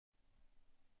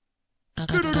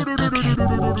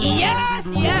Yeah.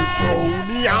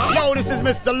 Yo, this is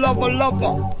Mr. Lover.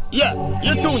 Yeah,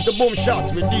 you're tuned to Boom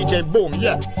Shots with DJ Boom.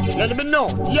 Yeah, let me know.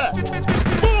 Yeah.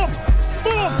 Boom,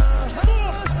 boom,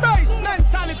 boom.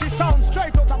 Bassmentality sound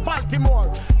straight out of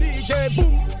Baltimore. DJ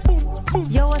Boom, boom, boom.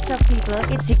 Yo, what's up, people?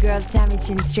 It's your girl Tammy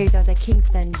Chin, straight out of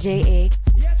Kingston, JA.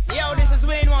 Yo, this is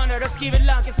Wayne Wonder. Just keep it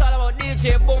locked. It's all about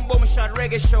DJ Boom Boom Shot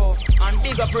Reggae Show on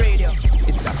Big Up Radio.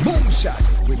 It's a Boom Shot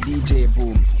with DJ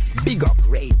Boom. Big Up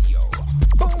Radio.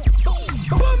 Boom, boom,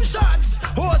 Boom Shots,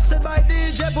 hosted by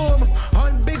DJ Boom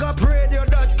on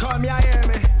BigUpRadio.com. You hear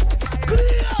me?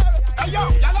 Clear. Hey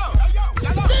yo,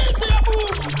 DJ Boom.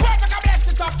 Perfect, I bless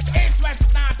it up. East, west,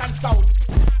 north, and south.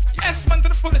 Yes, man, to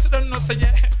the fullest, you don't know, so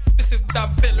yeah. This is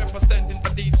Davil representing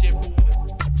for DJ Boom.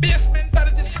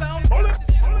 Bassmentality sound.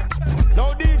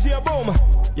 Now DJ Boom,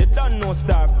 you done no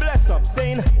star. Bless up,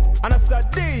 saying, and I said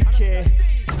DK.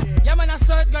 Yeah, man, I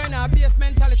saw it going now.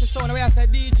 Bassmentality sound where I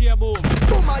said DJ Boom.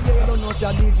 Boom, yeah, you don't know if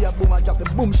you're DJ Boom. I drop the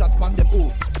boom shot from them.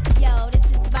 Ooh. Yo, this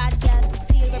is Bad Girl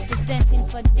Cecile representing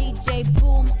for DJ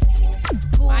Boom.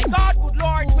 Boom. My God, good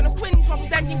Lord, for the Queen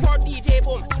representing for DJ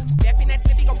Boom.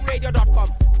 Definitely BigUpRadio.com.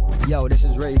 Yo, this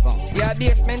is Ray Von. Yeah,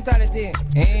 Bassmentality.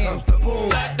 Here comes the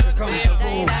boom, here comes the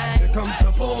boom, here comes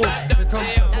the boom, here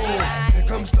comes the boom, here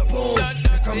comes the boom,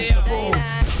 here comes the boom.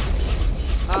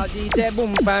 All DJ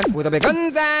Boom fans put up a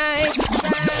guns eye.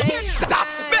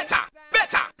 That's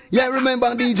better. Yeah,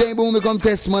 remember DJ Boom, we come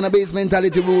test man, a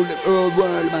Bassmentality rule the whole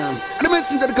world, man. And the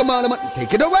messenger to come on, man,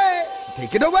 take it away,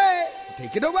 take it away,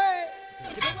 take it away,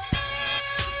 take it away.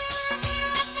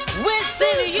 We're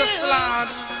sending you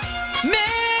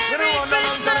Merry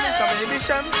Christmas. Baby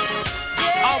Cham.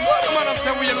 I'm one of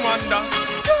them, we wonder.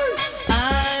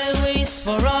 I wish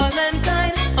for all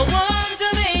mankind a warm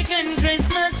Jamaican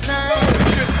Christmas night.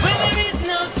 Where there is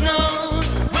no snow,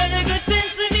 where the good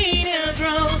sense of media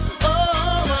grow.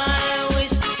 Oh, I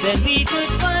wish that we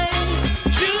could find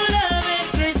true love at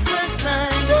Christmas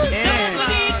time. Don't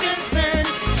be concerned,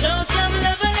 show some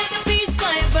love and let the peace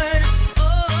fight burn.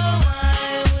 Oh,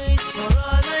 I wish for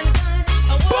all mankind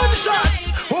a warm Boom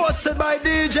Shots, hosted by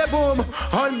DJ Boom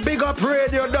on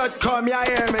BigUpRadio.com. You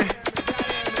hear me?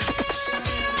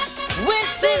 We're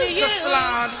sending you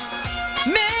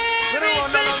Merry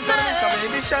Christmas.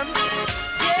 Baby Cham.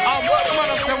 I'm one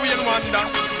of them, we wonder.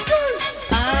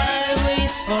 I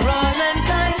wish for all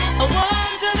mankind a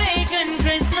warm Jamaican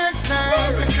Christmas night.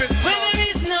 Where there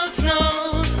is no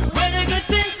snow, where the good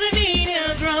sense of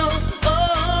media grow.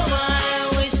 Oh,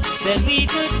 I wish that we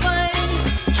could find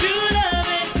true love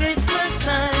at Christmas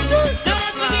time. Don't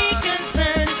be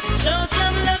concerned, show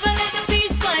some love and let the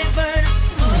peace fight burn.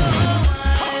 Oh,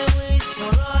 I wish for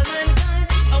all mankind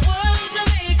a warm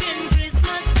Jamaican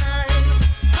Christmas night.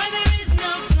 Where there is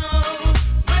no snow,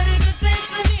 where the good sense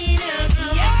of media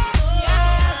grow. Oh,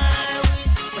 I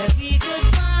wish that we could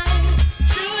find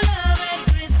true love at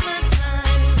Christmas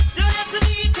time. Don't have to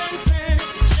be concerned,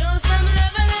 show some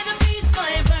love and let the peace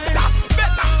fight burn.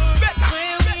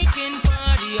 Where we can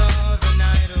party all the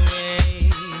night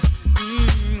away.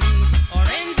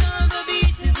 Orange on the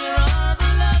beaches where all the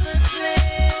lovers play.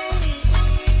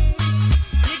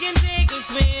 You can take a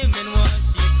swim and wash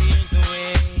your tears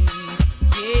away.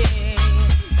 Yeah,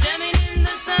 jamming in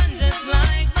the sun just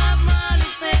like Bob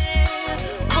Marley said.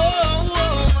 Oh,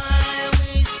 I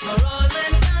wish for all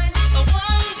mankind a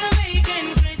warm Jamaican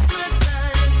Christmas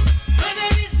time. Where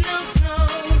there is no snow,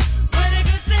 where the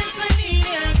good sense of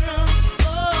media grow.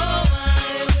 Oh,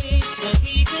 I wish that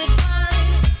we could find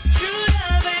true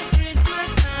love at Christmas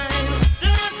time.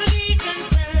 Don't have to be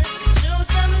concerned, show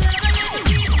some love and let the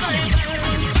peace fight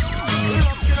burn.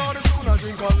 Rockin' all the tune, I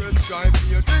drink a red stripe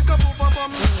beer. Drink a poof of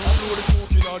me, I blow the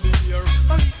smoke in the air.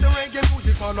 I listen reggae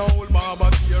music and a whole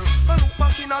barber here. I look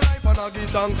back in a life and I give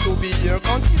thanks to be here.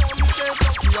 Continue myself,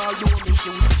 we all do me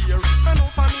shoes here. I know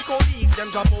for me colleagues,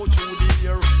 them drop out through the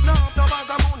year. Now after bag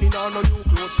of money, now no new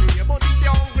clothes for you. But if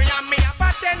you're hungry and me a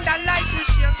bartender like you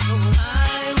share so.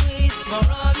 I wish for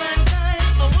all mankind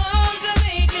a warm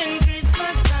Jamaican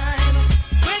Christmas time.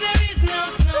 Where there is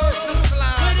no snow,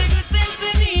 where the good sense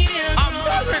of media grow.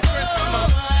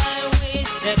 Oh, I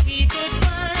wish that we could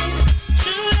find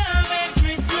true love at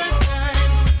Christmas time.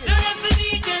 Don't have to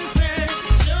be concerned,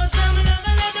 show some love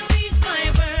and let the peace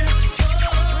fight burn.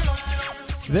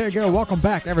 Oh. There you go. Welcome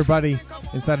back, everybody,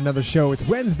 inside another show. It's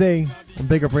Wednesday on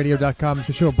BigUpRadio.com. It's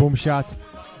the show Boom Shots.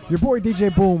 Your boy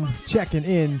DJ Boom checking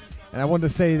in. And I wanted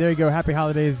to say, there you go, happy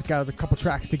holidays. Got a couple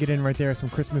tracks to get in right there, some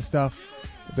Christmas stuff.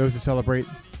 Those who celebrate,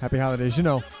 happy holidays. You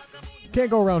know, can't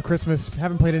go around Christmas.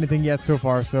 Haven't played anything yet so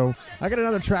far. So I got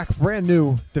another track, brand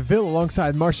new, DeVille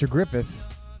alongside Marsha Griffiths.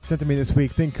 sent to me this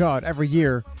week. Thank God, every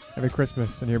year, every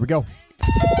Christmas. And here we go.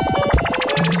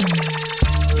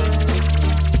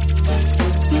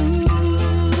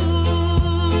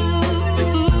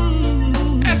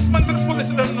 S-man to the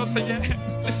fullest, don't know, so yeah.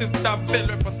 This is Dab Bill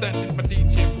representing for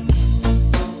DJ.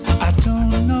 I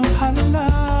don't know how love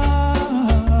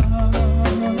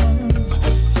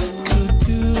could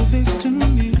do this to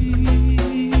me.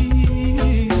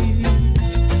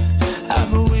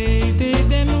 I've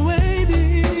waited and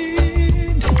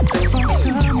waited for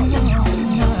someone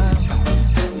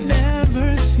I've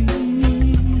never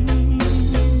seen.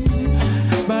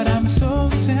 But I'm so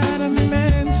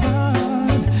sentimental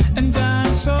and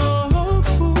I'm so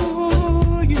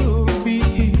hopeful you'll be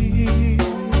here.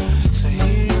 So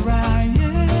here I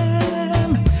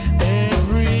am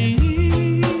every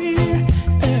year,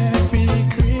 every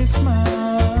Christmas.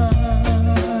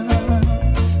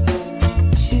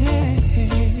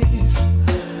 Yes,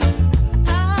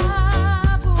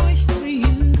 I've wished for you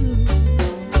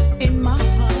in my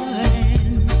heart,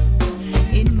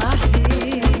 in my head.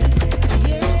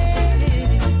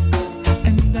 Yes,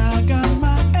 and I got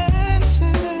my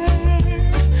answer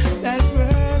that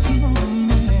first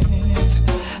moment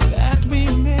that we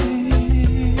met.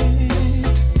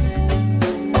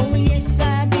 Oh yes,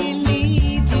 I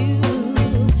believed you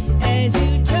as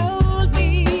you told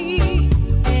me,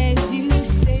 as you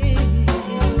said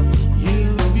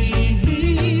you'll be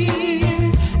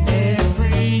here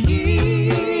every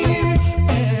year,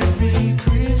 every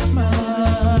Christmas.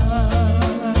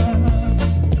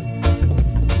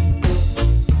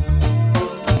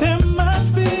 There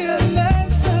must be a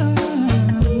lesson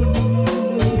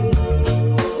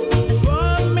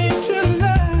for me to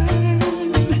learn.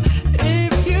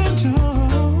 If you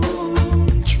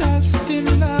don't trust in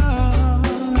love,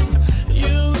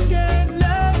 you get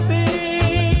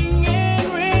nothing in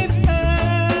return.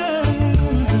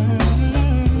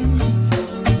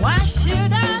 Why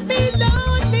should I be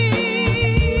lonely?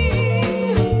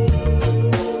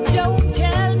 Don't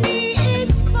tell me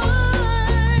it's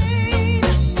fine.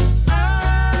 I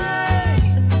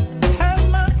have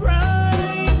my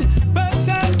pride, but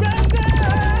I'd rather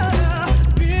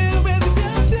be with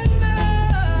you tonight.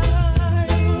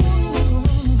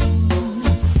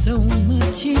 So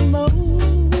much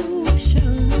emotions,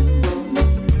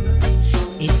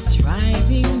 it's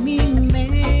driving me mad.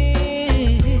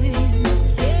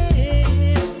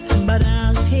 Yeah, but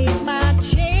I'll take my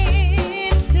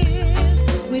chances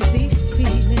with these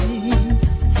feelings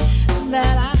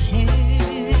that I have,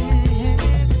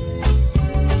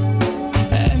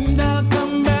 and I'll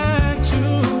come back to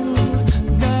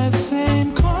the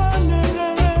same corner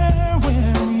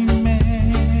where we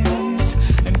met,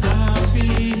 and I'll be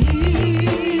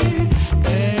here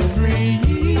every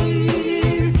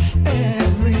year,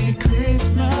 every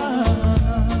Christmas.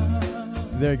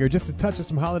 So there you go. Just a touch of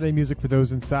some holiday music for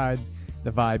those inside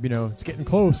the vibe. You know, it's getting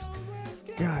close.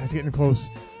 God, it's getting close.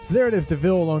 So there it is,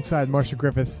 DeVille alongside Marsha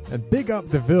Griffiths. And big up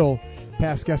DeVille,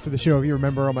 past guest of the show. If you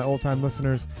remember, all my old-time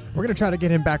listeners. We're going to try to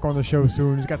get him back on the show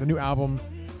soon. He's got the new album.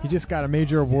 He just got a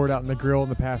major award out in the grill in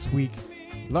the past week.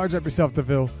 Large up yourself,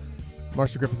 DeVille.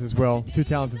 Marsha Griffiths as well. Two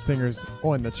talented singers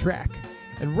on the track.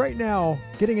 And right now,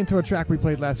 getting into a track we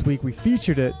played last week, we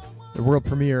featured it, the world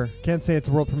premiere. Can't say it's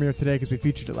a world premiere today because we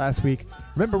featured it last week.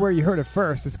 Remember where you heard it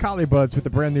first. It's Collie Buddz with the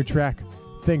brand new track,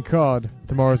 thing called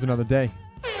Tomorrow's Another Day.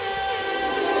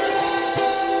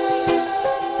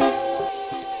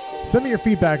 Send me your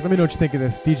feedback. Let me know what you think of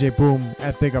this. DJ Boom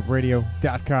at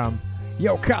bigupradio.com.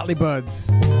 Yo, Collie Buddz.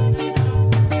 Girl,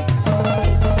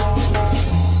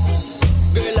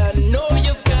 I know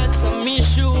you've got some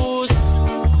issues.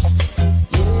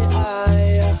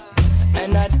 Yeah,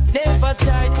 and I never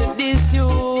tried to diss you.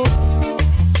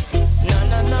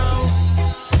 No.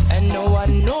 And no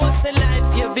one knows the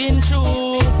life you've been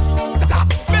through.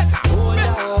 Oh,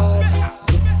 Lord.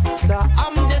 So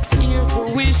I'm just here to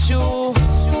wish you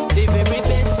the very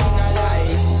best in our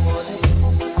life.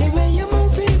 The way you're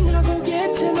moving, I will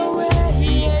get you nowhere.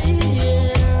 Yeah.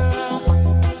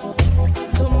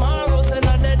 Tomorrow's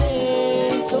another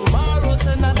day. Tomorrow's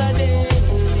another day.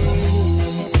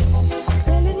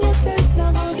 Selling yourself,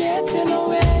 now will get you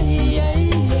nowhere. Yeah.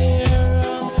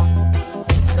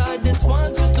 So I just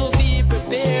want you to be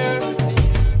prepared.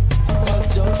 'Cause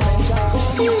judgment are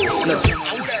coming.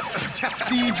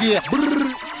 DJ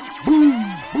brr, boom,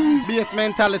 boom,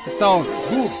 Bassmentality sound.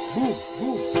 Boom, boom,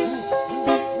 boom.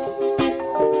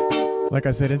 Like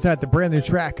I said, inside the brand new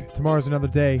track, Tomorrow's Another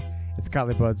Day, it's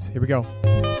Collie Buddz. Here we go.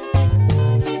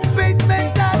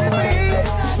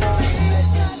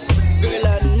 Girl,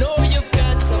 I know you've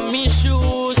got some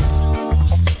issues.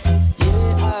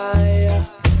 Yeah,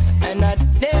 and I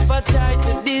never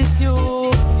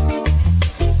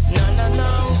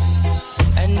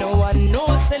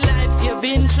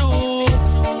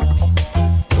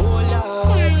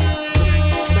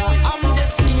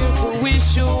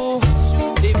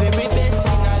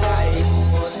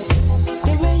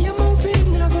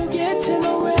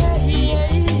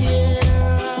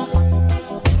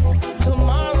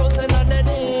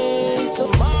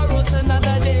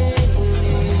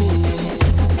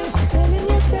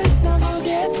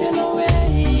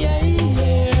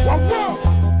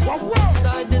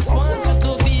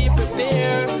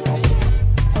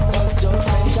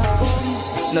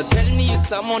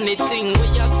a money thing.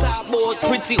 When you talk about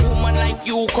pretty woman like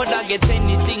you, coulda get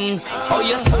anything. How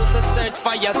you supposed to search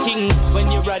for your king when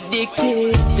you're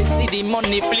addicted to see the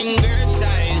money fling? Girl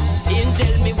child,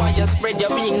 angel me why you spread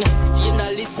your wing. You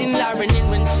not listen Lauren in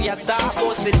when she a talk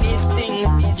about say this thing.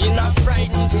 You not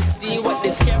frightened to see what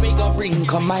the scary go bring.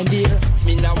 Come my dear,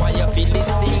 me now why you feel this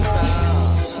thing.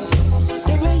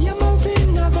 The way you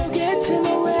moving, I go get in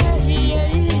the way.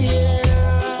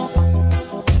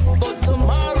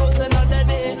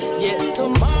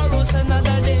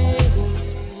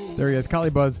 There he is, Collie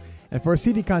Buzz. And for a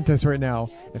CD contest right now,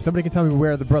 if somebody can tell me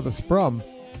where the brother's from,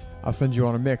 I'll send you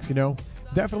on a mix, you know?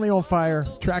 Definitely on fire,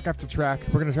 track after track.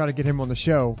 We're going to try to get him on the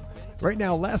show. Right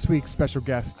now, last week's special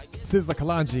guest, Sizzla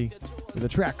Kalonji, with a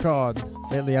track called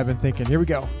Lately I've Been Thinking. Here we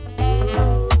go.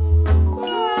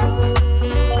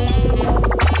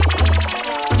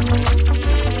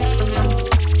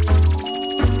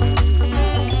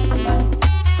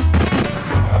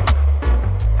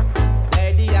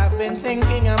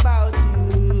 Thinking about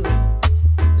you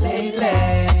lately.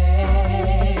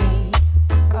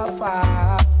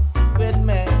 Afar with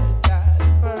me that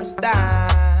first time.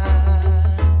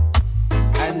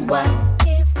 And what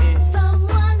if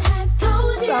someone had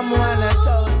told you? Someone had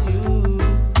told you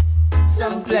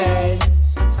someplace,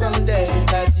 someday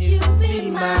that you'll be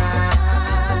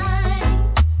mine.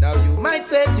 Now you might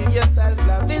say to yourself,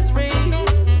 love is real,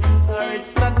 or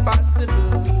it's not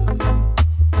possible.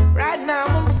 Right now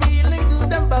I'm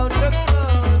about your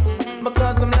thoughts,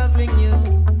 because I'm loving you.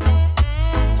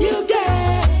 You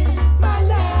get my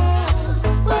love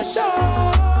for sure.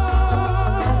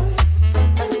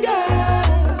 And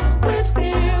girl, we're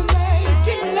still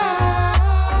making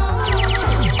love.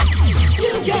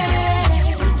 You get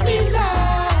me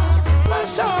love for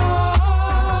sure.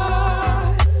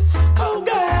 Oh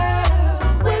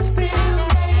girl, we're still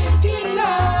making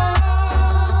love.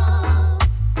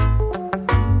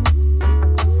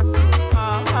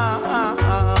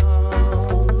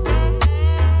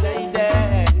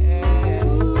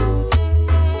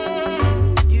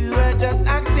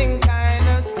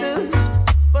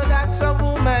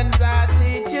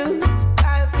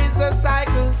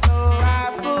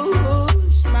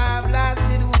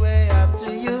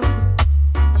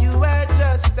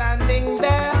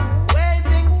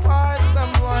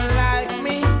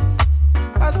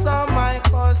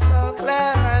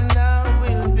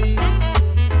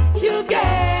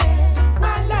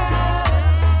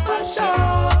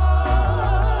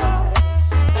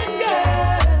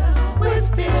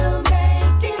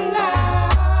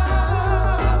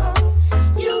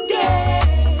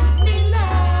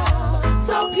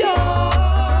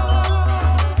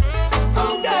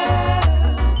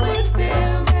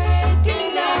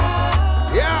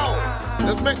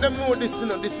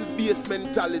 This is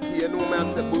Bassmentality, you know me I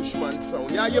say Bushman sound.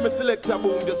 Yeah, you me select a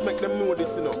boom, just make them know this,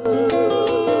 you know.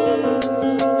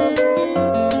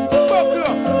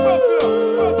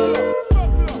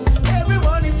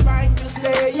 Everyone is trying to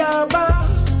stay above.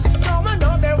 No one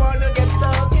know they wanna get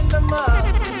stuck in the mud.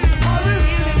 All we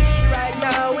really need right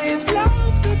now is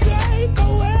love to take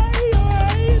away your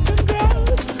hate and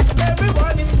growth.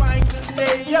 Everyone is trying to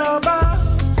stay above.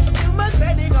 You must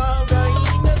setting all the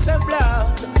innocent blood.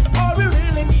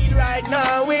 Right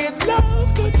now it's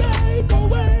love to take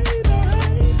away the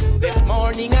hate. This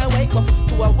morning I wake up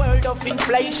to a world of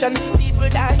inflation. People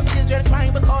die, children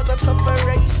crying because of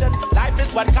separation. Life is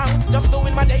what counts, just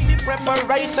doing my daily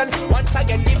preparation. Once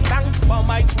again give thanks for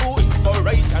my true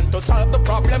inspiration to solve the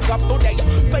problems of today.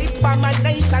 Faith for my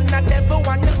nation, not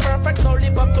everyone is perfect, so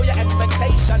live up to your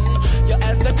expectation. You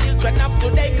help the children of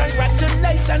today,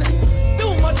 congratulations.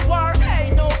 Too much war,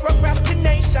 ain't no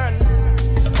procrastination.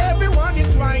 Everyone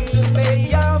is trying to stay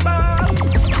above.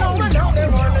 No one out there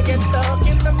wanna get stuck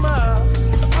in the mud.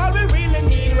 All we really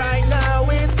need right now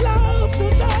is love to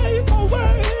take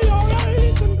away your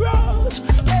hate and grudge.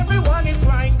 Everyone is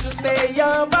trying to stay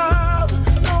above.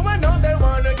 No one out there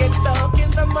wanna get stuck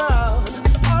in the mud.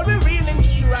 All we really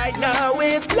need right now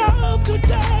is love to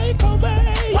take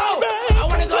away. Whoa, I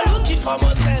wanna go looking for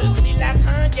myself. Still I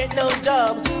can't get no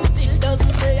job. Still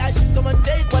doesn't say I should come and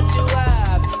take what you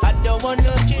have. I don't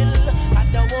wanna kill, I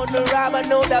don't wanna rob. I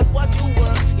know that what you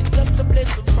want, it's just a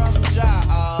blessing from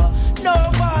Jah. No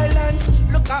violence,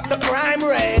 look at the crime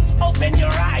rate. Open your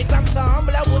eyes, I'm so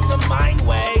humble, I wouldn't mind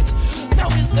wait. Now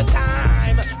is the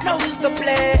time, now is the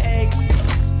place.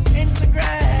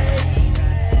 Integrate.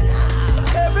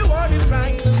 Everyone is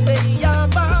trying to stay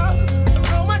above.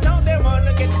 No one out there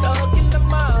wanna get stuck in the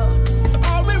mud.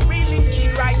 All we really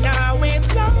need right now is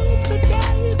love to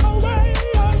take away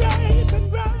our hate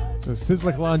and grudge. So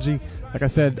Sizzla Kalonji, like I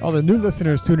said, all the new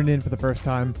listeners tuning in for the first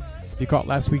time, you caught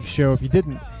last week's show. If you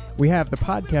didn't, we have the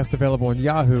podcast available on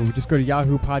Yahoo. Just go to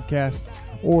Yahoo Podcast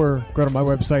or go to my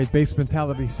website,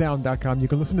 bassmentalitysound.com. You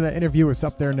can listen to that interview. It's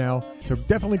up there now. So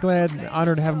definitely glad and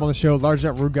honored to have him on the show. Large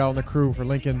Out Rugal and the crew for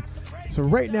Lincoln. So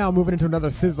right now, moving into another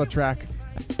Sizzler track.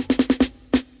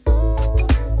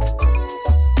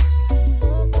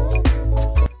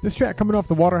 This track coming off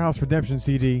the Waterhouse Redemption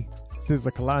CD,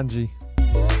 Sizzler Kalanji.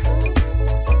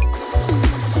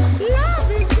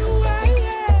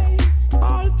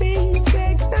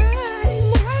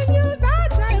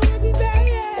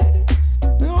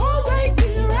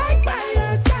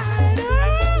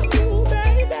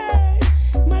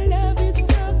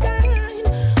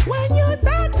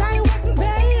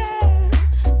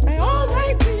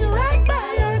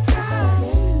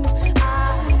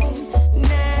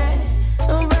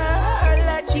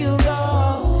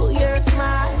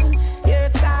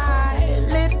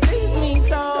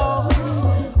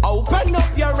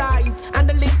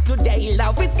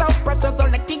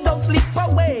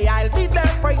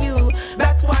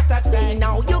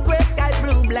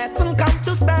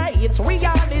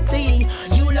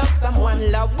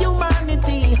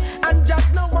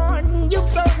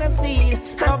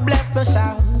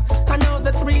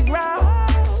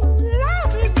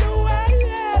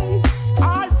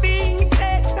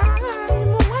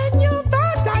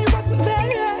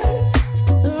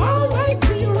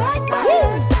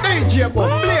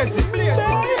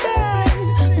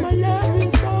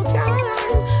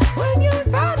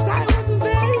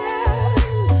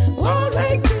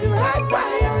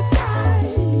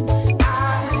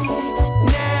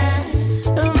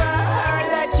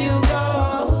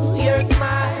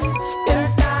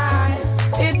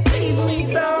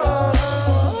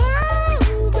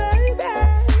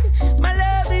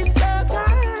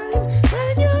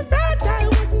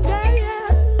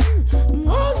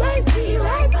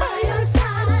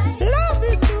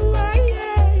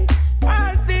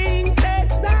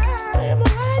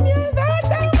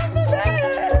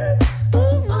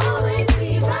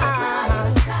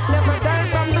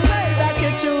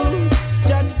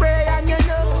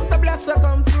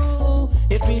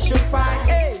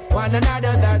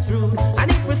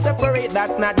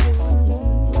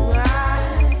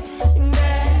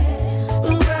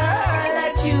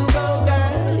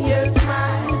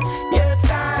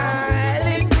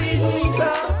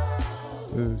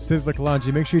 Sizzler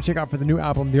Kalanji. Make sure you check out for the new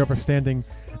album, The Overstanding,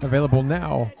 available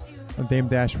now on Dame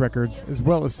Dash Records, as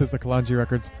well as Sizzler Kalanji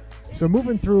Records. So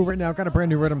moving through right now, got a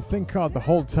brand new rhythm, thing called The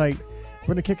Hold Tight. We're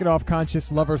going to kick it off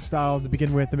conscious lover style to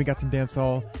begin with, then we got some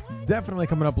dancehall. Definitely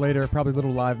coming up later, probably a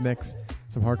little live mix,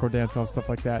 some hardcore dancehall, stuff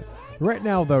like that. Right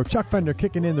now, though, Chuck Fender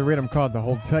kicking in the rhythm called The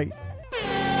Hold Tight.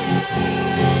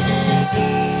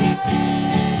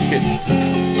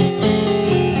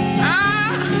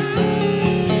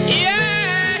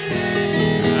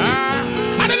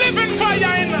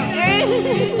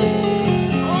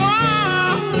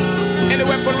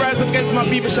 Against my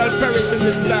people shall perish in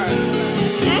this time.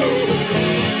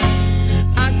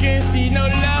 I can't see no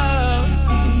love.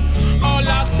 All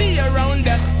I see around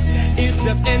us is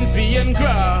just envy and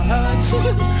grudge.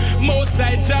 Most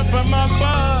I jump from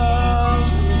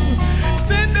above.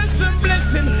 Send us some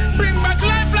blessing, bring back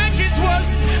life like it was.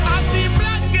 I see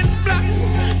black gets black,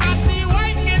 I see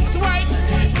white gets white.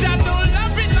 Just don't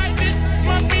love it like this.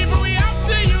 My people, we have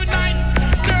to unite.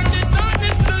 Turn the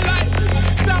darkness to light.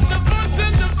 Stop the fuss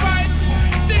and the fight.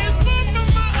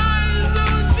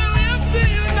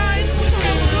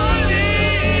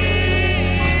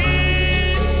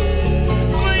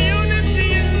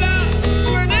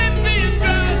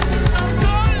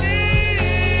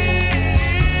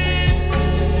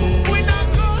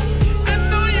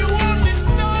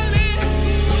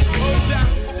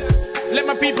 Let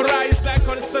my people rise like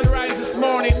how the sun rises this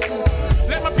morning.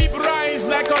 Let my people rise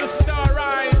like how the star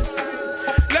rise.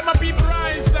 Let my people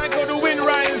rise like how the wind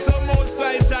rises. Oh, most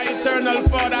high, Jah, eternal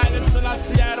Father, I live till I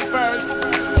see I the first.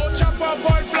 Oh, chop off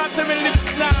all flat and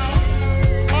lips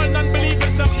now. All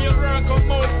non-believers of your work, oh,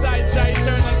 most high, Jah,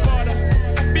 eternal Father.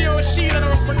 Be our shield and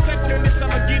our protector in this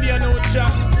time of Gideon, oh, Jah.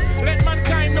 Let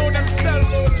mankind know themselves,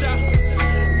 oh, Jah.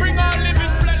 Bring all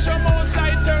living flesh, oh, most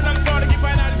high, eternal Father. Give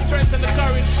I the strength and the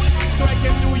courage so I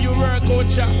can do your work, oh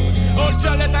Jah. Oh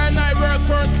Jah, let I work,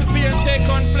 persevere, take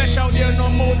on flesh out there, no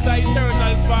most high,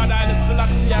 eternal Father, I the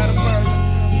Selassie are the first.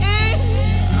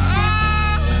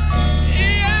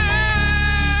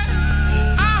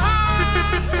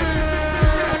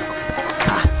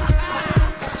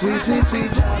 Sweet, sweet,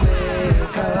 sweet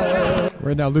Jamaica.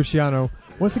 Right now, Luciano.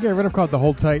 Once again, a rhythm called The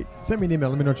Hold Tight. Send me an email,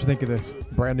 let me know what you think of this.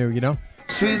 Brand new, you know?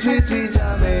 Sweet, sweet, sweet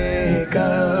Jamaica.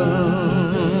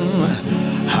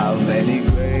 How many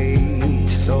graves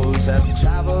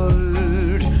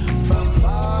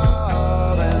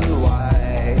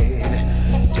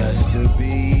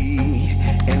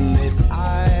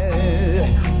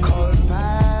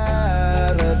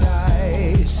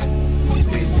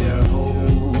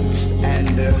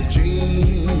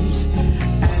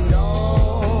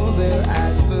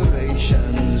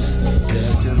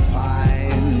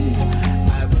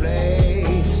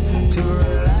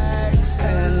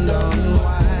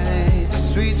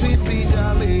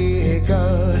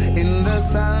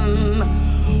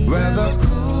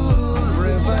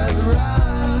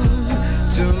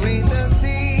the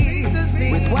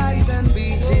sea with white sand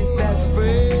beaches that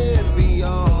spread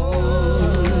beyond.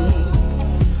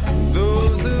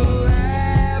 Those who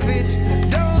have it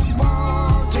don't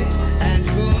want it, and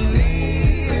who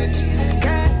need it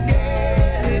can't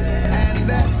get it, and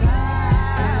that's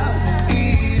how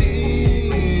it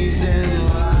is in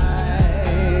life.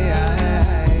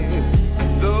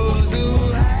 Those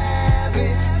who have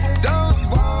it don't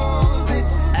want it,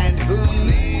 and who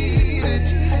need it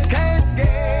can't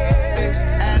get it,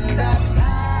 and that's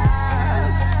how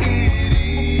it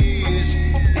is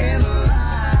in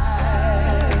life.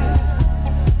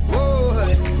 Oh,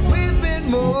 we've been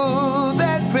more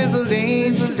than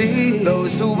privileged,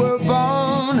 those who were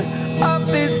born of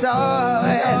this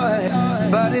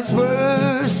earth, but it's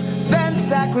worse than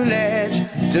sacrilege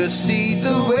to see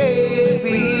the way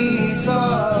we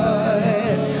start.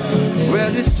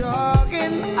 We're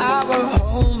destroying our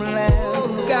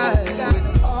homeland, God,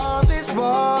 with all this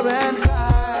war and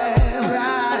crime.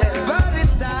 But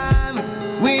it's time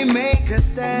we make a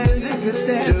stand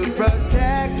to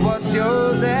protect what's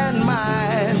yours and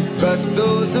mine. 'Cause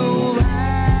those who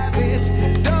have it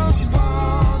don't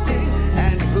want it,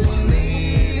 and who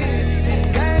need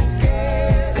it can't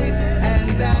get it,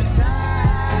 and that's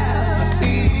how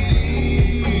it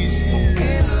is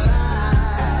in life.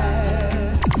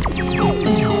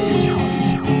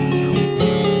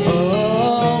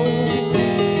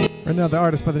 Right now, the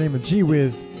artist by the name of G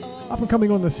Wiz, up and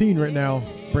coming on the scene right now.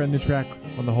 Brand new track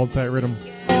on the Hold Tight Rhythm.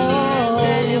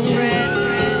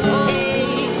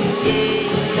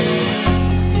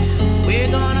 We're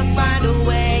gonna find a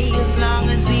way. As long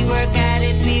as we work at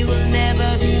it, we will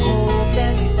never be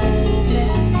hopeless.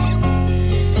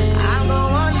 I'll go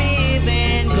on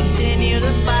living, continue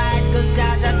to fight, 'cause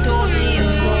Jaja told me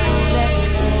it's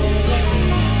hopeless.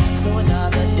 So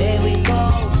another day we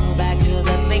go back to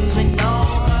the things we know.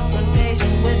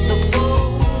 Confrontation with the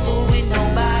fools who ain't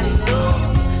nobody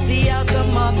knows the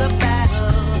outcome of the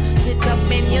battle. Sit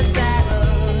up in your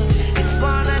saddle. It's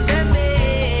one of them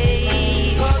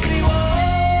days. 'Cause we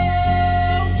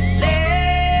won't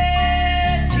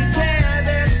let you tear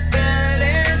this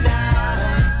building down.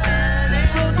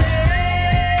 So tell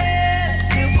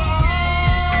your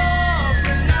boss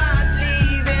we're not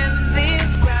leaving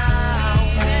this ground.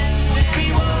 We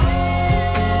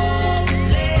won't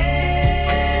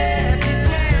let you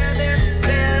tear this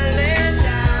building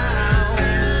down.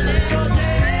 So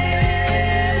tell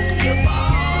your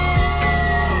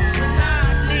boss we're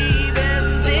not leaving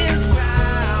this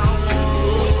ground.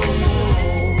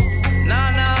 No,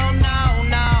 no, no,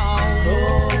 no.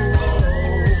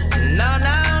 No,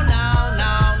 no, no,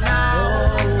 no, no.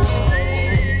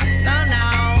 No, no,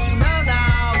 no, no.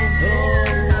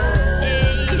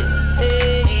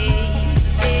 Hey,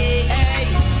 hey, hey.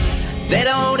 They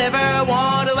don't ever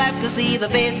want to have to see the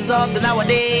faces of the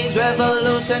nowadays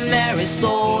revolutionary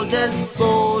soldiers.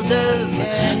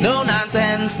 No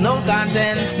nonsense, no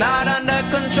conscience, not under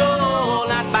control,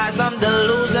 not by some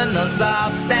delusional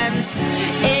substance.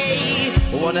 Hey,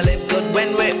 we wanna live good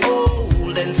when we're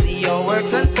old and see your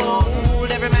works unfold.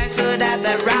 Every man should have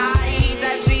the right,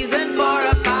 that's reason for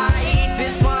a fight.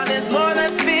 This one is more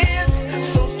than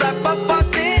fist, so strap up for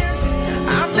this.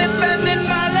 I'm defending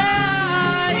my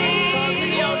life.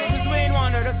 Yo, this is Wayne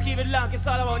Wonder, just keep it locked. It's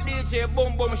all about DJ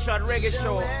Boom Boom Shot Reggae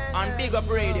Show on Big Up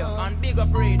Radio, on Big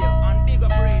Up Radio, on Big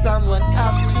Up Radio. Someone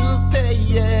have to pay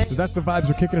it. So that's the vibes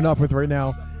we're kicking it off with right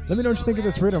now. Let me know what you think of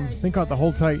this rhythm. Think out the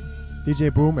Hold Tight. DJ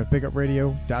Boom at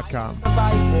bigupradio.com.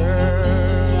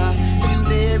 And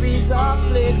there is a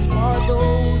place for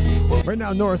those who Right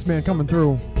now, Norris Man coming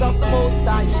through. of the most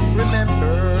I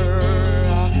remember.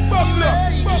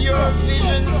 Make your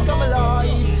visions come alive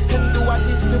and do what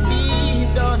is to be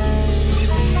done.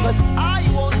 'Cause I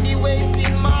won't be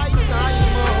wasting my time,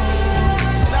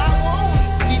 and I won't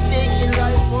be taking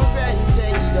life for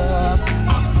granted.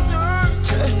 I've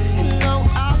searched, and now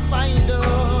I find the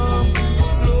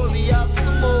glory of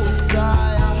the Most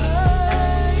High.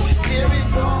 There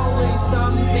is always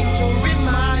something to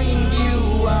remind you,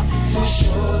 to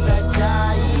show that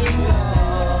I am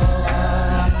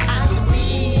God. And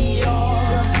we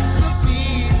are the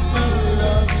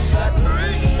people that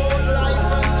bring more life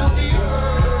unto the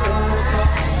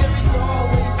earth.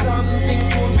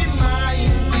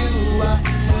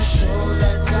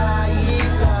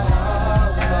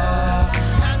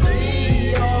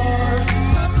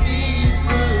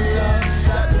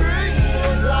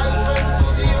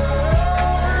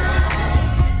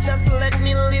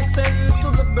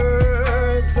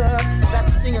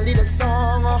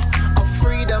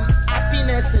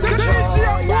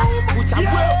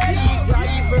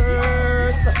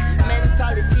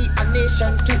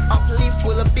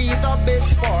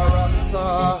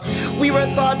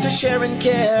 to share and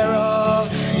care.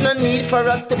 No need for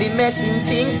us to be messing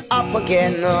things up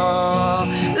again.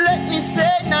 Let me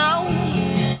say now,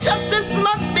 justice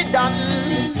must be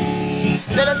done.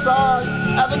 Let us all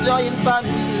have a joy and fun.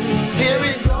 There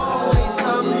is always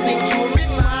something to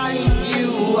remind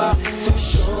you to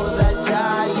show that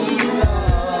Jah is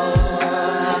love.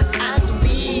 And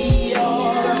we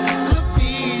are the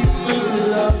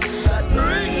people that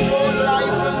bring forth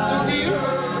life unto the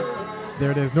earth.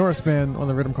 There it is, Norris Band on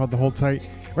the rhythm called The Hold Tight.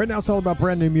 Right now it's all about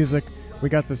brand new music. We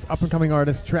got this up and coming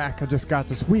artist track I just got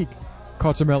this week,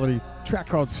 Culture Melody, track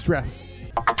called Stress.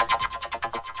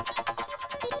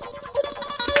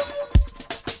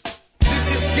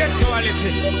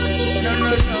 Ghettoality. No,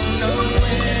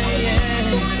 yeah.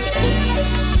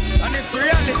 And it's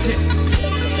reality.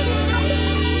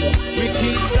 We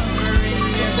keep suffering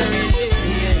every day,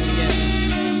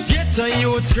 yeah. Ghetto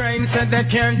youth crying said they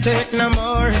can't take no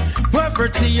more.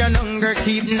 Poverty and hunger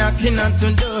keep knocking at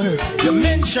the door. You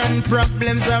mentioned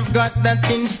problems, I've got that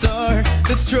in store.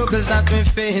 The struggles that we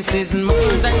face is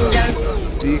more than gas.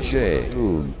 DJ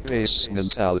Boom,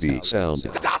 Bassmentality sound.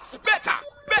 That's better.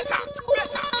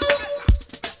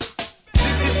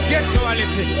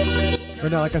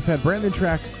 Right now, like I said, brand new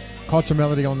track, Culture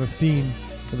Melody on the scene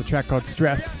with a track called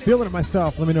Stress. Feeling it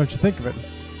myself, let me know what you think of it.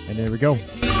 And there we go.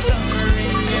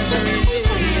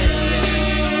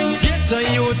 Ghetto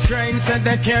youth crying said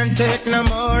they can't take no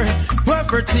more.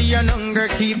 Poverty and hunger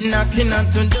keep knocking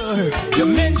at the door. You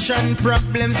mentioned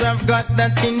problems, I've got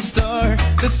that in store.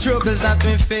 The struggles that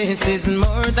we face is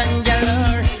more than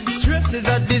galore. Stress is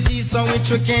a disease on which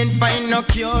we can't find no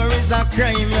cure. It's a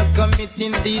crime you're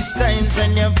committing these times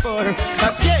when you're poor.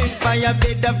 I can't find a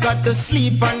bed, I've got to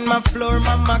sleep on my floor.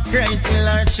 Mama cried till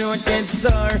her throat gets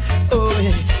sore. Oh,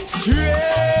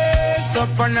 stress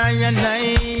up on I and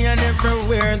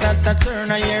everywhere that I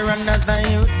turn, I hear another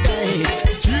you die.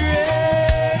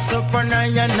 Stress up on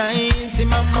I see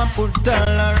mama put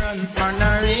tolerance on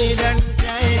her head and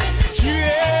cry.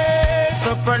 Stress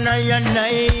up on I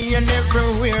and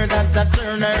everywhere that I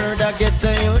turn, I heard I get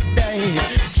to you die.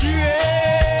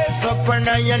 Stress up on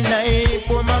I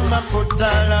poor mama put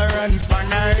tolerance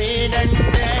on her head and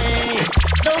cry.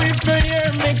 Now if you hear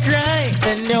me cry,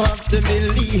 then you have to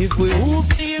believe we who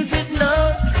feels it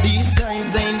knows. These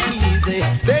times ain't easy.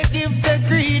 They give the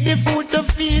greedy food to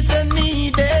feed the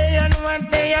needy, and what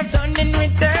they have done in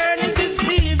return is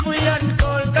deceive we on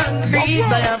cold concrete.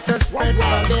 I have to spread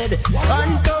my bed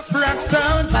on tough rock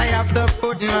stones. I have to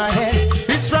put my head.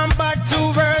 It's from bad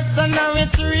to worse, and now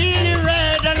it's really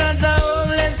red. Another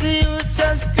homeless youth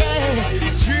just cry.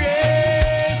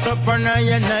 Stress up on I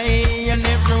and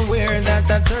everywhere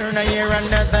that I turn, I hear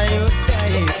another youth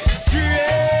die.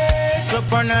 Stress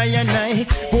up on I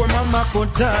poor mama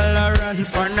put tolerance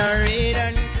on her head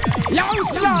and Young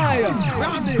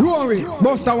Sly, Rory,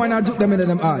 Buster when I juke them into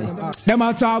them eye. Them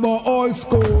a talk about old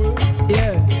school,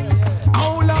 yeah.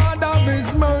 Oh Lord of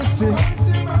His mercy.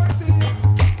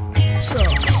 Sure.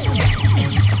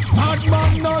 Bad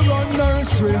man no run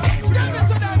nursery.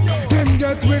 Them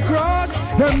get we cross,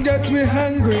 them get we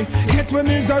hungry. Get we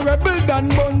miserable than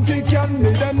Bunty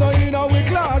candy. Them no in our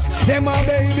class, them a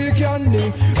baby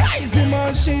candy. Rise the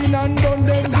machine and done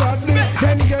them gladly.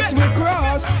 Them get we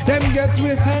cross, them get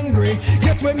we hungry.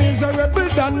 Get we miserable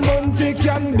than Bunty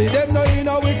candy. Them no in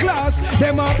our class,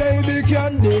 them a baby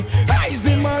candy. Rise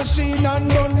the machine and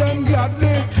done them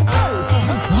gladly.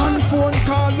 One phone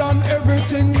call and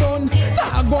everything done.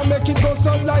 Nah go make it go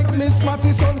so like Miss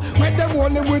Mattison. When them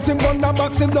rolling with him gun and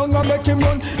box him down and make him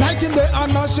run like in the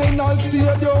National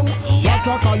Stadium. What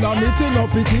a calamity, no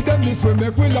pity. Them this will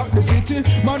make we lock the city.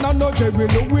 Man I know Jerry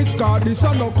Lewis car, this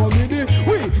a no comedy.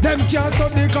 We, them can't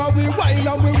stop the car, we wild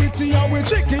and we witty and we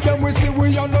tricky. Them we see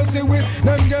we and no see we.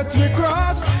 Them get we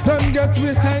cross, them get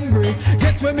we hungry.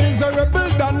 Get we miserable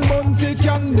than Bunty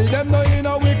candy. Them no in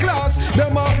our class,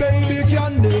 them a baby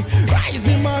candy. Rise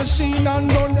the machine and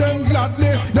run them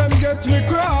gladly. Them get we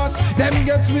cross, them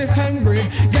get we hungry.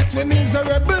 Get we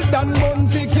miserable than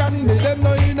Bunty candy. Them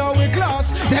no in our class,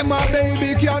 them a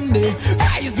baby candy.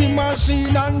 Rise the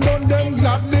machine and run them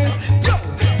gladly. Yo,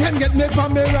 them get me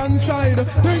from me wrong side.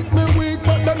 Think me weak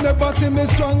but them never see me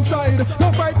strong side. No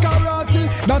fight karate,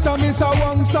 that a miss a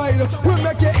one side. We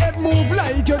make your head move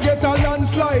like you get a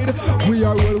landslide. We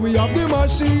are well, we have the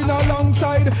machine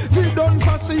alongside. We done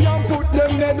fussy and put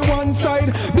them head one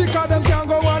side. Because them can't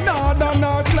go another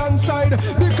Northland side.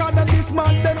 Because them this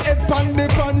man them head pan the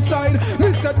pan side.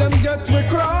 Me said them get we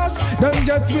cross, them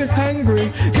get we hungry.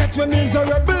 Get we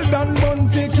miserable than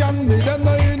Bunty candy. Them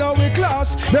no in our class,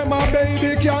 them a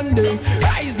baby candy.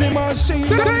 Rise the machine.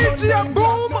 DJ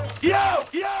Boom. Yo,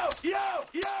 yo, yo,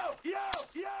 yo, yo,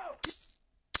 yo.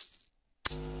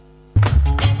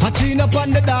 Clean up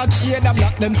on the dark shade, I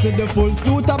black them to the full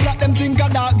suit, I black them think a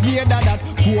dark grade, that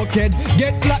cokehead.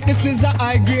 Get flat, this is a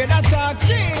high grade attack.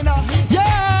 Sheena,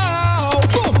 yeah,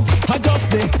 boom. I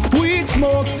just the weed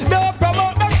smoke, no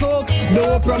promote no coke,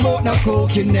 no promote no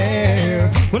coke in there.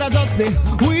 When I just the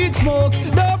weed smoke,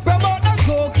 no promote no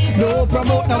coke, no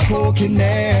promote no coke in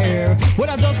there. When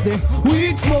I just the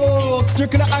weed smoke,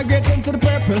 strictly I get into the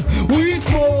purple. Weed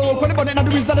smoke, when the body not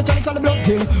the reason the chalice on the blood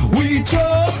till weed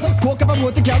choke. Coke up a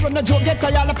motor, can't run the joke, get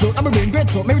tired of float. I'm a brain great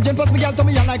so Mary Jane plus me girl to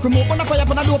me I like remote. When I fire up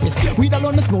on a dope is weed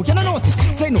alone me smoke, and I notice.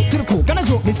 Say no to the coke, and I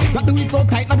joke this. Wrap the weed so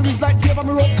tight, now the reason like tape on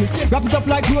me rope twist. Wrap it up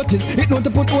like rotis. It know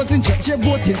to put oats in check, shave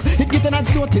goatis. It get an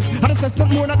notice. And assessment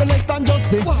more not the less than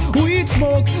justice. Weed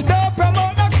smoke, no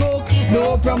promote no coke,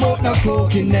 no promote no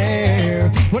coke in there.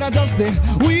 When I just the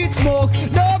weed smoke,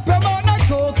 no promote no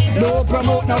coke, no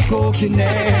promote no coke in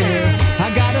there. I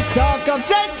got a stock of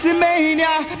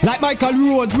sensimania, like Michael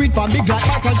Rose, weed from big like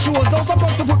Michael shows. Those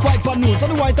supposed to put white pan nose, on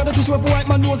the white of the tissue for white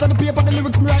man nose, and the paper the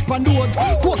lyrics me right pan nose.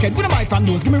 Cokehead with a mic pan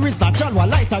nose, give me wrist a chalwa,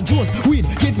 lighter juice. Weed,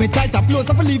 give me tighter flows,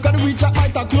 I believe got the reach at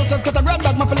mighter close. I've got a grand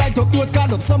bag, my for light up doors, call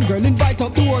up some girl, invite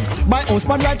up doors. My house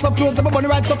man writes up clothes, and my bunny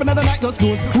writes up another night just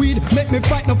knows. Weed, make me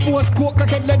fight no force, coke,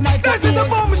 cockhead, lead knife up This is the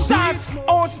doors. Boom Shots,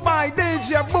 hosted by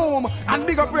DJ Boom and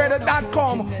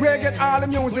BigUpRadio.com, where you get all the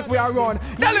music we are on.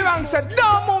 Delly Rank said,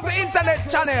 don't move the internet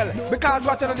channel, because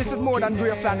what you know, this is more than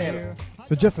Grey Flannel.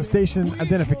 So just a station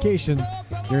identification.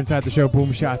 You're inside the show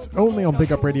Boom Shots, only on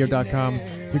BigUpRadio.com.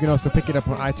 You can also pick it up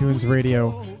on iTunes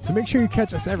Radio. So make sure you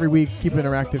catch us every week. Keep it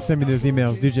interactive. Send me those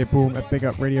emails,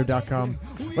 djboom@BigUpRadio.com.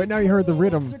 Right now you heard the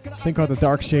rhythm, thing called the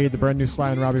Dark Shade, the brand new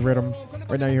Sly and Robbie rhythm.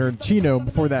 Right now you heard Chino,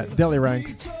 before that Deli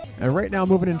Ranks. And right now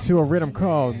moving into a rhythm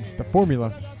called The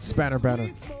Formula, Spanner Banner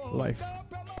Life.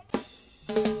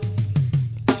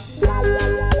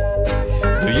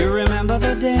 Do you remember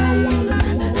the day?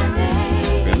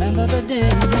 Remember the day?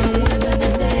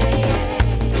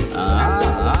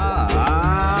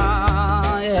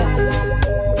 Yeah.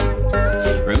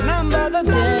 Remember the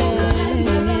day?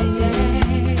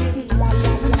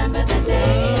 Remember the day?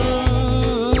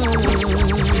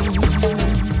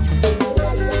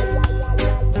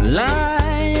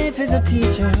 Life is a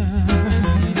teacher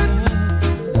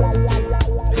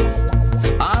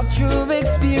of true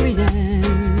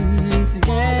experience,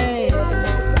 yeah.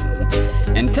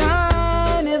 And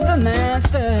time is the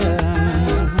master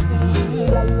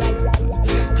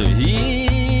to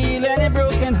heal any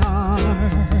broken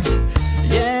heart,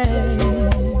 yeah.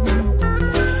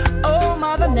 Oh,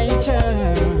 Mother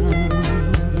Nature,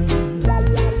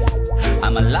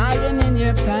 I'm a lion in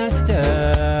your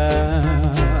pasture.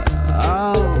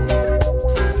 Oh,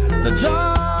 the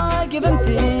joy-giving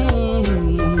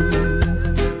things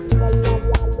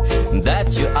that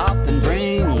you often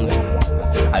bring,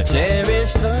 I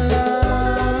cherish the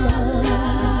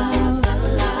love,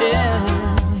 yeah.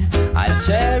 I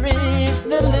cherish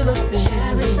the little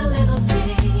things,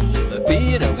 the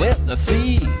bitter with the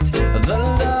sweet, the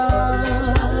love.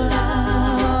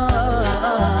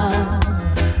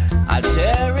 I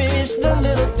cherish the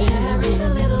little things.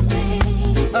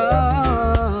 Oh.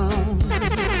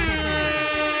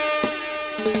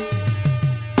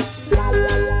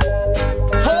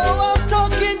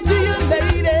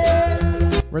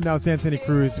 Right now it's Anthony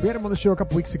Cruz. We had him on the show a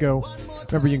couple weeks ago.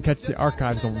 Remember, you can catch the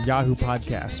archives on Yahoo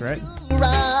Podcasts, right?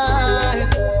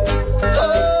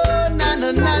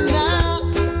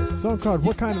 A song called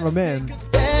What Kind of a Man?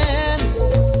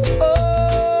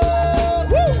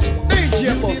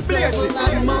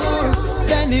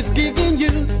 Than he's giving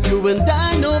you. You and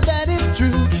I know that it's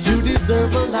true. You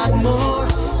deserve a lot more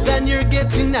than you're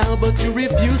getting now, but you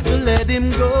refuse to let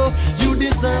him go. You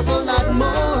deserve a lot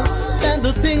more than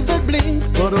the things that blink.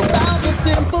 But about the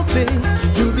simple things,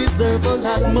 you deserve a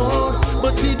lot more.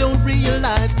 But he don't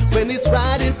realize when it's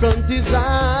right in front his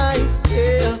eyes.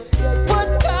 Yeah.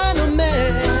 What kind of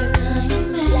man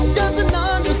doesn't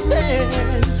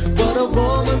understand what a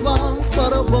woman wants,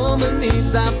 what a woman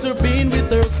needs after being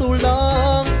with her so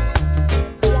long?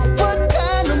 What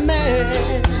kind of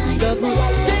man doesn't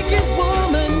take his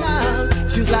woman out?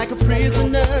 She's like a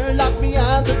prisoner, locked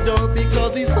behind the door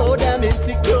because he's so damn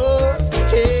insecure.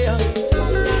 Yeah.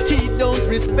 He don't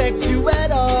respect you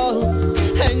at all,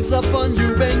 hangs up on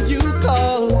you when you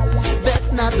call.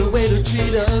 That's not the way to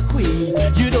treat a queen.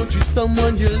 You don't treat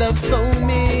someone you love so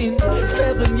mean.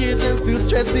 7 years and still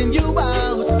stressing you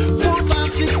out. 4,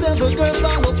 5, 6, 7 girls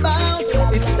all about.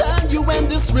 It's time you end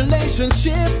this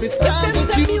relationship. It's time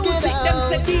that you get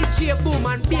out. Them say DJ Boom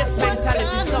and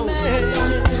Bassmentality sound.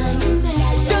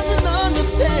 Doesn't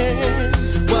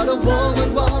understand what a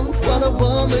woman wants, what a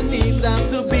woman needs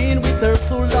after being with her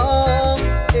so long.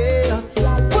 Yeah.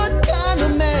 What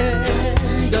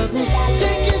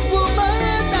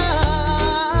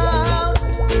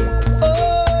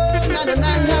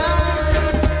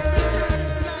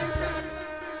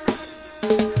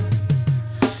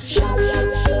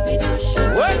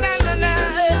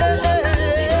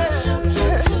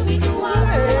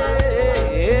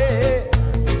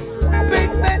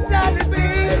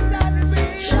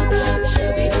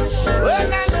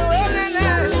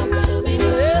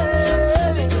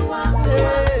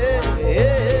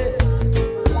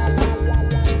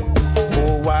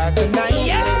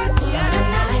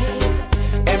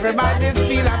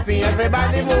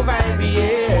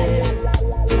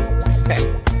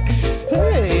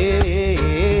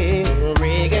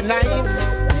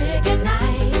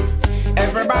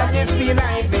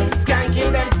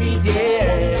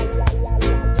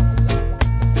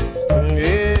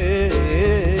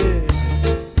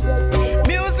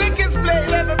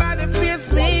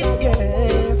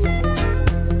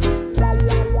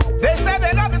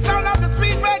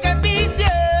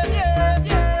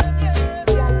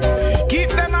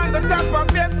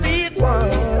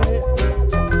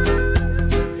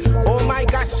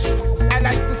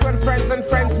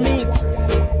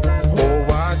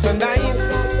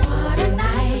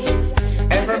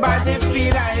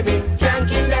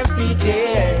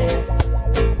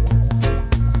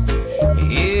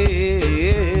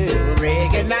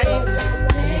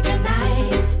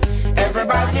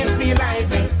everybody feel like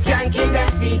skanking their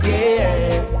feet,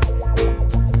 yeah.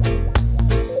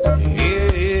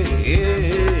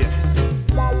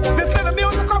 This little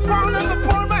music I found in the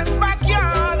poor man's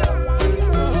backyard.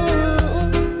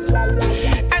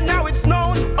 And now it's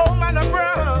known home and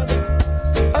abroad.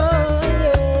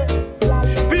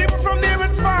 People from near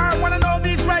and far wanna know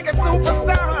these reggae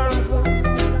superstars.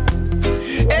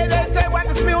 And they say when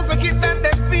this music hits them,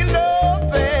 they feel no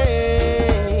pain.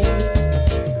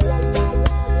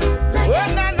 Oh,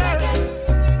 na, na.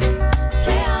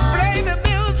 Play the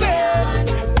music.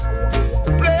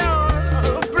 Play on,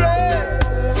 play.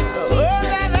 Oh,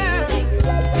 na, na.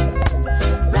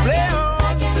 Play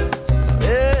on.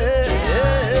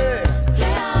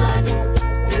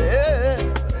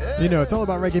 So, you know, it's all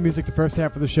about reggae music the first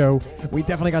half of the show. We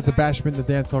definitely got the Bashment and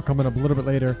the Dancehall coming up a little bit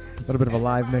later. A little bit of a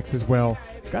live mix as well.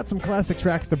 Got some classic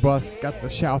tracks to bust. Got the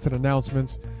shouts and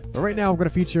announcements. But right now I'm going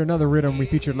to feature another rhythm we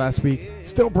featured last week.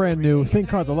 Still brand new. Thing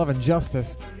called The Love and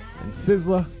Justice. And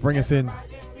Sizzla, bring us in.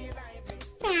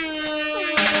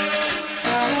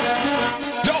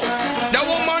 Yo, the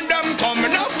woman them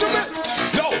coming after me.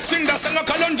 Yo, sing that song, I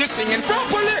can just singing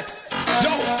properly.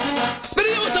 Yo, but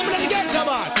you tell me to get to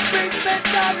man.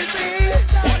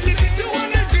 What is it you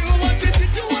wanna do? What is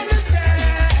it you wanna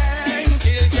say?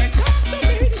 Children, come to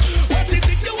me. What is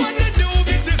it you wanna do?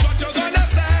 This is what you're gonna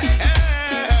say.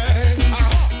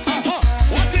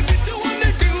 What is it you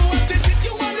wanna do? What is it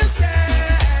you wanna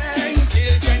say?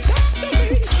 Children, come to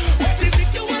me. What is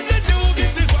it you wanna do?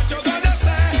 This is what you're gonna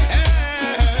say.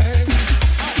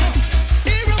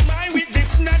 Here am I with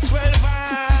this natural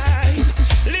vibe,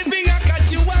 living a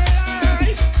casual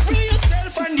life. Free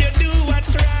yourself and you do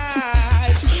what's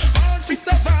right. All to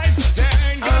survive, there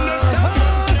ain't gonna stop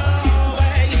us, no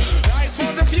way. Rise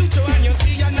for the future and you'll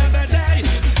see another day.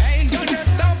 Ain't gonna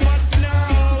stop us, no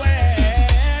way.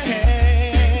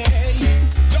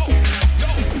 Yo,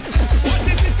 what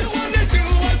is it you wanna do?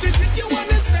 What is it you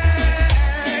wanna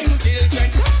say? Children,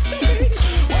 come to me.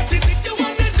 What is it you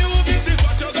wanna do? This is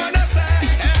what you're gonna say.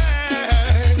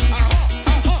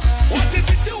 What is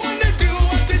it you wanna do?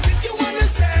 What is it you wanna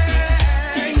say?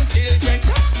 Children,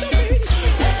 come to me.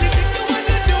 What is it you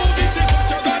wanna do? This is what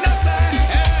you're gonna say.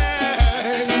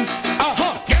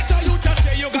 Get a youth to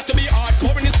say you got to be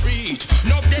hardcore in the street.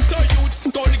 No get a youth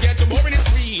skull get to more in the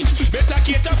street. Better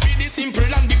cater for the simple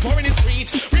and the poor in the street.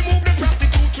 Remove the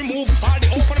prostitute, remove all the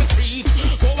open on the street.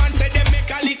 Go and say them make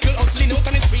a little hustling out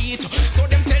on the street. So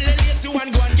them tell the lazy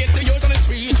one go and get the youth on the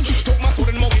street. Took my sword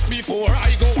and my wit before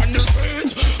I go on the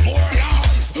street. More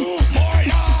life, more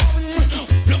love.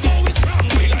 Look how it's wrong,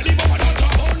 will I live over that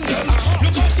on them.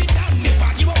 Look how she done,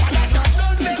 never give up on that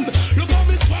on them. Look how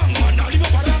it's wrong, man, I live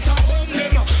over that on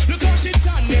them. Look how she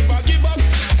done, never give up.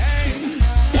 Hey,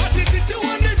 what is it you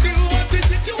wanna do? What is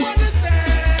it you wanna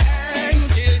say?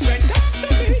 Children, come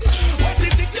to me. What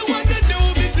is it you wanna do?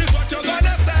 This is what you're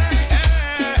gonna say.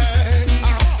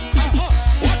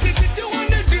 What is it you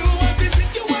wanna do? What is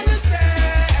it you wanna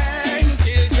say?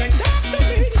 Children, come to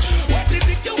me. What is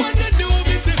it you wanna do?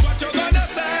 This is what you're gonna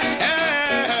say.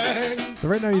 So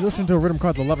right now you're listening to a rhythm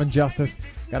called The Love and Justice.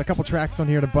 Got a couple tracks on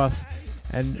here to bust.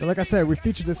 And like I said, we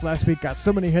featured this last week. Got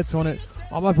so many hits on it.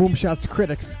 All my Boom Shots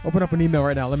critics, open up an email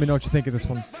right now. Let me know what you think of this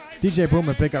one. DJ Boom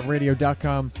at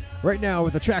BigUpRadio.com. Right now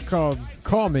with a track called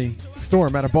Call Me,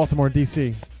 Storm out of Baltimore,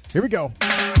 D.C. Here we go. You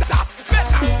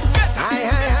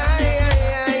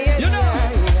know,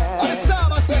 on the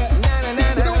star, I said,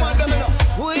 you don't want them to know.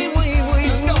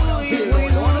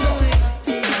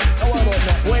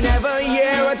 Whenever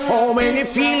you're at home and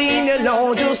you're feeling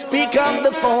alone, just pick up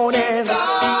the phone and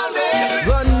call me.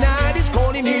 The night is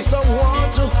calling you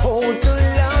someone to hold, to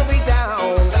love it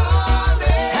down. Call me.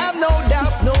 Have no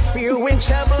doubt, no fear, when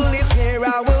trouble is near,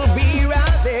 I will be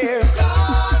right there.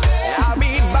 Call me. I'll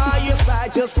be by your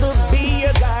side just to be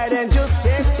your guide and just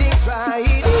set things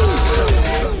right.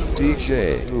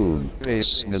 DJ Boom,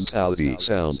 Bassmentality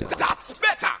sound.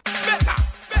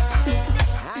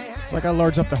 So I got to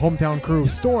large up the hometown crew.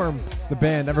 Storm, the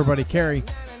band, everybody, Carrie.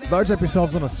 Large up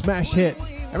yourselves on a smash hit.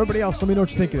 Everybody else, let me know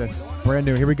what you think of this. Brand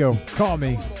new, here we go. Call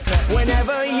me.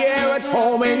 Whenever you're at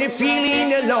home and you're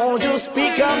feeling alone, just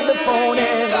pick up the phone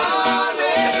and call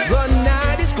me. The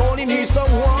night is calling you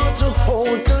someone to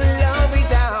hold, to love it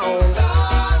down.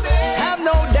 Call me. Have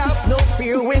no doubt, no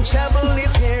fear, when trouble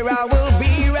is near, I will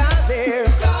be right there.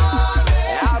 Call me.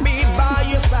 I'll be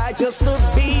by your side just to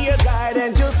be your guide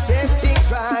and just set things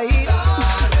right.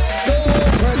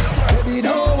 Baby,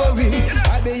 don't worry.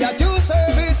 I'll be at your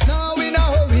service now in a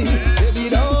hurry. Baby,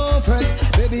 don't fret.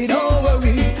 Baby, don't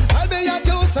worry. I'll be at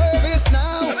your service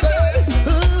now.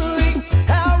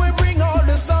 I will bring all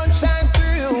the sunshine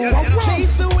through.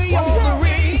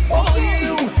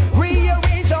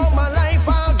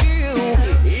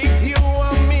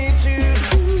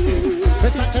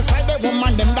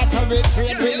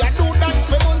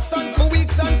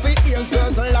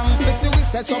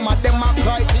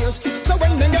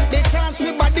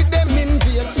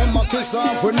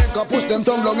 a push them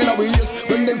tongue long in our ears.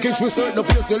 When them kicks we start the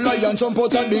place, the lion jump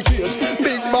out of the cage.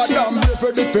 Big bad and brave,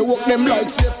 ready for walk them like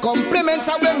safe. Compliments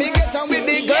are when me get on with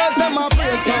the girls, them a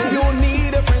praise. So you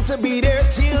need a friend to be there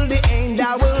till the end.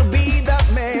 I will be that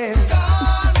man.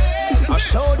 A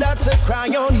shoulder to cry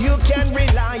on, you can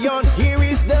rely on. Here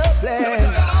is the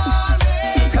plan.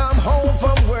 Come home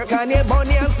from work and your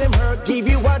bunny and some hurt, give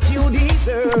you what you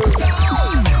deserve.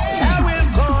 I will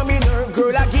calm in her,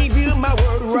 girl, I give you my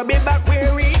word, rub it back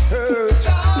where it hurts.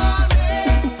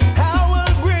 I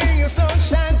will bring your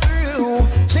sunshine through,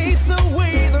 chase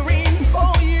away the rain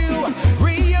for you,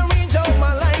 rearrange all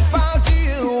my life I'll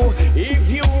do, if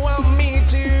you want me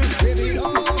to. Baby,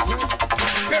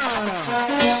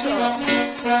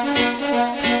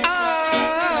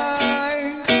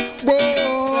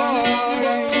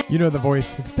 You know the voice.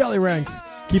 It's Deli Ranks.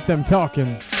 Keep them talking.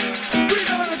 We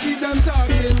gonna keep them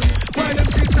talking, while them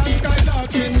sit and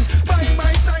skylarking. By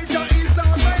my side, your ears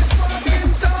are my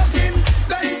sparking, talking.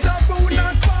 Like your food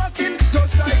not parking,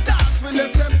 just like that, we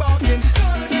left them barking.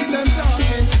 Gonna keep them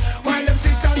talking, while them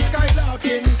sit and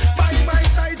skylarking. By my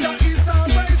side, your ears are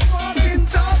my sparking,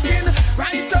 talking.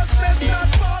 Righteousness not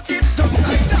parking, just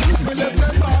like that, we left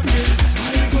them barking.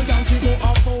 I go down to go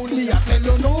off only, I tell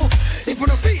you no. If you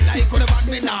don't feel like you have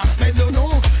me now, spell you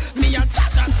no. Me a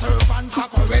judge and serve and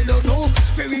Sacorello no.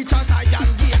 We reach a Zion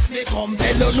gates, me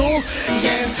compel no.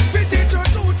 Yeah, we teach you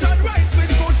truth and rights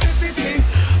with good necessity.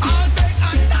 All day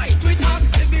and night with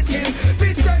activity.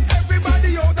 We take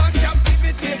everybody out of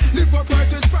captivity. Live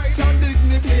upright with pride and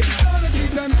dignity. None of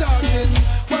them talking,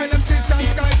 while them sit and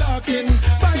skylarking.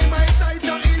 By my side,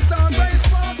 your east and west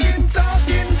walking,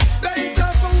 talking. Like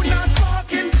your food not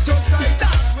parking, just like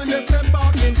that, we left them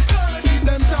barking. None of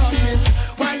them talking,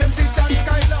 while them sit and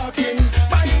skylarking.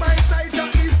 By my side, your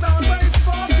east and west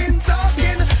walking,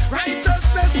 talking.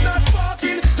 Righteousness not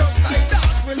parking, just like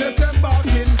that, we left them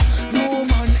barking. No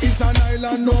man is an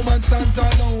island, no man stands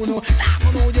alone. Laugh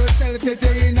on yourself, get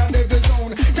in a devil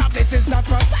zone. Your blessings not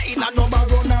for sign and no man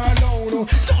run alone.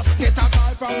 Just get a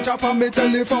call from Jap on me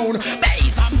telephone.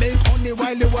 Base and make honey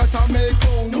while the water make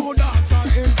ground. No dogs are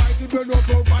invited, we no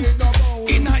provide no bone.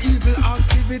 In a evil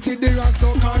activity, the rocks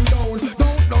so calm down.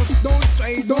 Don't dust, don't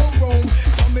stray, don't roam.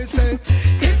 So me say,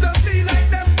 if they feel like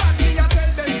them bad, me I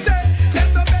tell them say, them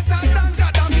no better than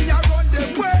God and me I run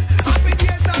them way. Happy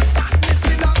days and sadness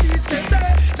still a beat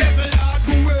today. Devil hard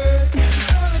to way.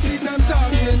 None of them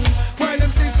talking, while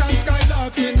them sit and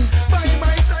skylarking. By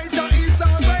my side, your east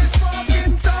and west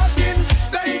walking, talking.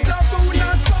 They jump food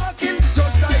not parking,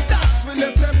 just like that, we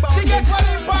left them barking. She get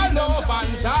falling for love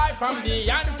and joy from the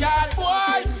Yankee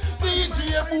boy.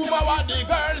 DJ Boom, I want the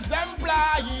girls them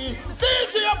fly.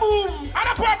 DJ Boom, and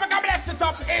a perfect I bless it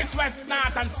up, east, west,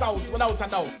 north and south, without a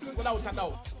doubt, without a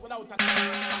doubt, without a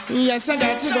doubt. Yes, I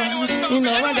got to go. You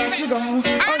know I got to go.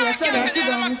 Oh, yes, I got to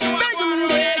go. Begging,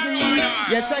 begging.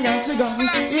 Yes, I got to go.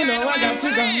 You know I got to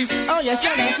go. Oh, yes,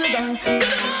 I got to go.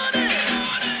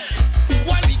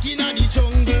 One week in the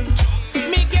jungle,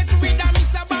 me get rid of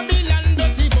Mr. Babylon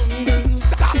dirty bungle.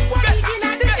 One week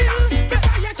in the hill,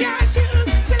 before you catch you,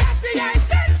 Selassie I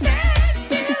stand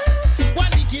still.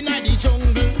 One week in the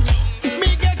jungle, me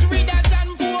get rid of John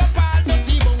Paul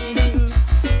dirty bungle.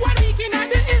 One week in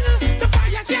the hill, before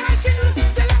you catch you,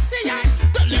 Selassie I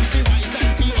tell them be wise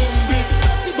and be humble.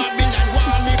 Dirty Babylon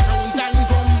want me frowns and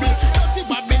grumble. Dirty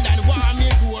Babylon want me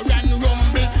roar and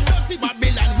rumble. Dirty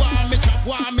Babylon want me chop,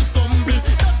 want me stumble.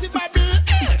 Dirty Babylon,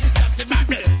 dirty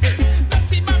Babylon,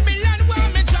 dirty Babylon want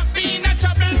me chop in a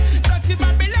trouble. Dirty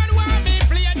Babylon want me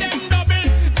play them double.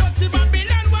 Dirty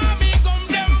Babylon want me gum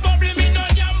them bubble. Me no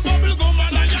yam bubble gum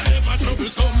and I never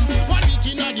troublesome. One week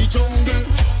in the jungle,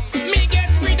 me get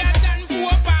rid of John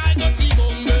Paul dirty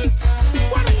bungle.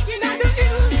 One week in the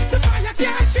hill, the fire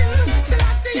catch you.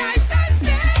 Selassie I stand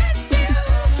still.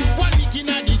 One week in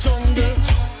the jungle,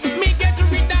 me get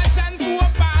rid of John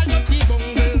Paul dirty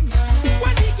bungle.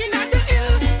 One week in the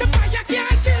hill, the fire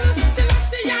catch you.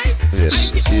 Selassie I. This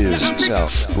is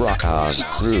South Rock On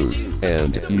Crew,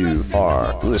 and you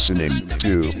are listening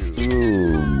to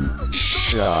Boom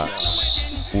Shots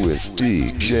with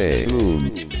DJ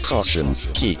Boom. Caution,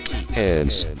 keep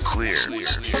hands clear.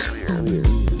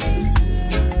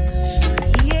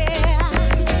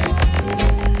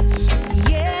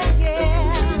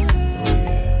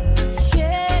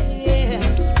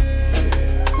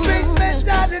 Big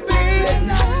mentality.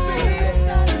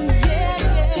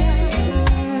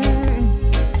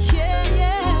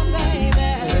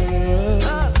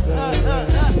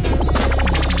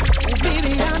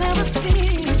 Baby, I never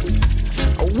seen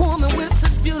a woman with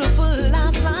such beautiful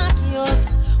eyes like yours.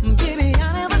 Baby,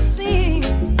 I never seen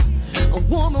a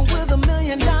woman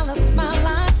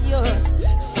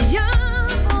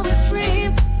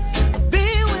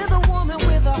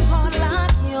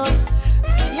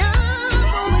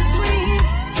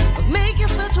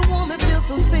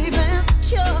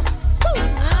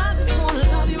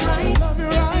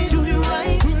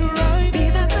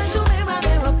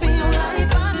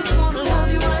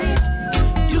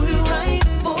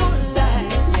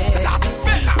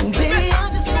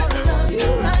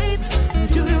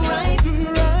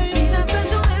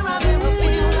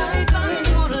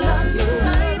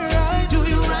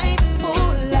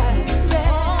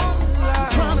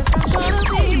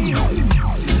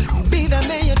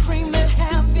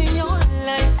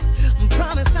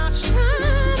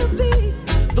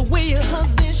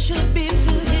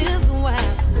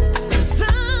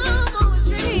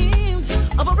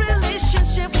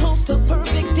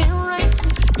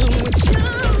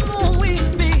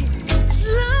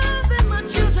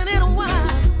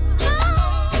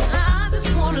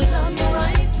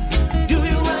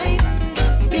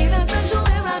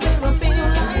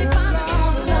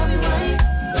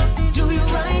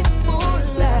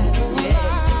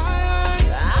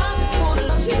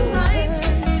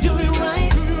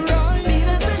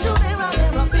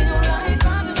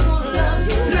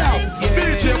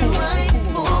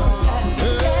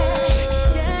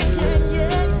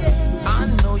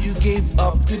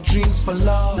good dreams for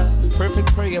love.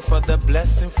 Perfect prayer for the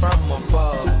blessing from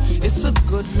above. It's a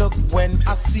good look when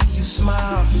I see you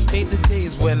smile. Hate the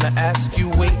days when I ask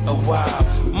you wait a while.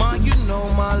 Ma, you know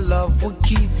my love will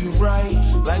keep you right.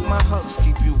 Like my hugs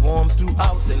keep you warm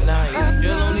throughout the night.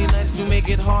 Your lonely nights do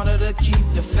make it harder to keep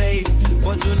the faith.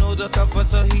 But you know the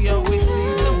comforter, he always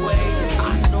leads the way.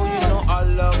 I know you know our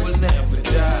love will never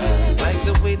die. Like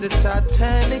the way the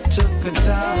Titanic took a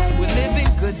dive. We're living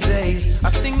good days,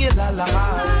 I sing it la la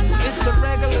la. It's a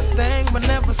regular thing, but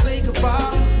never say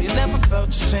goodbye. You never felt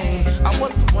your shame, I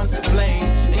was the one to blame.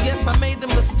 And yes, I made the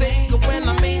mistake of when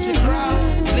I made you cry.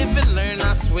 Live and learn,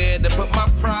 I swear, to put my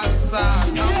pride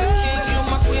aside. I'm the king, you're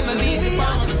my queen, I need you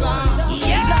by my side.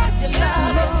 Yeah, love you,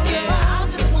 yeah. I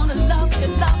just wanna love you,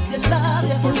 love you, love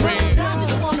you. For real. I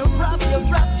just wanna rub you,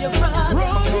 rub you, rub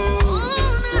you.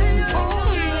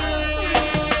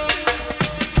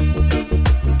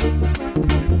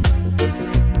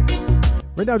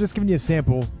 Right now, just giving you a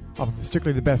sample of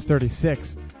Strictly the Best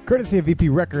 36, courtesy of VP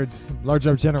Records, Large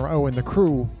Up General O and the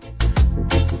crew.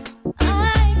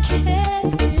 I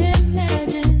can't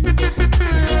imagine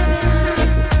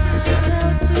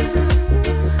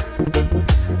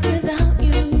without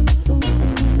you.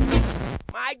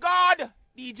 My God,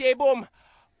 DJ Boom,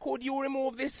 could you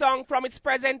remove this song from its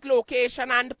present location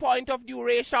and point of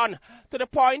duration to the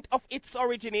point of its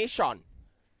origination?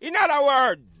 In other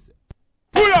words,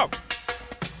 pull up!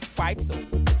 Fight so.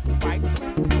 Fight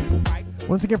so. Fight so.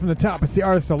 Once again from the top, it's the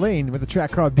artist Elaine with a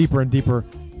track called Deeper and Deeper.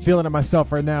 Feeling it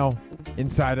myself right now,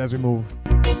 inside as we move.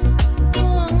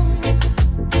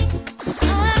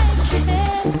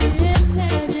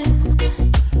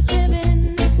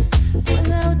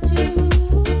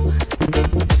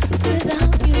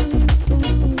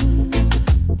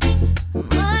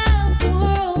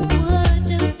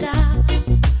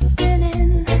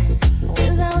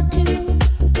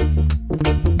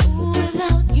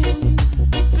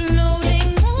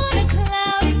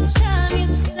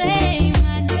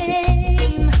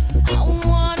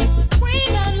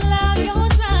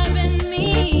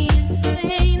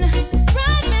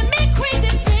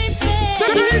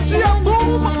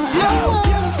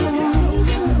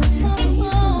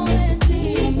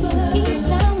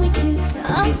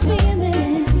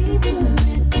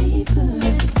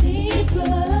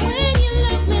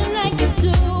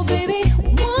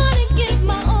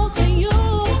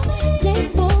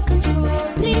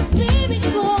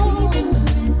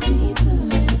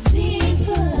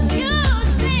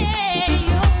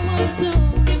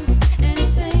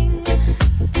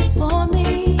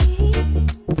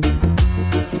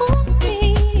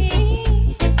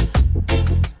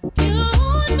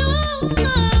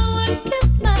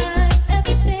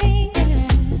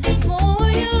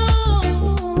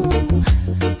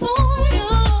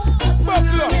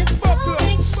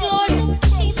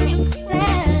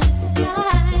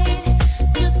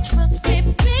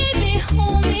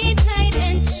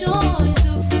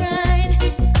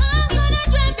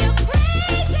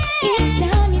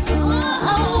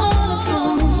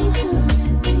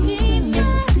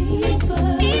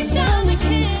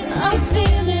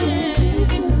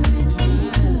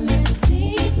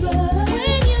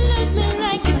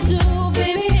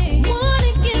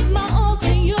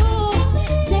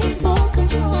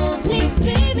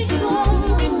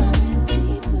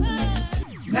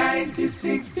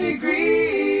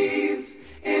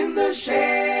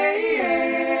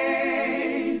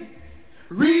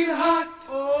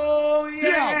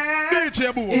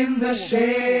 In the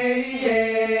shade.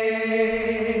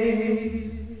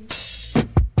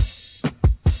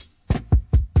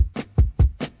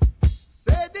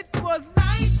 Said it was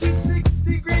 96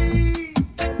 degrees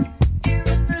in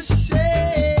the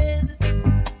shade.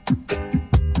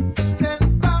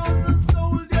 10,000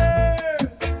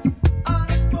 soldiers on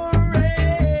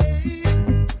parade,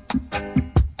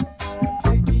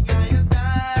 taking I and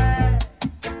I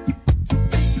to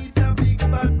meet the big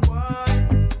bad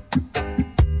one.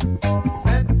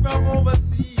 Sent from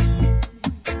overseas.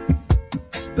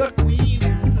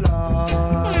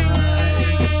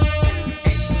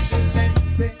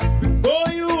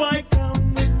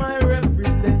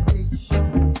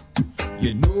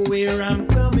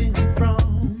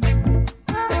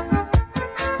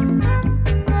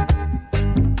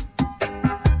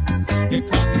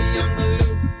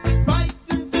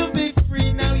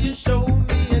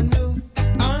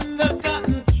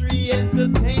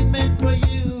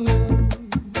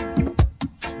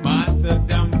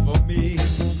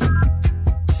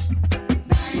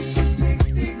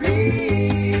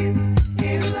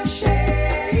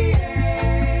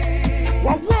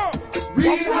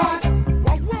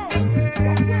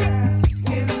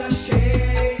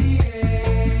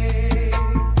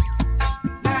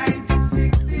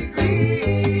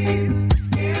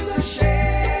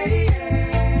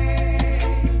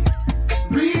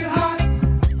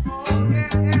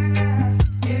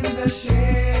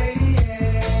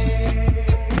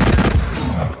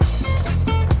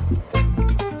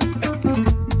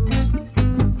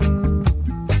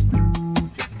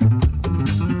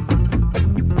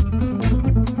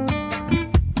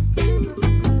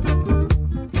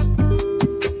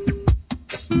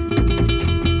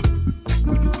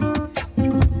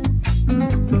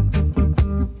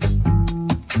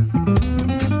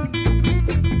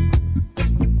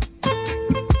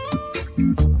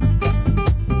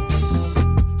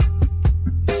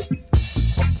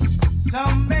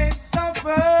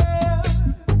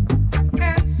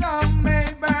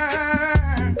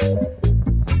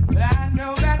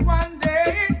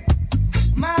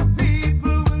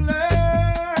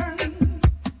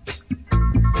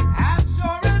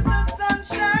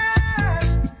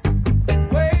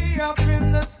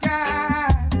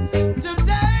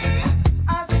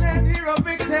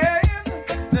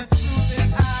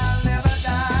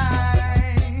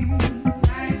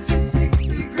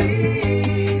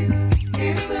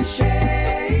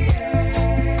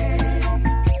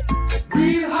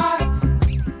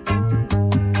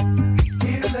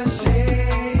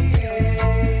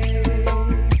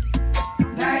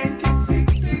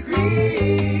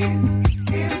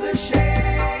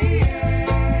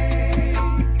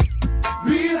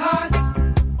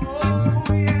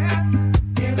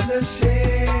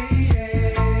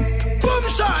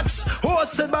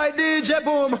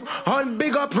 on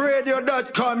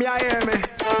bigupradio.com, you hear me?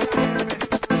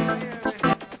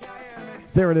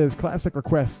 There it is, classic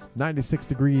request, 96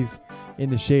 degrees in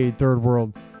the shade, third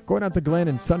world. Going out to Glenn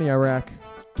in sunny Iraq,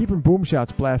 keeping boom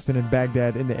shots blasting in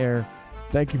Baghdad in the air.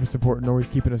 Thank you for supporting, always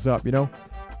keeping us up, you know.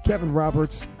 Kevin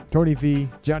Roberts, Tony V,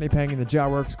 Johnny Pang and the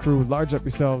Jawworks crew, large up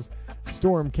yourselves.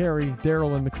 Storm, Carey,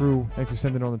 Daryl and the crew, thanks for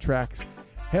sending on the tracks.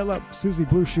 Hail up, Susie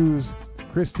Blue Shoes,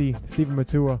 Christy, Stephen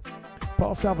Matua,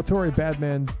 Paul Salvatore,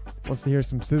 Badman, wants to hear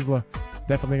some Sizzla.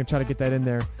 Definitely going to try to get that in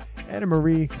there. Anna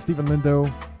Marie, Stephen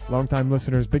Lindo, long-time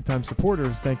listeners, big-time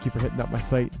supporters, thank you for hitting up my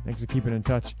site. Thanks for keeping in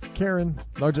touch. Karen,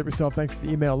 large up yourself, thanks for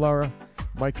the email. Laura,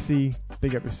 Mike C,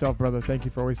 big up yourself, brother. Thank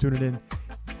you for always tuning in.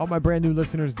 All my brand new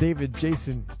listeners, David,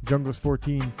 Jason,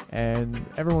 Jungles14, and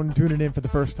everyone tuning in for the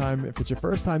first time. If it's your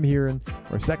first time hearing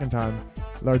or second time,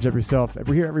 large up yourself.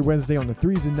 We're here every Wednesday on the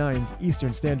 3s and 9s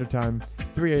Eastern Standard Time,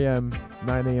 3 a.m.,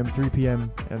 9 a.m., 3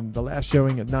 p.m., and the last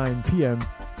showing at 9 p.m.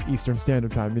 Eastern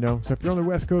Standard Time, you know. So if you're on the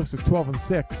West Coast, it's 12 and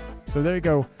 6. So there you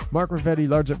go. Mark Ravetti,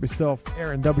 large up yourself.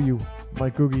 Aaron W.,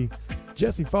 Mike Googie,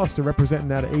 Jesse Foster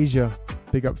representing out of Asia.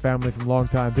 Big up family from long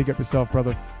time. Big up yourself,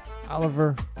 brother.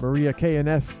 Oliver, Maria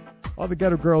K&S, all the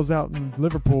ghetto girls out in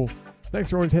Liverpool. Thanks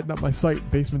for always hitting up my site,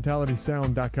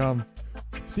 bassmentalitysound.com.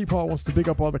 C. Paul wants to big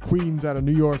up all the queens out of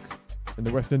New York and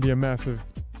the West India Massive.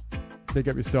 Big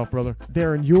up yourself, brother.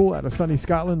 Darren Yule out of sunny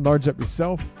Scotland, large up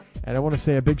yourself. And I want to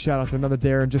say a big shout out to another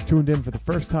Darren, just tuned in for the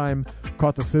first time,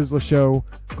 caught the Sizzla show,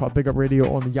 caught Big Up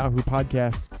Radio on the Yahoo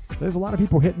Podcast. There's a lot of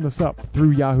people hitting us up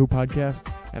through Yahoo Podcast,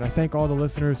 and I thank all the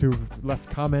listeners who've left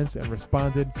comments and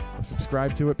responded or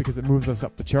subscribed to it because it moves us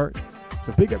up the chart.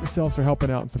 So big up yourselves for helping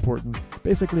out and supporting.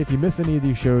 Basically, if you miss any of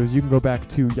these shows, you can go back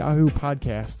to Yahoo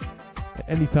Podcast at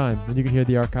any time, and you can hear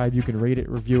the archive, you can rate it,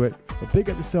 review it. But big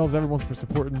up yourselves, everyone, for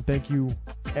supporting. Thank you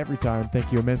every time.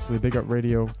 Thank you immensely. Big Up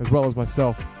Radio, as well as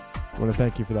myself. I want to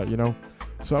thank you for that, you know.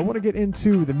 So I want to get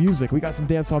into the music. We got some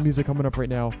dancehall music coming up right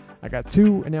now. I got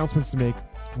two announcements to make.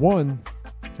 One,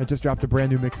 I just dropped a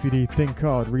brand new mix CD thing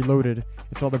called Reloaded.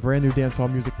 It's all the brand new dancehall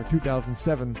music for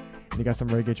 2007. And you got some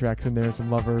reggae tracks in there,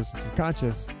 some lovers, some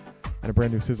conscious, and a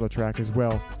brand new Sizzla track as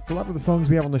well. It's a lot of the songs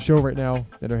we have on the show right now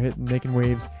that are hitting, making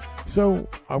waves. So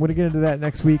I'm going to get into that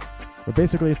next week. But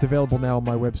basically it's available now on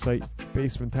my website,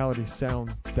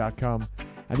 bassmentalitysound.com.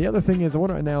 And the other thing is I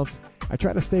want to announce, I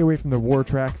try to stay away from the war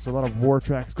tracks. There's a lot of war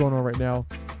tracks going on right now.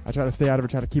 I try to stay out of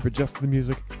it, try to keep it just to the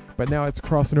music. But now it's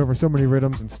crossing over so many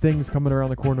rhythms and stings coming around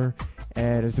the corner.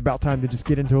 And it's about time to just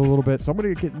get into it a little bit. So I'm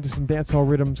going to get into some dancehall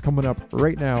rhythms coming up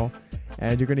right now.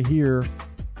 And you're going to hear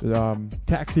the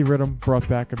Taxi rhythm brought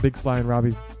back, a Big Sly and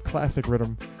Robbie classic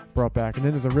rhythm brought back. And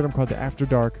then there's a rhythm called the After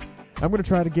Dark. I'm going to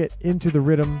try to get into the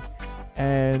rhythm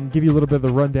and give you a little bit of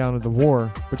the rundown of the war,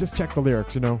 but just check the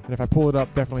lyrics, you know. And if I pull it up,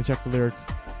 definitely check the lyrics.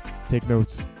 Take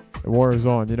notes. The war is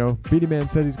on, you know. Beatty Man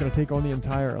says he's going to take on the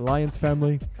entire Alliance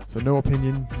family, so no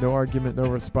opinion, no argument, no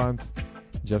response,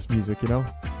 just music, you know.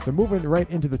 So moving right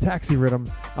into the Taxi rhythm,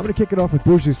 I'm going to kick it off with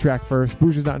Bougie's track first.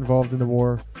 Bougie's not involved in the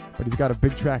war, but he's got a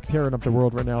big track tearing up the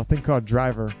world right now, a thing called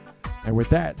Driver. And with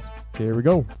that, here we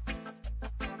go.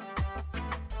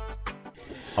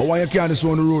 I want you to carry this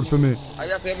on the road for me.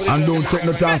 And don't take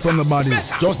no time from nobody.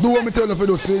 Just do what me tell you for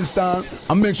those things,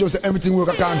 and make sure that everything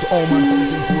work according to all man for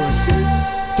everything work.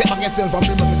 Take back yourself and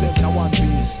bring back yourself in one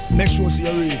piece. Make sure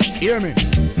you reach. Hear me?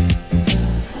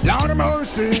 Lord of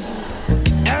mercy.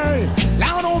 Hey,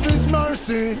 Lord of his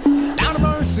mercy. Lord of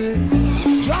mercy.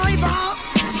 Driver.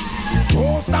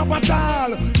 Don't stop at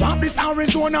all. Drop this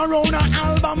Arizona round an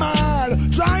Albemarle.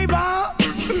 Driver.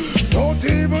 Don't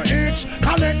even itch.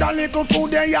 Collect a little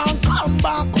food there and come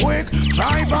back quick.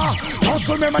 Driver, just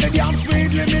remember the damn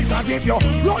speed limit. And if you're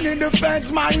running the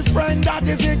fence, my friend, that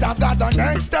is it. I've got an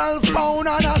Excel phone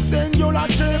and a singular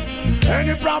chip.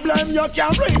 Any problem you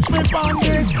can reach me on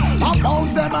this. I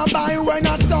found them a buy when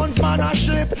a son's man a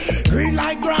ship. Green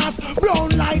like grass,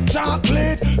 brown like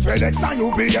chocolate. FedEx and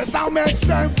UPS I make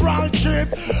several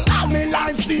trip. And me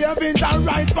life savings are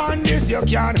right on this. You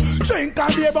can drink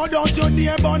a beer but don't you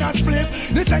dare burn a split.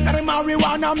 The second of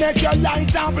marijuana make your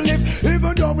light uplift.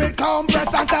 Even though it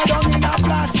compressed and tied down in a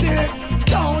plastic.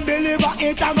 Don't deliver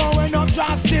it, I'm going up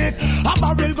drastic. A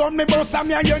barrel gun me bust and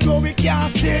me and you know we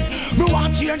can't stick. Me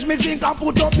want change me zinc and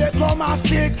put up the chroma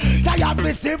stick. Tired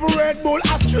receive Red Bull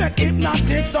a straight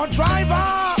hypnotic. So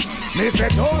driver, me say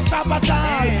don't stop at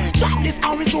all. Drop this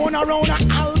Arizona round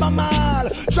an Albemarle.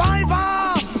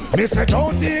 Driver, me say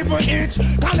don't even itch.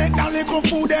 Collect a little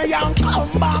food there and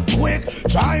come back quick.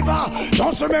 Driver,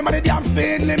 just remember the damn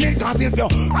speed limit. Cause if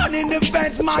you're running the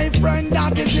fence, my friend,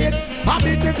 that is it. A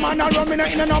businessman a run me no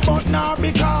in and about now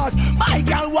because my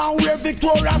girl want wear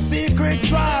Victoria's Secret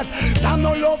dress. Some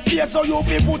no love fear, so you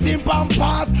be put in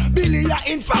pampas. Billy a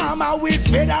informer with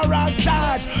federal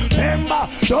charge. Remember,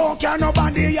 don't care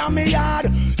nobody on me yard.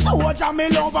 So watch me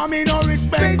love and me no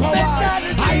respect coward.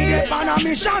 I get on a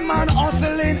mission, man,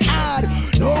 hustling hard.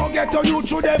 Don't get to you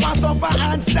through them and suffer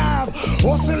and starve.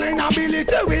 Hustling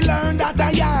ability, we learn that a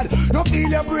yard. No feel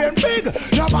your brain big,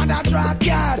 no bother track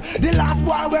yard. The last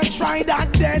boy will try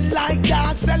that dead like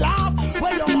that. Sell off,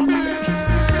 well you want me.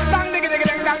 Stang diggy diggy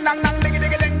ding dang dang dang diggy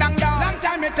diggy ding dang dang. Long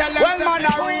time me tell them. Well man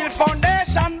a real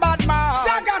foundation bad man.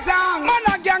 Saga song. Man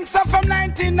a gangster from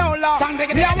 19 no long. Stang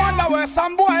diggy diggy. I wonder where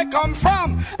some boy come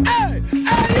from. Hey,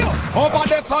 hey you. Over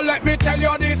there so let me tell you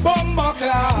this bomba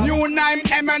class. New name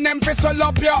Eminem fi swell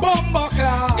up your bomba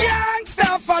class.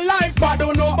 Gangster for life but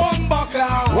do no bomba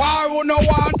class. Why would no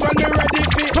want when we ready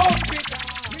fi come?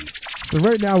 So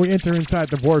right now we enter inside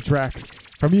the war tracks.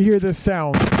 From you hear this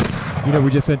sound, you know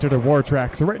we just entered a war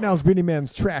track. So right now is Beanie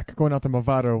Man's track going out to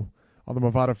Movado. All the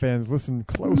Movado fans, listen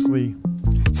closely.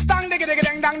 Stang diggy diggy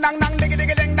ding dang dang dang diggy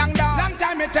diggy ding dang dang. Long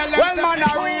time me tell them. Well man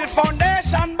a real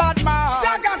foundation bad man.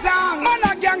 Saga song. Man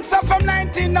a gangster from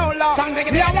 19 no long.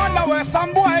 I wonder where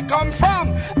some boy come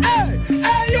from. Hey,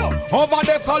 hey you. Over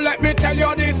there so let me tell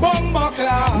you this bomba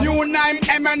class. New name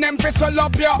Eminem fi swell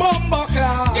up your bomba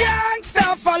class.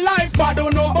 Gangster for life but do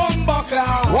no bomba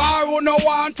class. Why would no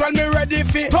want when me ready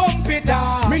fi thump it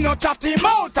off? Me no chat him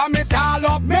out and me tall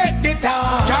up make it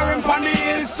off. Carry him on the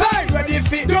hillside ready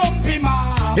fi dump him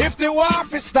off. If the war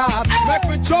fi start, make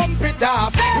we jump it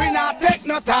off. We not take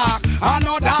no talk, and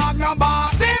no dog no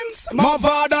bark.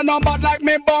 Movado no bad like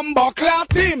me bumbo clat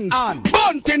teams.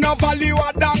 Bunting no value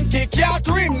a donkey cat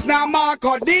rims. Now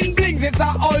Marco Dean blings, it's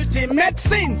a ultimate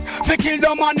sin. Fi kill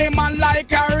the money man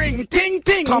like a ring. Ting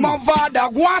ting,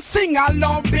 Movado go and sing a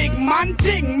love big man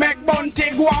ting. Make Bunty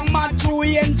go and mad through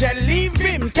angel leave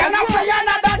him. Can I say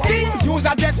another thing? Use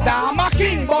a jester, I'm a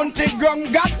king. Bunty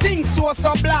gun got things so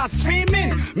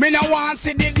blaspheming. Me no want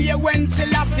see the day when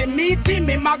Selassie meet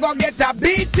him. Him a go get a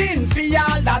beating. Fi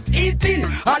all that eating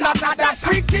and that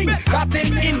freaking that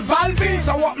him involving.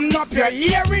 So open up your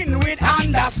hearing with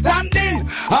understanding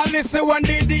and listen when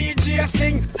the DJ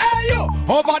sing. Hey you,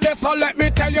 over there so let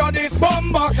me tell you this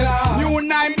bomba class. New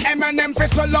name Eminem fi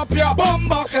swell up your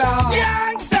bomba class.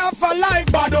 Gangster for life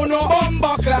but do no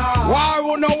bomba class. Why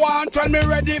would no want when me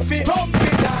ready fi thump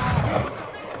it down?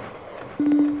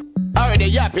 Already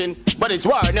yapping, but it's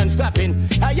war non-stopping.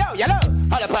 Hey yo, yellow,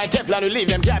 all up on Teflon we leave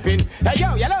them gapping. Hey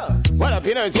yo, yellow, what up,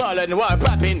 you know it's war and the war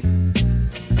popping.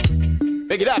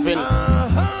 Make it happen.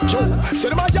 So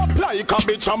them a apply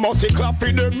cabbage and must clap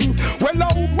for them. Well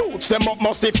now boots them up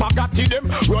must forgot to them.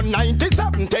 Run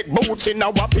 97 take boots in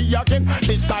our pee again.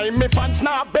 This time me fans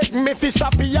now beg me fi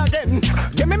sappy again.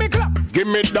 Give me clap, give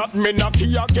me that me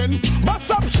knocky again.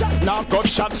 Bust up shot now cut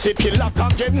shot city lock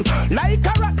again. Like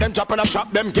a rat them drop and a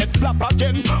trap them get flap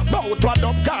again. Bout what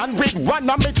up gone with one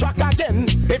of me track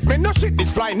again. If me no shit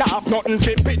this flying off nothing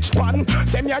fi pitch pan.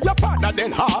 Send me your partner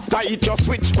then half tight your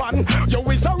switch pan. You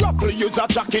is a ruffle use a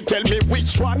jacket tell me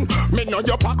which one. Me know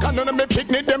your pack and none of me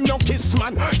picnic them no kiss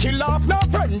man. Kill off no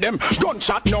friend them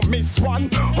gunshot no miss one.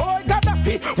 Oh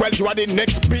Gaddafi well you are the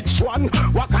next bitch one.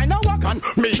 What kind of wagon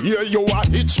me hear you a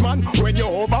hitch man. When you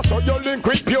over so you link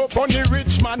with pure funny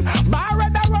rich man.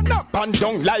 Barred a run up and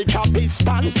down like a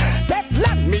piston.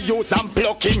 Teflon me use and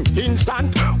pluck him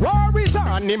instant. War is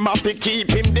on him have to keep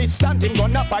him distant. Him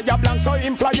gonna fire blank so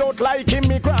him fly out like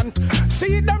immigrant.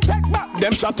 See them take back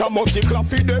them shot a musty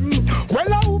clappy them.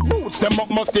 Well how boots them up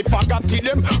musty forgot to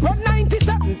them. Run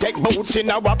 97 take boots in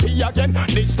our pee again.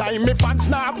 This time me fans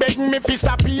now beg me fi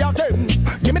stop pee again.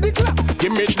 Give me the clap,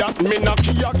 give me that me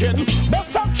knocky again.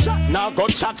 Bust up shot now go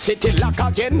chat city lock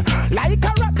again. Like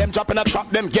a rat them drop in a trap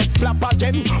them get flap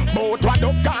again. Both one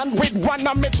up gone with one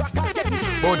of me track again.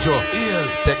 Bojo,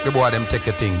 take the boy them take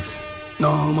your things.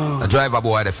 No man. The driver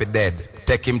boy if he dead.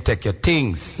 Take him take your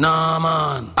things. Nah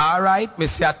man. Alright, me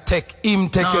say take him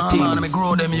take your things. Man, me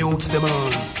grow them youths them on.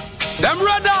 Them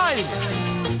red eye.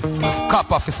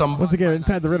 Cop off some. Once again,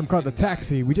 inside the rhythm called the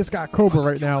Taxi. We just got Cobra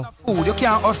right now. Food, you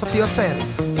can't hustle for yourself.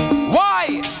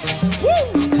 Why?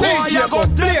 Woo! Boy, you go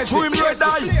play to him red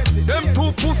eye. Them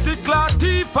two pussy clad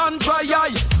teeth and dry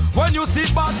eyes. When you see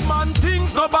bad man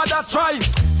things, nobody tries.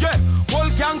 Yeah,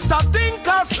 whole gangster think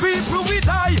as people we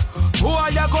die.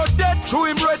 Boy, you go dead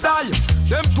through him red eye.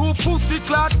 Them two pussy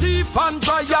clad teeth and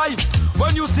dry eyes.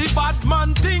 When you see bad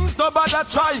man things, nobody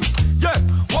tries. Yeah,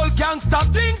 whole gangster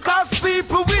think as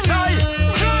people we die.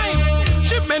 Crime,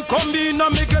 Shipment come in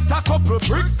and me get a couple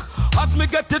brick. As me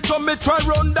get it, so me try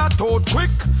run that out quick.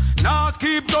 Nah,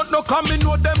 keep no come in,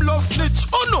 know them love snitch.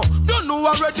 Oh no, don't know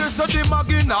already, so the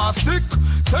maggie nah stick.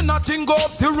 Send nothing go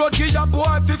up the road, give a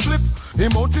boy fi flip.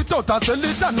 He mount it out and sell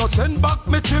it and no send back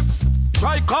me chips.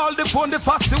 Try call the phone, the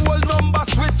festival number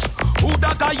switch. Who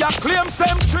that guy a claim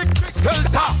same trick?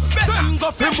 Skelter. Them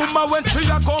go fi mama when she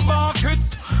a go market.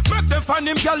 Make them find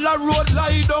him gyal a road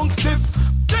lie down stiff.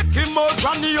 Take him out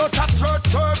run out a church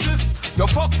service. You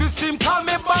fuck this team, call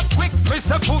me back quick. Me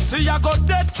say pussy, I got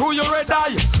dead through your red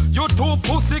eye. You two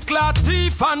pussy clad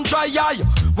teeth and dry eye.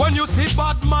 When you see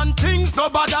bad man things,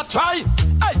 nobody try.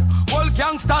 Hey, all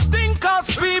gangster think as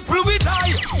people we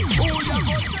die. Oh, you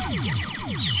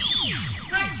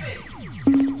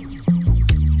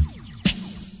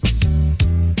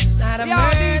not a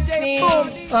mercy,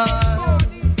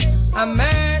 a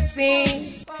mercy.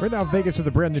 Right now, Vegas with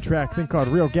a brand new track, thing called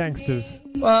Real Gangsters.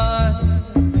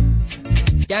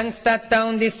 Gangsta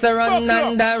town, this a run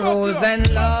under rules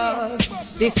and laws.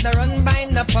 This a run by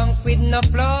no punk with no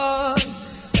flaws.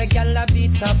 The gal a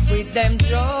beat up with them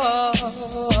jaws.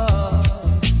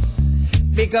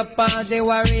 Big up all the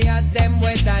warriors, them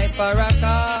we die for a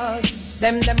cause.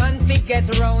 Them the man fi get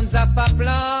rounds of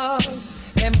applause.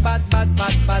 Them bad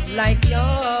like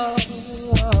yours.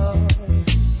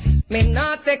 Me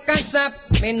not take a shop,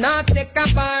 me not take a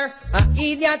bar. A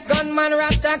idiot gunman or a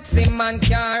taxi man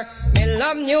car. Me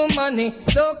love new money,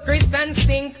 so crisp and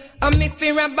stink. And me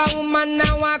fear about woman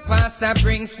now walk past a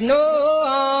bring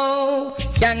snow.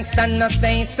 Gangsta no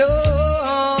say so.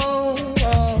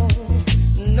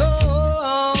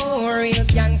 No, real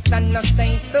gangsta no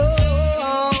say so.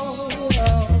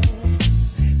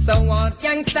 So what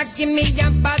gangsta give me a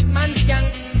bad man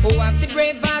skank. Who have the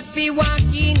brave heart fi walk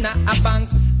in a bank.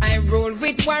 I roll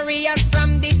with warriors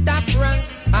from the top rank.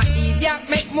 A idiot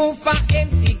make move for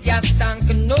empty gas tank.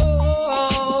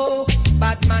 No,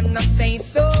 bad man not say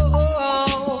so.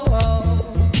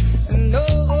 No,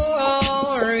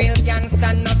 real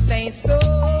gangster not say so.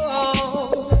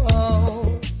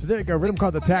 So there you go, rhythm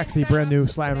called The Taxi, brand new.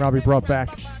 Sly and Robbie brought back.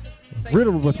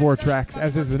 Riddled with more tracks,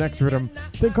 as is the next rhythm.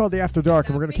 Thing called The After Dark,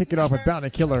 and we're going to kick it off with Bounty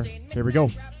Killer. Here we go.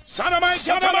 Sodomite,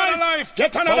 life.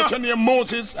 Get another. Out your name,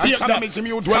 Moses. Here, Sodomism,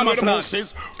 you dwell with the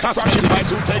hosties. Castrated by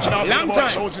two, taking out the boy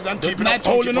choices and keeping up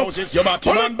holy Moses. You're about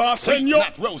to run, boss,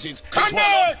 not roses.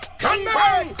 Convict!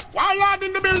 One lad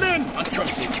in the building.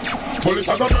 Pull it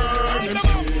up, burn him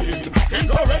skin.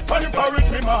 Incorrect, put him for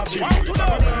it, me marching. Pull it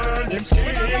up, burn him skin.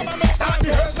 Start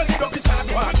the herbs, but it up,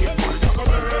 start watching. Pull it up,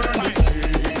 burn him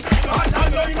skin. All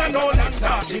time, no, in no land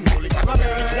starting. Pull it up, burn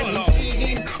him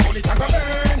skin. Pull it up,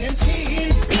 burn him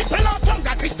skin. People out from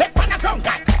God, we step on a ground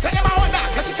God. Say them a wonder,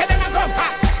 cause he said them a ground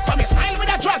hot. For me smile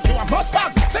with a drug, you a must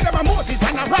bag. Say them a Moses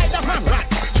and a ride a man rat.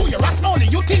 To your ass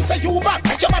only, you think say you bad.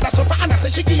 Make your mother suffer and I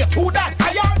say she give you two that.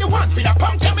 I am the one for the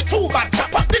punk, tell me too bad.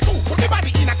 Chop up the two, put the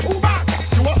body in a two bag.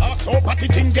 You a hawk so but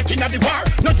the thing get in a the war.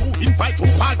 No you invite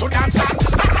two pal to dance on.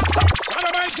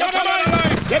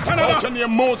 Get another. Out your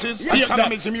name Moses. Here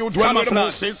Sodomism, you dwell with the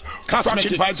hosties.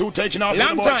 Castrated by two, taking out the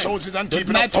boy choices and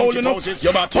keeping up funky Moses.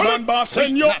 You're about to run, boss,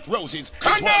 not roses.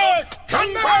 Convict!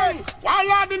 One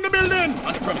lad in the building.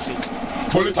 On the premises.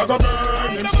 Pull it up,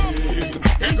 burn him skin.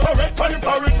 Incorrect, put him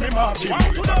for it, me marching.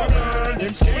 Pull it up, burn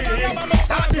him skin.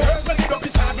 Start the herbs, but it up,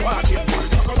 start watching.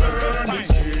 Pull it up, burn him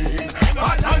skin.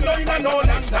 All time, no, in a no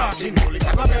land starting. Pull it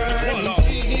up, burn him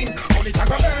skin. Pull it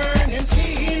up, burn him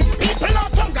skin. People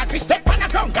out from God, we step on a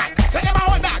ground God. Say them a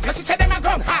wonder, cause he said them a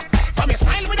ground hot. For me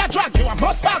smile with a drug, you a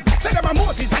must bag. Say them a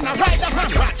Moses and a ride a man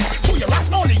rat. To your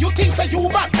ass only, you think say you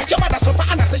bad. Make your mother suffer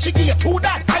and I say she give you two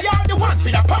that. I am the one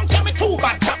for the punk, tell me too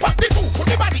bad. Chop up the two,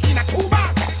 put the body in a two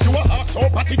bag. You a hawk so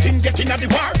but the thing get in a the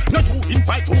war. No you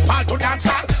invite two pal to dance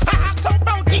hall. A hawk so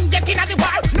bout thing get in a the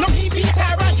war. No he beat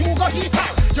her and you go hit her.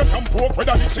 You come poke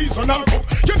with a seasonal cook.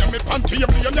 You know me panty, you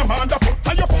play on your man the foot.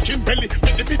 And your fucking belly,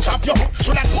 make the bitch off your hook.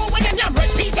 Should I go when you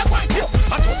red piece you want you?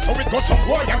 I just saw it go some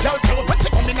boy and girl told. When she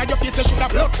come in at your face, you should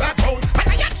have blood clot told. And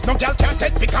I ask no girl can't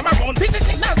take me come around. This is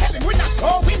signal telling we not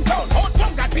going down. Hold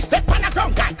from God, we step on a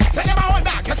ground God. Say them a hold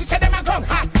back, cause he said them a ground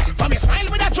hot. For me smile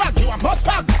with a drug, you a must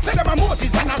bag. Say them a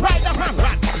Moses and a ride a man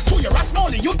rat. To your ass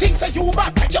only, you think say you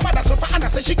bad. Make your mother suffer and I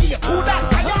say she give you two that.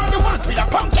 I am the one with a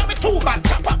punk, tell me too bad.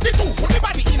 Chop up the two, put the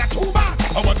body in a two bag.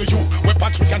 How what do you? With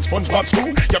Patrick and SpongeBob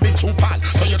screw. You been too bad,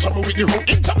 so you trouble with the root.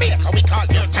 In Jamaica we call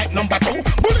your type number 2.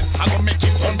 Bullet, I gon' make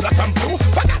him turn black and blue.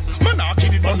 Forgot, man I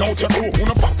kid it, but now to do. Who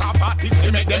no fuck off artists, they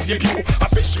make them give you. A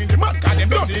fish in the man, call them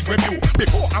blood is with you.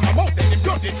 Before I'm a mouth, then them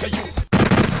blood is to you.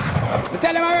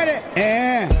 Tell him already.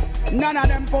 None of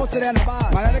them posted in the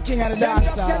bar. Man, I'm the king of the dance.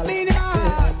 Just get me in the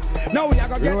bar. No, we are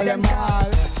gonna get them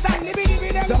all. Stand the biddy.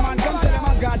 The man come tell them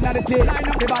a God, not the tail. Line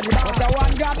up the body, but the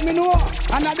one God me know,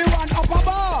 and not the one up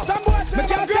above. Some boys say me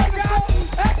can't God.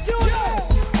 Excuse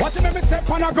me. Watch me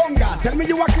step on a gunga. Tell me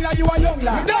you a killer, you a young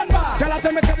lad. Done bad. Tell us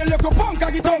me tell the little punk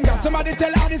a get tonga. Somebody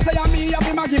tell her this say a me a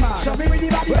be Maggie man. Show me with the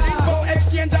body. Info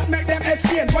exchange that make them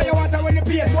exchange. Why you want to win the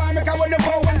paid? Why make I win the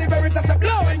bow when the veritas a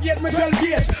blow? Engage me 12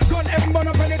 gauge. Gun every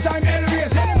burn up anytime hell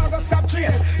race. Tell him I go stop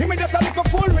trace. He me just a little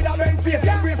fool with a red face.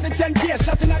 Embrace the 10 gauge.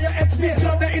 Shot in your head space.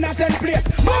 Love the inner 10 place.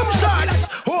 Boom Shots.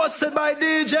 Hosted by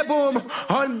DJ Boom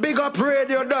on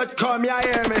BigUpRadio.com. You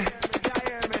hear me?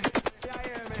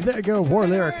 So there you go, war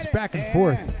lyrics back and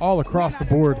forth all across the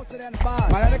board.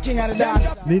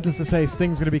 Needless to say,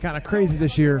 Sting's going to be kind of crazy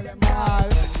this year. The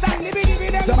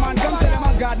man come tell them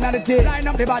a God, not the tail. Line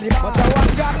up the body, but the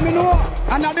one God me know,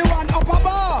 and not the one up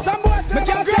above. Some boys say me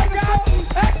can't God.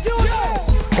 Excuse me.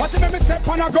 Watch me step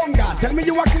on a gunga. Tell me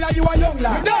you a killer, you a young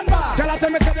lad. Done bad. Tell us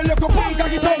me tell the little punk a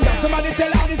get tonga. Somebody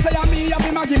tell her this say a me a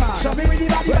be Maggie man. Show me with the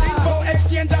body. Info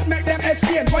exchange that make them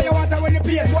exchange. Why you want to win the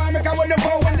paid? Why make I win the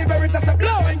bow when the veritas a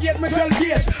blow? Engage me 12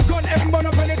 gauge. Gun every burn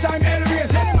up anytime hell race.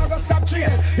 Tell him I go stop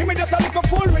trace. He me just a little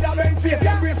fool with a red face.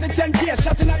 Embrace the 10 gauge.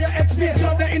 Shot in your head space.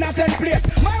 Love the inner 10 place.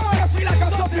 My wanna feel like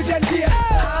a supplicant here.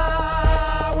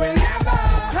 I will never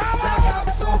like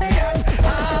a Soviet.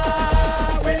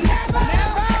 I will never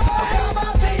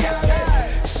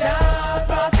shot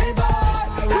party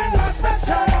boy with my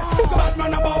special. Bad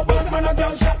man about bad man a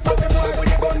girl shot party boy with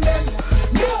the gun them.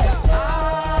 No,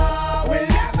 I will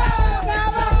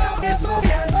never be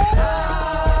Soviet.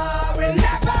 I will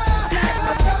never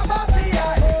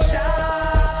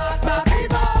shot party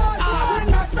boy with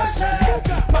my special.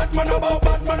 Bad man about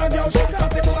bad man a girl shot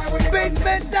party boy with the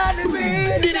Bassmentality.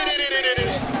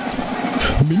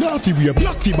 Me naughty wear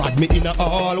black fi bad, me in a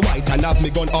all white and have me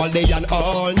gun all day and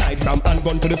all night. From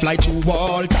handgun to the fly through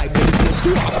wall type. Then the smoke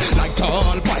screw up like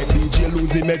tall pipe. DJ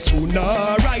losing makes you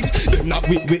not right. Them not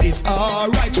with me, it's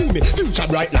alright. To me, future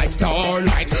bright like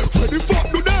starlight. Where the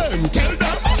fuck do them? Tell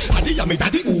them. And the yummy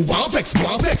daddy who want vex.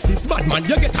 This bad man,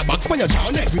 you get a box for your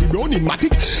jaw next with the browning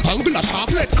matic. Angular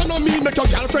sharplet. And on me make your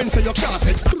girlfriend say your class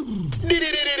sex.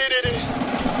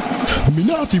 Me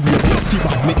naughty wear black fi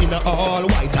bad, me in a all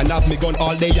white and have me gun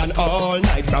all day and all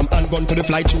night. From handgun to the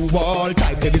fly through wall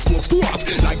type. Heavy smoke screw up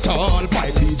like tall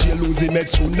pipe. DJ losing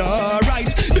makes you not right.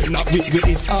 Them not with me,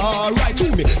 it's alright. To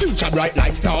me, future bright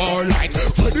like starlight.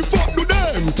 Where the fuck do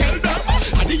them? Tell them.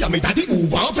 And the yummy daddy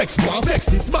who want vex.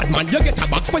 This bad man, you get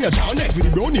a box for your jaw next with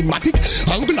the browning matic.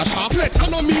 Angular sharplet.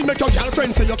 And on me make your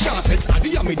girlfriend say your class sex. And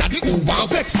the yummy daddy who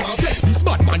want vex. This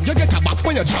bad man, you get a box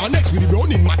for your jaw next with the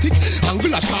browning matic.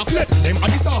 Angular sharplet. Them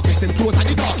are the darkest, them close are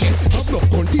the darkest. Have love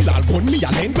gun till all gun me a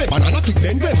lend way. Banana kick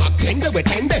lend way, Mac 10 they we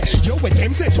 10 day. Yo with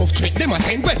them say tough trick, them a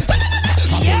 10 way.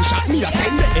 A one shot me a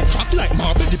 10 day. A track like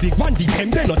marble, the big one the 10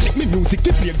 day. No take me music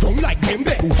to play ground like them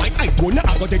day. Who fight Aidonia,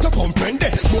 I got they to comprehend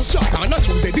it. No shot and a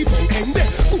choose they don't end it.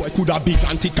 Boy could have big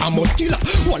anti-camos killer.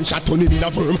 One shot on him in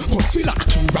a firm, cut filler.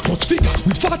 Two rack touch figure.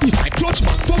 With 45 clutch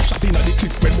back, top shot in a the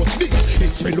clip when much bigger. It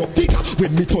swell up bigger,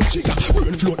 when me touch jigger.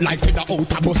 Burn float like feather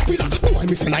out a bus pillar. Boy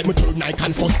me feel like me turn Nike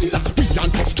and first killer.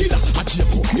 Brilliant tough killer, a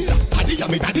Jacob Miller. And the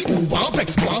yummy daddy who want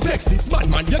vex. This bad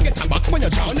man, you get a box for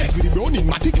your jaw next with the browning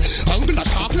matic. Angular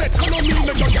sharplet. And on me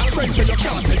make your girlfriend say your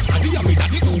class sex. And the yummy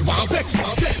daddy who want vex.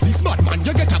 This bad man,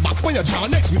 you get a box for your jaw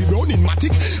next with the browning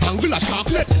matic. Angular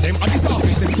sharplet. Them are the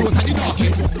darkest, them close are the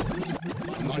darkest.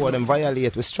 More them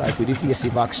violate, we strike with the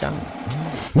evasive action.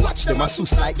 Watch them a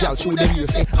sus like y'all, show them you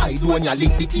say Aidonia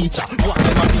link the teacher. Walk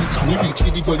them a feature, me reach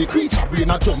with the gully creature. Brain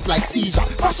a jump like seizure.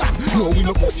 Fashion, no we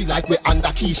no pussy like we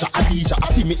under Keisha. Adija, I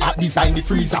see me at design the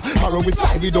freezer. Tomorrow we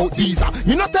fly without visa.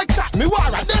 Me no take chat, me war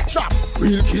a dead trap.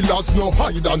 Real killers no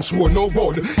hide and show no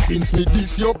gun. Since me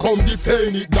this year come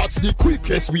defend it, that's the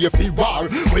quickest way for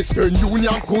war. Western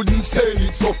Union couldn't say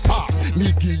it so fast.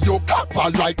 Me give you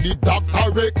copper like the doctor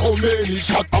recommend it.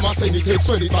 Shot I'ma send it, take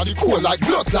sweat it, body cool like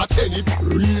blood that any.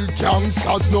 Real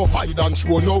gangsters no hide and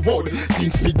show no gun.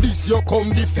 Since me this year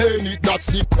come defend it, that's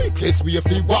the quickest way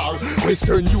for war.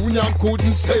 Western Union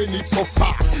couldn't send it so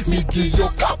fast. Me give you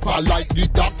copper like the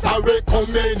doctor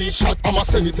recommend it. Shot I'ma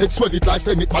send it, take sweat it like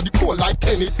any, body cool like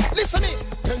any. Listen it.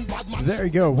 There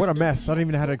you go. What a mess. I don't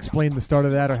even know how to explain the start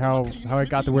of that or how it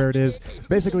got to where it is.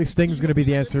 Basically, Sting's going to be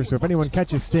the answer. So if anyone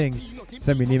catches Sting,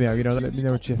 send me an email. Let me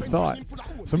know what you thought.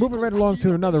 So moving right along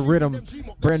to another rhythm,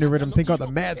 brand new rhythm. Think called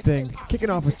the Mad Thing. Kicking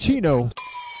off with Chino.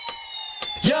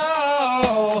 Yo,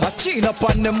 I cheat up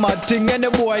on the mad thing and the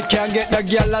boy can't get the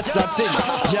girl that's a thing.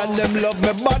 Girl them love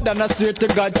me bad and I swear to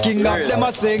God, king of them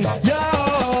I sing.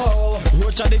 Yo.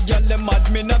 approach of the girl them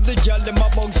admin. Of the girl them a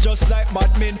bounce just like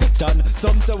badminton.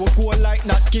 Some say we cool like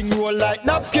Nat King, roll like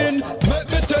napkin. Make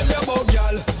me tell you about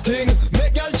girl thing.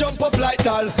 Make girl jump up like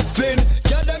dolphin.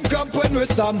 Girl them cramp when we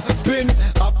stamping.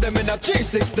 Have them in a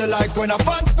 360 like when a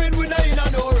fan spin. We not in a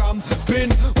no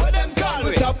ramping. What them call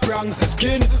we top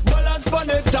ranking. Balance on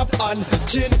the top and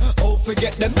chin. Oh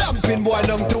forget them damping. Boy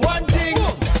down to one thing.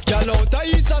 Girl out a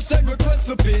east and send request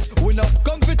for peace. We not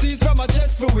comfities from a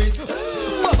chest for weed.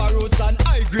 Mama roots and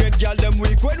high grade girl them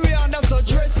weak. When we under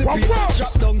such recipe.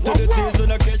 Drop down to the days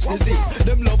when I catch disease.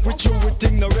 Them love with you with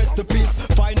thing no recipe.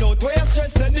 Find out where you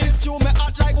stress the needs. You me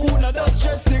act like una does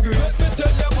stress degree. Let me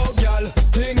tell you about girl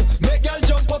thing. Make girl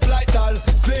jump up like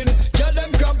dolphin. Girl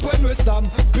them cramp when we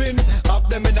stamping. Have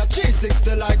them in a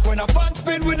 360 like when a fan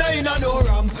spin. We not in a no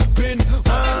ramping.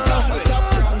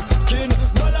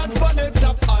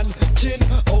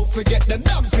 Forget them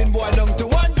damping, boy, down to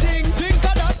one thing. Think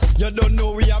of that. You don't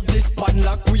know we have this pan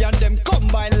lock. We and them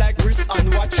combine like wrist and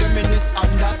watch a minute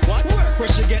and that. What work where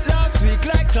she get last week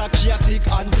like clock. She a tick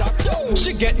and tap.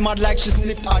 She get mad like she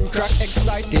slipped and crack.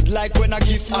 Excited like when I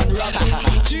gift and rap.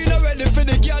 She not ready for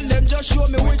the girl. Them just show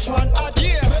me which one at.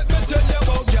 Yeah, make me tell you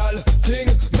about girl thing.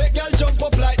 Make girl jump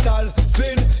up like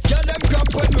dolphin. Girl them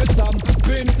cramp when we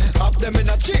stamping. Have them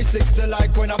in a 360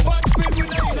 like when a fan spin. We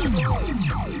not in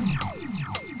a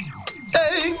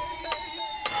Hey,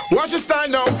 watch it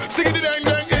stand now. Sing the dang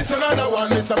dang, it's another one.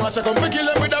 Mr. Masha come kill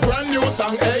him with a brand new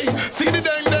song. Hey, sing the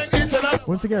dang dang, it's another.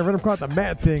 Once again, rhythm called the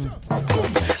Mad Thing.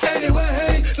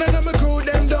 Anyway, none of my crew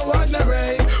them don't want the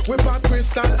rain. We pop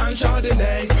Crystal and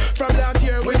Chardonnay. From last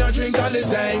year we don't drink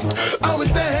Alizé. I will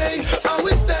stay.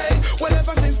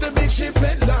 Whenever since the big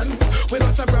shipment land, we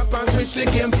got some rap and switch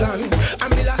the game plan. And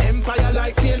build an empire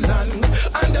like Finland.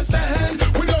 Understand?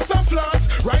 We know some flaws.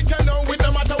 Right now with no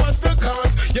matter what's the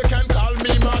cost. You can call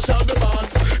me Marshall the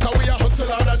boss. Cause we a hustle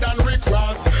harder than Rick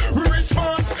Ross. We rich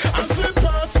fast and slip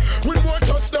fast. With more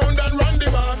touchdown than Randy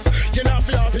Moss. You know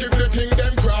fi have keep the thing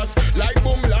them cross. Like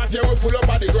boom last year we full up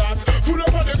of the grass. Full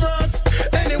up of the grass.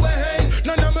 Anyway,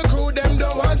 none of my crew them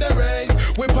don't want the rain.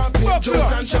 We pop in juice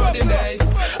and Chardonnay.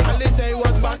 And they say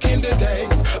what's back in the day.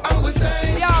 I will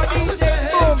say,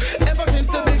 ever since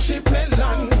the big ship went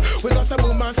land, we got a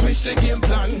boom and switch the game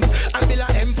plan. And build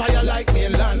an empire like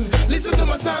mainland. Listen to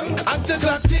my song, as the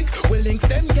clock tick, we links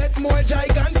them get more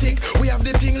gigantic. We have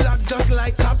the thing locked just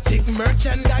like Coptic.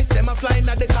 Merchandise, them a flying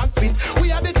at the cockpit.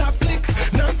 We are the top click,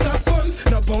 non-stop funds.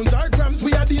 No pounds or grams,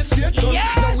 we are the straight guns.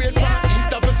 No wait for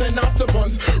East of a send off the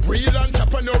funds. Real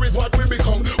entrepreneur is what we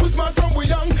become. We smart from we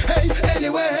young, hey,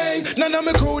 anyway. None of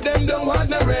my crew, them don't want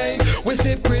no rain. We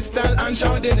sip Crystal and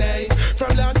Chardonnay.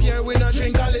 From last year we not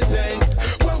drink Alizé.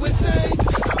 What we say?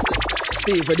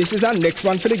 Steve, this is our next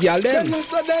one for the girl then.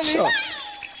 Sure.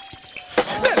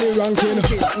 Belly ranking,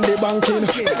 and the banking.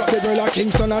 Pick up the girl at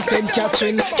Kingston and St.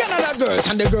 Catherine. Canada girls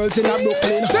and the girls in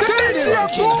Brooklyn. Belly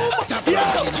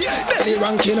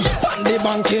ranking, and the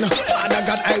banking. Father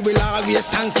God, I will always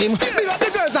thank him. Pick up the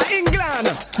girls at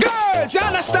England. Girls, you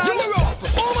understand? Europe,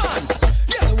 oh man.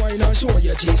 Yeah, why not show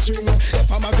your G-string? If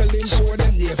I'm a girl, then show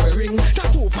them the ring.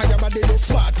 Tattoo for your body, look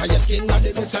smart for your skin. And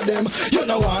the best of them, you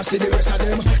know I see the rest of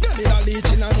them. Girl in a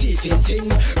leeching and teething thing.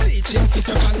 Bleaching, fit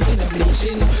your continue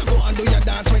bleaching. Go and do your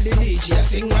dance when the DJ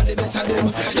sing. And the best of them,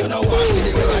 you know I see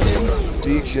the rest of them.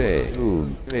 DJ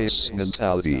Boom,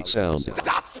 Bassmentality sound.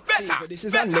 That's better. This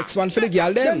is our next one for the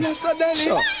girl then.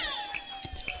 Sure.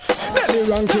 Belly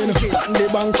ranking, and the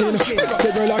banking. Pick up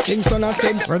the girl at Kingston and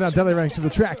St. Right now, Deli ranks to the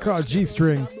track called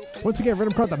G-String. Once again,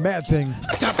 rhythm called the Mad Thing.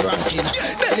 Stop ranking,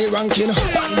 belly ranking,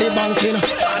 and the banking.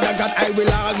 Father God, I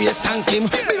will always thank him.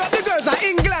 Pick up the girls at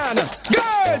England.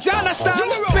 Girls, you understand?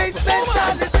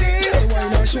 Bassmentality. Why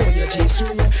not show your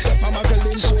G-string? If I'm a girl,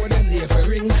 then show them the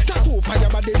ring. Tattoo for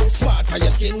your body, look smart for your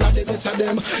skin. And the best of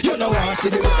them, you know I see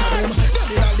the rest of them.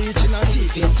 Girl in a leeching and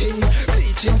teething thing.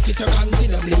 Bleaching, fit your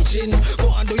continue bleaching.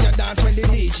 Go and do your dance when the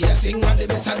DJ sing. And the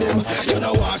best of them, you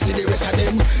know I see the rest of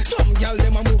them. Some girl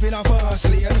them are moving a fast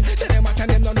lane. Tell them what and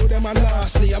them don't know them and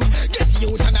last name. Get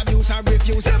used and abuse and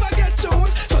refuse. Never get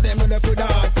tuned, so them will left with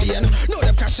heart pain. Know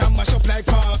them crash and mash up like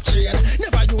park train.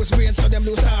 Never use brain, so them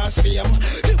lose stars fame.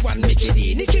 The one Mickey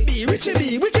D, Nicky B, Richie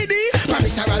B, Wicked D.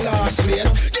 Promise her a last lane.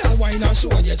 Girl, why not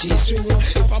show your G-string?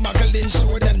 If I'm a girl, then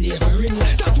show them never ring.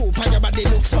 Tattoo for your body,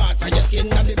 look smart for your skin.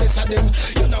 And the best of them,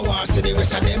 you know I see the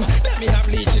rest of them. Them in a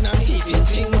bleaching and teething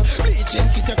thing. Bleaching,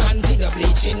 fit your continue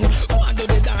bleaching. Go and do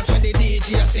the dance when the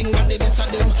DJ sing. And the best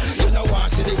of them, you know I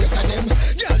see the rest of them.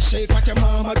 Girl, shake what your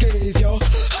mama gave you.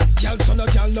 Hot girl, so no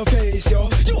girl no face you.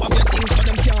 You have your things so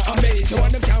them can't amaze you.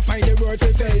 And them can't find the word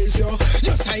to face you.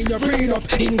 You sign your prenup,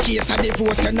 In case of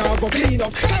divorce, you now go clean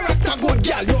up. Character good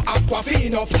girl, you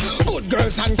aquafine up. Good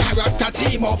girls and character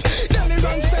team up. Tell the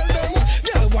wrong tell them.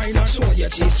 Girl, why not show your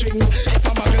G-string? If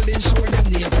I'm a girl, then show them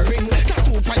never ring.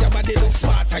 Tattoo for your body look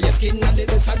smart for your skin and the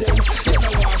rest of them. You know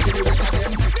what, see the rest of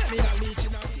them.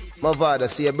 Movado,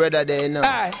 see your brother there now.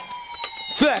 Aye.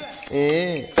 Flex.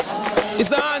 It's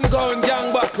an ongoing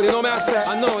gang battle, you know me I say.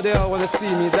 I know they all want to see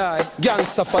me die.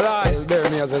 Gangsta for life. Bury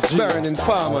me as a G. Burning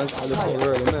farmers.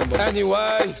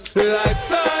 Anyway, life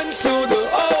turns to the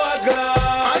hourglass.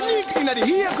 I need in the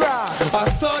hair grass.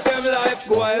 I saw them life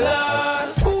go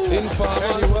last. In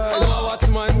farmers. Anyway, now watch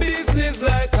my business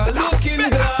like a looking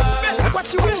glass. What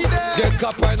you there? Get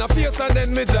copper in the face and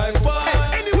then me drive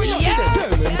fast. Anyway,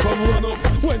 tell them come run up.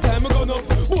 One time I gone up.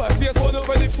 Boy, face one up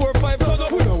and the 4-5 turn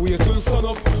up. We don't wait till sun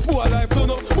up. Boy, life turn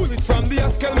up. Bullet from the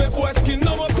Askel, make boy skin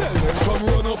numb up. Tell them come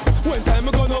run up. One time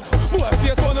I gone up. Boy,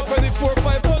 face one up and the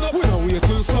 4-5 turn up. We don't wait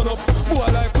till sun up. Boy,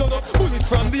 life turn up. Bullet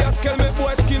from the Askel, make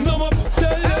boy skin numb up.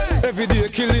 Tell them. Every day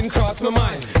killing cross my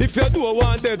mind. If you do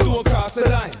want dead, don't cross the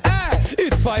line.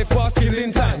 It's 5 past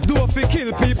killing time. Do fi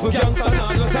kill people, youngster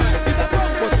not no time. It's a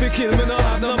wrong but fi kill me no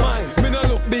have no mind. Me no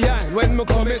look behind when me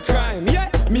commit crime. Yeah,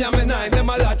 me and me nine, them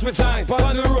a latch me shine.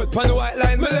 On the road, on the white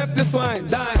line, me left the swine.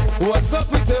 Dine. What's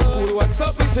up with you, fool? What's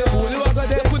up with you, fool? You a go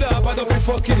there, coulda have a be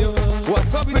fucking you.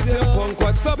 What's up with you, punk?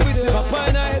 What's up with you? A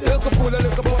fine eye, look a fool,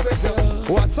 look a puppet you.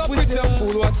 What's up with you,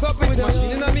 fool? What's up with you?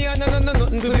 Machine in a me and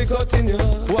nothing to be cutting you.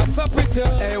 What's up with you?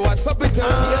 Hey, what's up with you?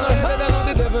 You know better than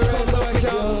the devil right so I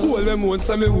can. Hold them once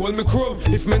and me hold me chrome.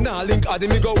 If me nah link addy,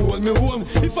 me go hold me home.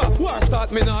 If a war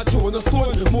start, me nah throw no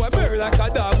stone. Boy bury like a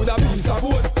dog with a piece of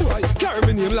bone. Boy carry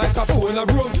me name like a phone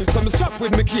of rum. Some strap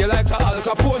with me key like a Al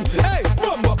Capone. Hey,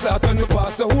 bumbo clout when me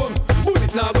pass the home.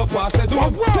 Bullet now go past the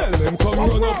dome. Tell them come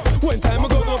run up. One time I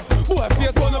gun up. Boy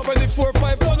face one up and the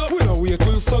 4-5 turn up. We no wait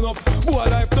till sun up. Boy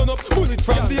life turn up. Bullet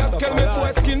from the Askel, make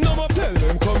boy skin numb up. Tell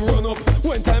them come run up.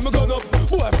 One time I gun up.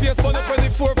 Boy face one up and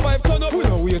the 4-5 turn up. We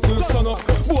no wait till sun up.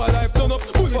 Boy life turn up.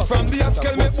 Bullet from the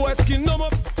Askel, make boy skin numb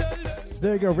up.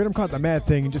 There you go, rhythm caught the mad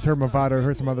thing. You just heard Movado,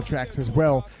 heard some other tracks as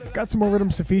well. Got some more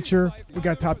rhythms to feature. We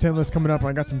got top 10 lists coming up, and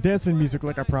I got some dancing music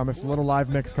like I promised. A little live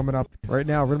mix coming up right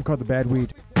now. Rhythm called the Bad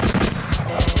Weed.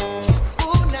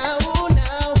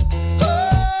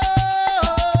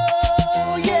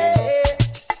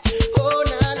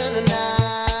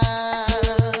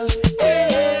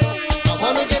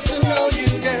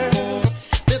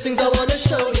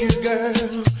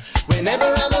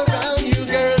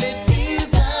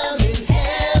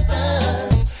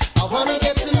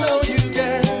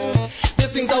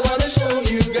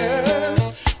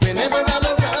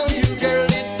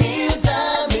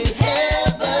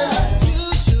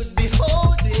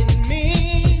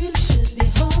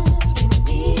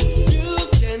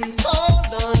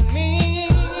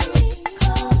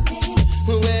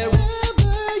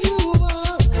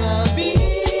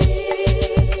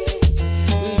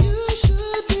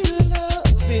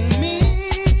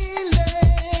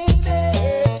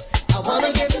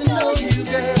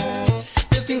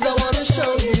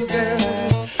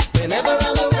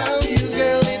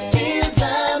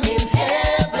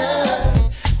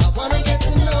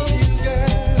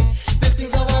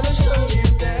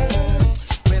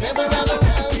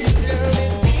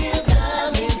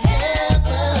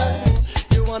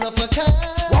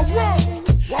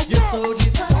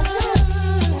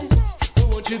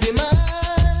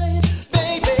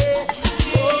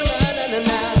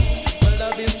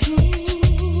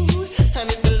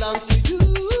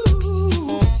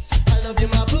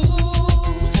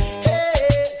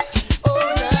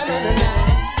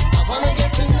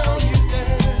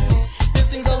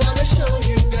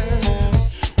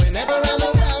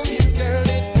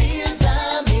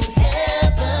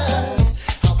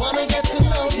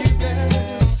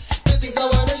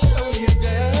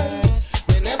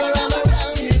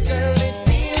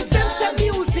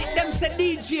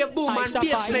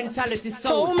 Bassmentality sound.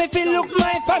 So me feel look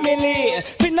my family.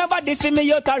 Feel nobody see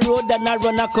me out a road and I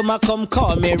run a come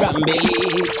call me Rambi.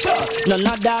 None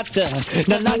of that.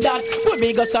 Where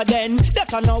me go so then?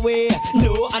 That's a no way.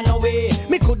 No a no way.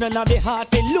 Me couldn't have the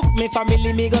heart to look me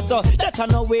family me go so. That's a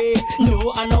no way.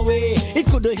 No a no way. It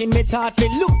couldn't hit me thought to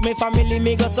look me family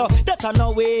me go so. That's a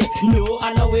no way. No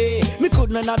a no way. Me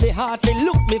couldn't have the heart to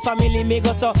look me family me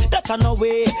go so. That's a no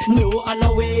way. No a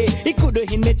no way. It couldn't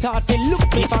hit me thought to look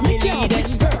me family then.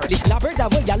 This la brother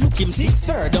where you look him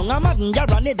sister. Don't imagine you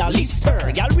run it a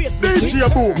lister. You raise me twister.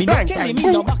 Me no Kelly,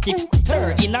 me no back it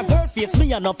her. In a girl face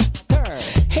me a no her.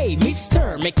 Hey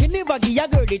mister, make you never give a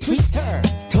girl the twister.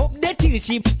 Talk the till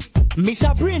she Miss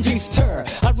a brain stir.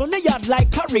 I run the yard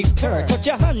like character. Touch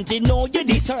your hand, you know you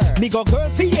deter. Me go girl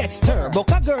fiesta. Book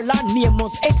a girl and name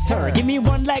must Esther. Give me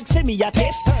one like semi a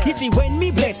tester. You see when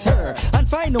me bless her and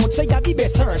find out say I be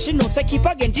best her. She know say keep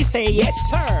again, she say yes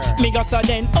sir. Me go so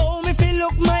then, oh me feel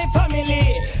look my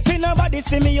family. Feel nobody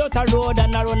see me out a road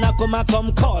and I run a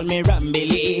come call me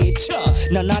Rambly.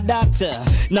 None of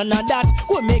that, none of that.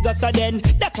 When me go so then,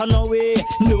 that a no way,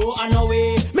 no a no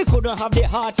way. Me couldn't have the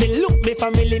heart to look me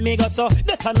family. Me go so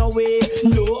that a no way,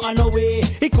 no a no way.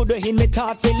 He couldn't hear me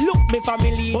talk to look me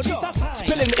family.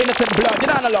 Spilling innocent blood, you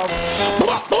know love.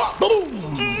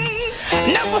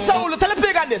 Never soul, tell a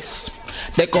pig on this.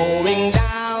 They're going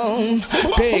down,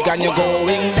 pig and you're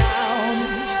going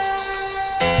down.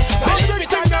 Believe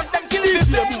it or not, them kill this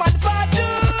same man for you.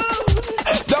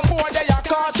 Them boy they a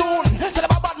cartoon. Tell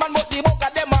them a bad man but the book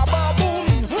of them a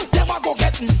baboon. Them a go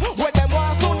getting where them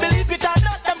want soon. Believe it or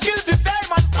not, them kill this same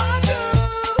man for you.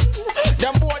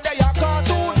 Them boy they a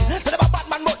cartoon. Tell them a bad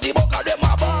man but the book of them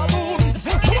a baboon.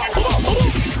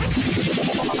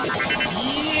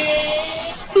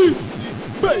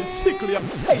 Basically, I'm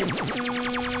saying.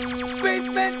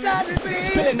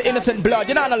 Spilling innocent blood,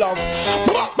 you know love.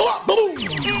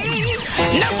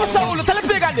 Never soul, tell a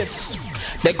pig on this.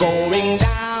 They're going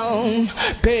down,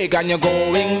 pig and you're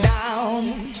going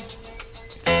down.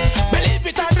 Believe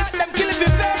it or not, them killing the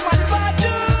same man for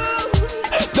you.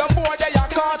 Them boy they a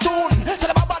cartoon. Tell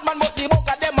them a bad man but the book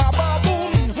of them a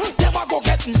baboon. Them a go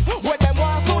getting where them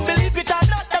want soon. Believe it or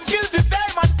not, them kill the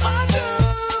same man for you.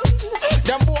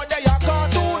 Them boy they a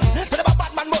cartoon. Tell them a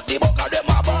bad man but the book of them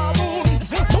a baboon.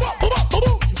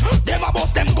 Them a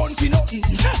bust them gun for nothing.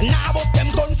 Nah bust them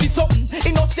gun for something.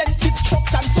 Innocent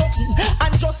destruction something.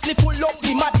 And justly full up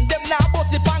the mad. Them nah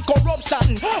bust it and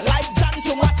corruption. Like John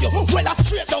to Matthew. Well a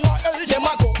straight down a earl them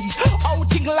a go.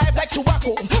 Outing life like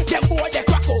tobacco. Them boy they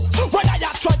crackle. When I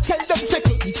ask try tell them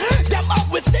sickle. Them up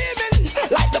with Steven.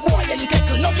 Like the boy in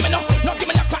kettle. No give me no give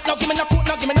me no crack. No give me no coat.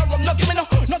 No give me no rum. No give me no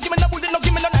bullet. No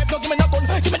give me no knife. No give me no gun.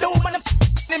 Give me the woman.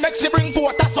 It makes you bring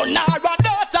forth a son or a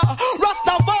daughter.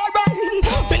 Rastafari.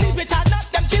 Believe it or not,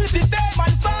 them kill the same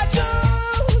man for you.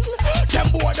 Them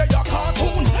boy they a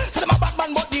cartoon. So them a bad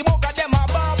man but the book of them a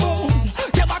baboon.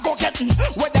 Them a go getting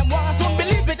where them want soon.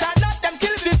 Believe it or not, them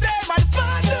kill the same man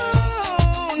for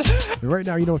you. And right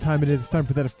now, you know what time it is. It's time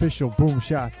for that official Boom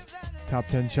Shots Top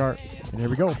 10 chart. And here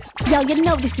we go. Yo, you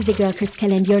know this is your girl Chris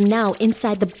Kelly, and you're now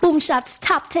inside the Boom Shots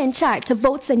Top 10 chart. To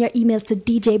vote, send your emails to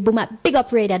djboom at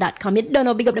bigupradio.com. You don't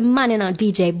know, big up the man in on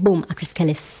DJ Boom. Chris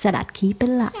Kelly said that. Keep it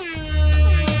locked.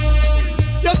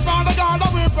 Yes, Father God, I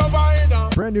will provide.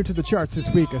 Brand new to the charts this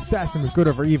week, Assassin with Good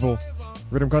Over Evil.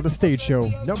 Rhythm called The Stage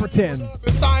Show, number 10.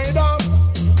 Beside them,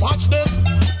 watch this.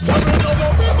 So we know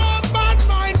what we want, bad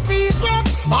mind people.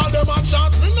 All them a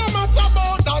shots, we no matter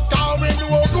about that. Cause we do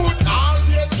good,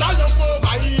 always triumph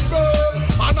over evil.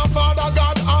 And a Father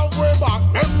God, have we back.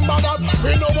 Remember that,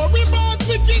 we know what we want,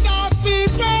 wicked heart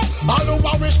people. All who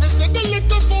a wish we see the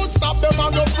little foot, stop them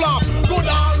and go flop. Good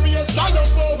always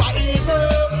triumph over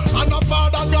evil. And a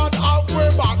Father God, have we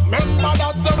back. Remember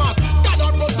that, the man. God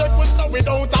have protect us so we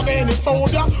don't have any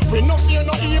phobia. We no fear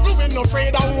no evil, we no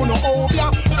afraid of who no obia.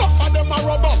 Enough of them are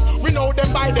robust, we know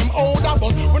them by them older.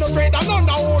 But we no afraid of none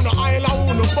of who no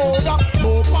island, who no boulder.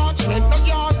 No parchment, no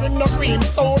yard, with no cream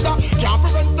soda. Can't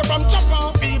prevent them from chop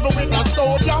off evil with a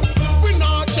soldier. We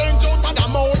not change out of the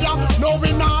modia. No,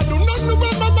 we not do nothing,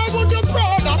 remember what you're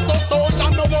proud of. So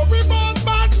soldier, no worry about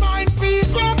bad mind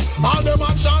people. All them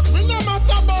actions, we no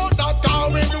matter about that. Cause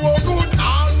we do good,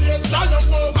 always triumph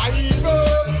over evil.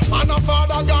 And a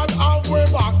Father God, have we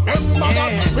back. Remember that,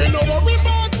 we know what we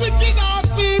bought, wicked heart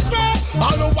people.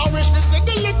 All who a wish we see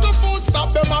the little foot,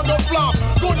 stop them and go flop.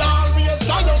 Good always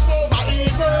triumph over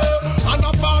evil. And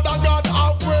a Father God,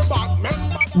 have we back.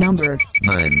 Number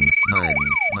 9.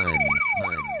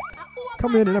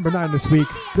 Coming in at number 9 this week,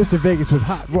 Mr. Vegas with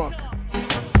Hot Rock.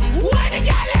 What you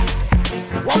got it?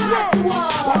 Hot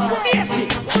Rock.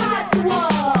 Hot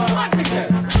Rock. What we say?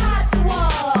 Hot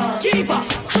Rock. Keep up.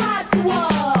 Hot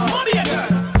Rock. Mommy and girl.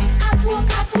 Hot Rock.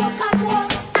 Hot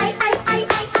Rock. I.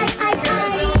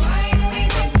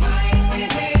 Wine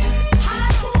with it.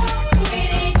 Hot Rock with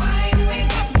it.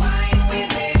 Wine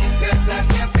with it. Just bless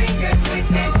your fingers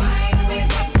with it. Wine with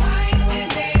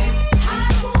it.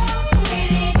 Hot Rock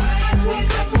with it.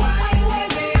 Wine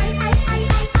with it.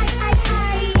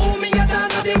 Oh, me a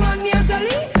dance to the one named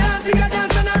Sally. Dancing a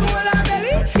dance and a roll her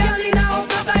belly. Girl in a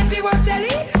up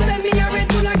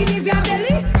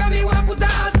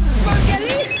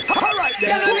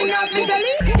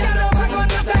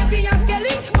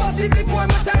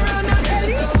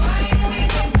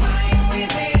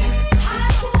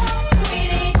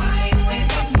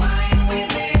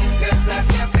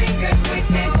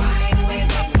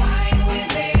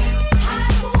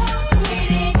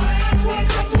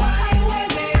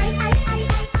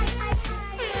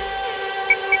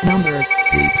Number 8.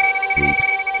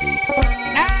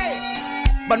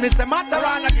 But Mr.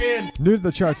 Mataran again. New to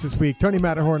the charts this week, Tony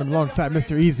Matterhorn alongside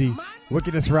Mr. Easy,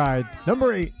 Wickedest Ride.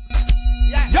 Number 8.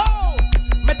 Yo!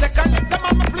 Me take a lick, them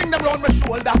and me fling them round my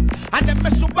shoulder. And then me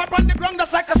shoot up on the ground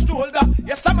just like a shoulder.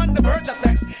 Yes, I'm on the verge of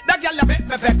sex. That girl a make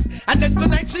me vex. And then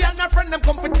tonight she and her friend them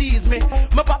come for tease me.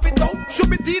 Me pop it out, shoot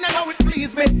it in and now it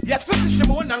please me. Yes, pussy she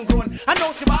moan and groan. I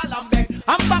know she ball and beg.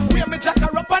 I'm back where me jack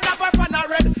her up and have her fan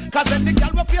red. Cause when the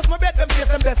girl will face my bed, them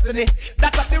face them destiny.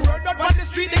 That's what the word out on the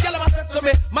street, the girl ever said to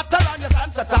me. Matter on your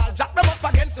answer tall, jack them up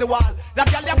against the wall.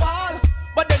 That girl they ball,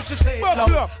 but then she say it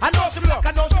loud. I know she black,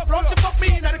 I know she brown, she fuck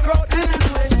me in the crowd.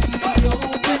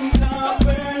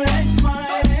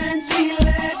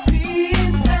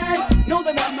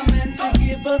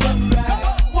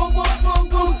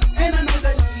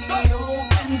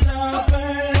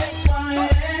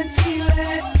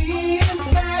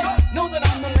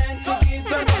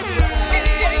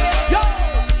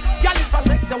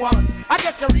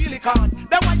 You really can't.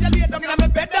 Then when you lay down in my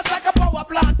bed, that's like a power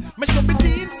plant. Me should be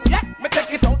teen, yeah, me take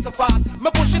it out so fast.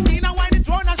 Me push it in and wind it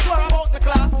round and show her about the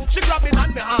class. She grab it on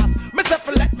me ass, me say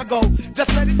for let me go. Just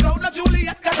let it go, now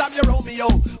Juliet, cause I'm your Romeo.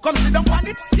 Come sit down on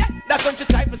it, yeah, that's when she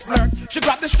try to flirt. She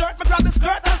grab the shirt, me grab the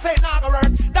skirt and say nah go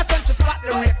work. That's when she spot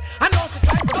the rape, I know she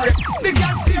try to break. The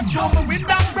girl take through my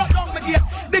window and broke down my gate.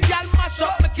 The girl mash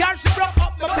up my car, she broke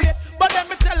up my plate. But then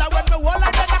me tell her when me hold her,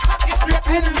 then I cock it straight.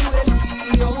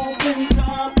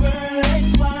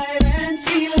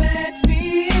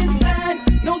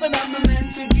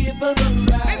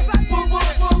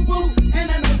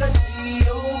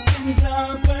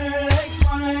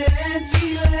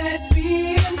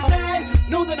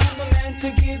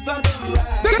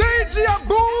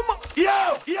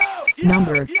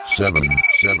 Number 7.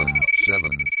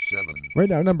 Right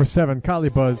now, number 7, Collie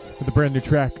Buzz with a brand new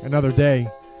track, Another Day.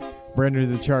 Brand new to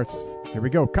the charts. Here we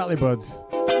go, Collie Buzz.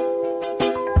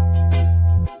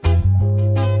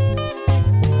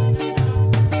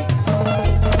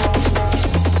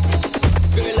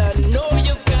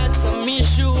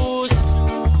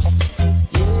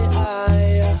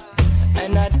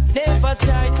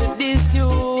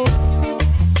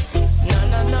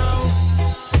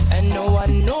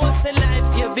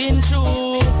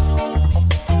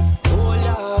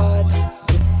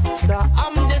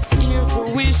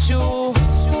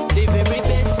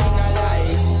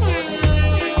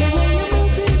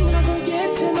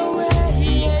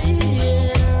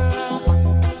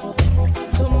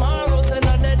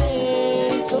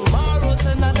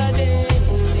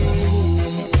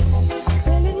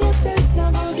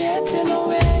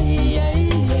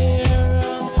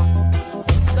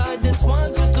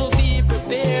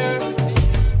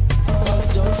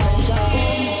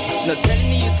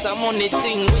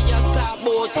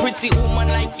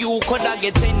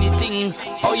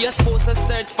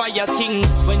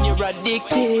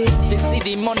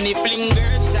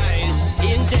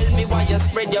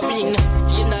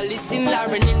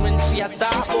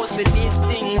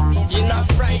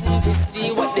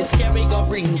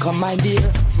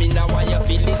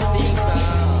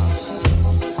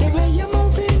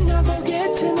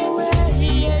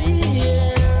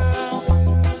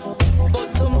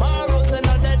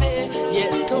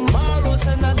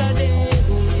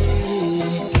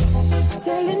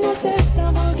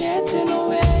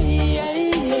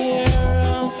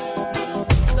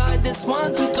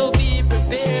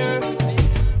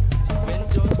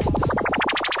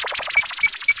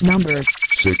 Number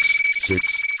 6.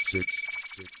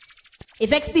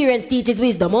 If experience teaches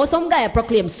wisdom, or some guy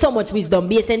proclaim so much wisdom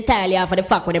based entirely off of the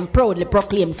fact when them proudly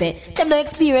proclaim say, them no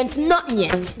experience nothing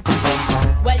yet.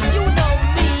 Well, you know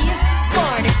me,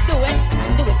 born to do it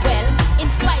well, in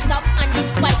spite of and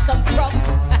despite some rough.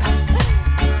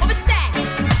 What was that?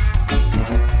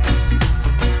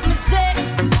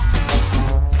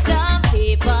 Some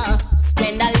people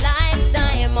spend a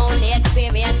lifetime only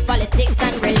experience politics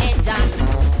and religion.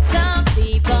 Some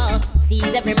people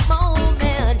seize every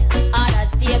moment,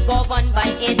 others stay governed by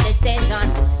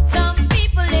indecision. Some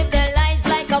people live their lives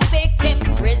like a victim,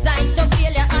 resigned to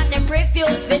failure and them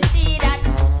refuse to see that.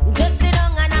 Just sit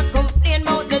down and I complain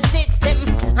about the system.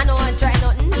 I know I try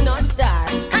nothing, not star.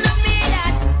 And I mean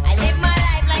that I live my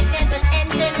life like there's an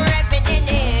engine revving in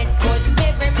it. Push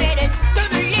every minute to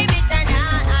the limit and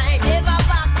I never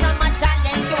back from my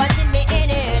challenge. You are seeing me in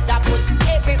it. I push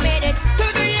every minute to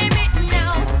the limit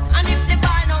now. And if the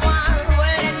bar no one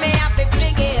roll, then me have to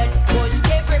fling it. Push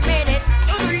every minute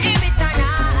to the limit and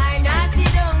I not sit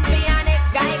down for your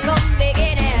next guy come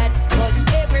begin it. Push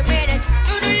every minute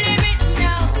to the limit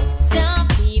now. Some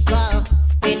people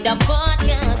spend a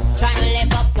fortune trying to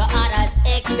live up to others'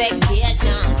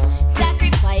 expectations.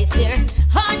 Sacrifice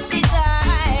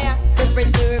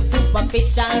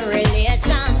superficial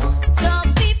relation.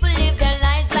 Some people live their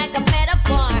lives like a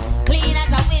metaphor, clean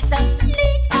as a whistle,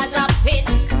 neat as a pin.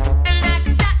 And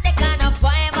that's the kind of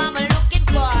vibe I'm looking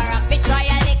for. I fit try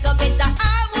a little bit of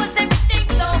almost everything,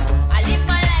 so I live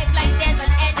my life like there's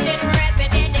an engine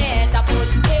revving in it. I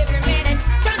push every minute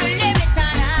to the limit,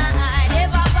 and I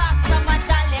never back from a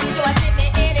challenge to a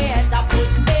timid idiot. I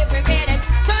push every minute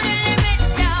to the limit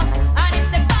now, and if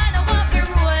the final want me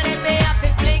rule, then me have to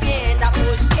fling it. I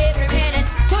push every minute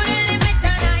to the limit,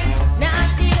 and I not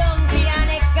see don't see a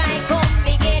next guy come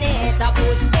begin it. I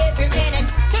push every minute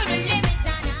to the limit,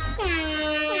 and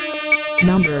I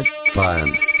Number 5.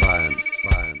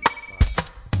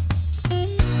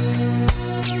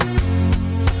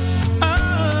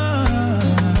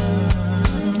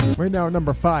 Right now at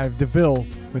number 5, DeVille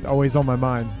with Always on My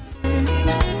Mind.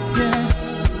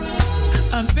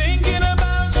 I'm thinking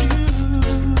about you.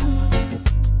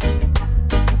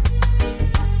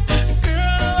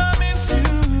 Girl, I miss you.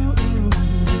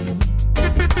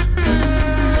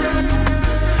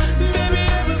 Baby,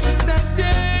 ever since that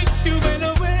day you went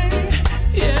away,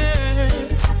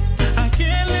 yes, I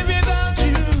can't live without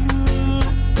you.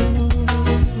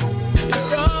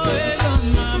 You're always on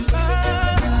my mind.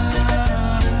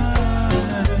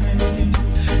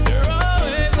 You're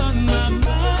always on my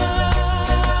mind.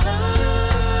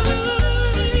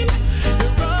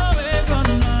 You're always on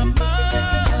my mind.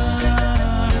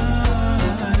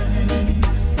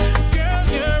 Girl,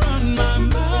 you're on my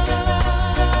mind.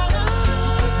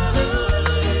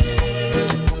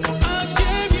 I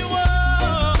gave you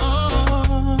all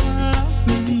of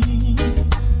me,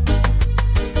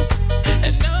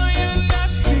 and now you're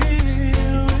not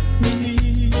here with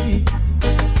me.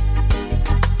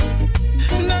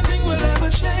 Nothing will ever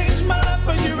change. My love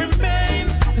for you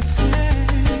remains the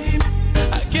same.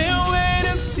 I can't wait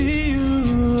to see you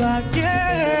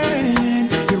again.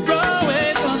 You're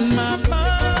always on my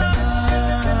mind.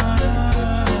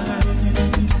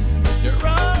 You're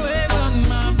always on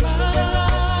my mind.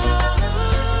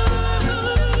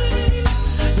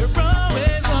 You're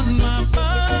always on my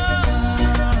mind.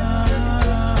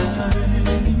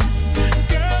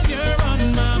 Girl, you're on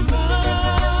my mind.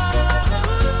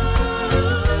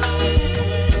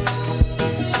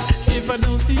 If I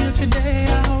don't see you today, I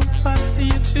hope I see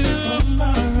you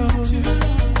tomorrow.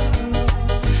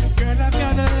 Girl, I've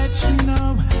gotta let you know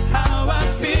how I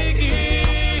feel.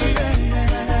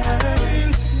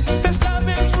 This love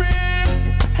is real,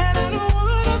 and I don't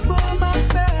wanna fool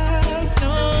myself.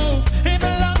 No, it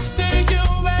belongs to you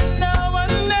and no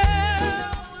one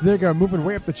else. So there you go, moving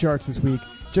way up the charts this week.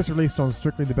 Just released on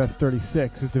Strictly the Best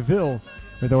 36 is DeVille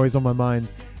with Always on My Mind.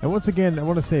 And once again, I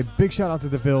want to say a big shout out to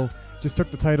DeVille. Just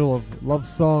took the title of Love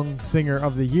Song Singer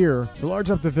of the Year. So large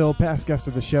up DeVille, past guest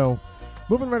of the show.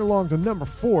 Moving right along to number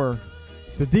 4,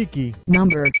 Siddiqui.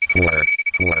 Number 4.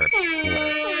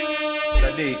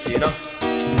 Sadiq, you know.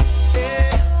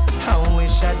 I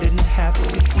wish I didn't have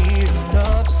to hear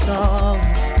love songs.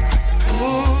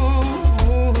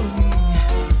 Ooh,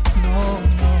 no.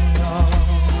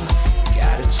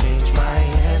 Gotta change my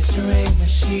answering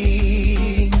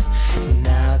machine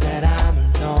now that I'm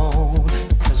alone.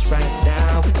 'Cause right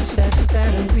now it says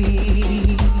that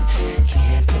we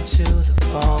can't get to the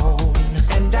phone.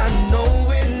 And I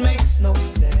know it makes no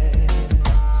sense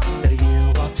that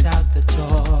you walked out the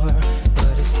door,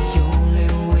 but it's the only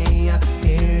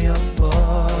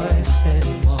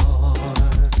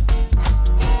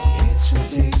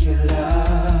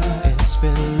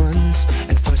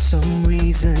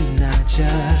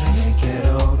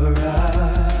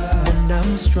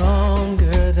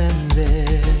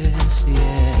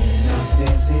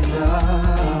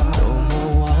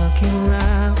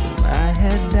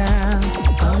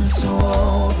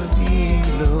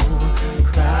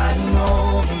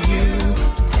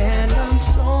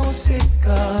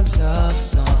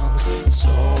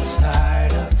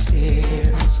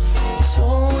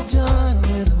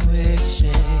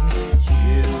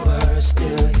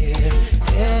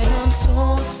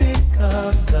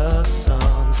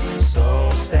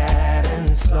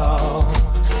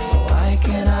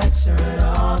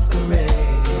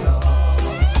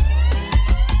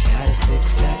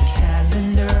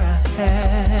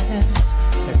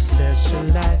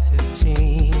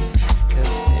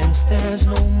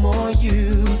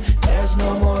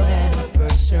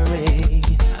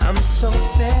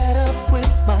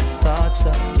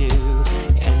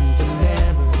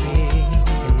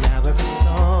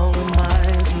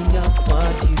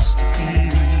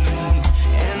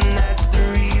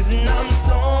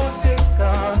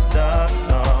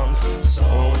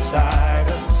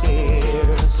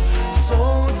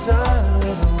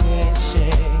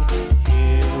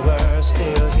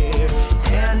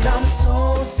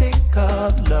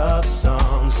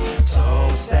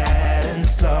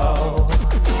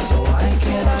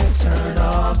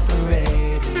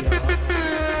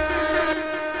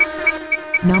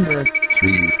Number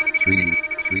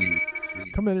 3.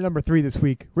 Coming in at number 3 this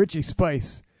week, Richie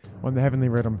Spice on the Heavenly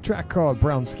Rhythm. Track called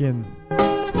Brown Skin.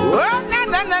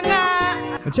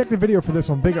 And check the video for this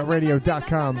on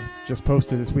BigUpRadio.com. Just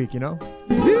posted this week, you know?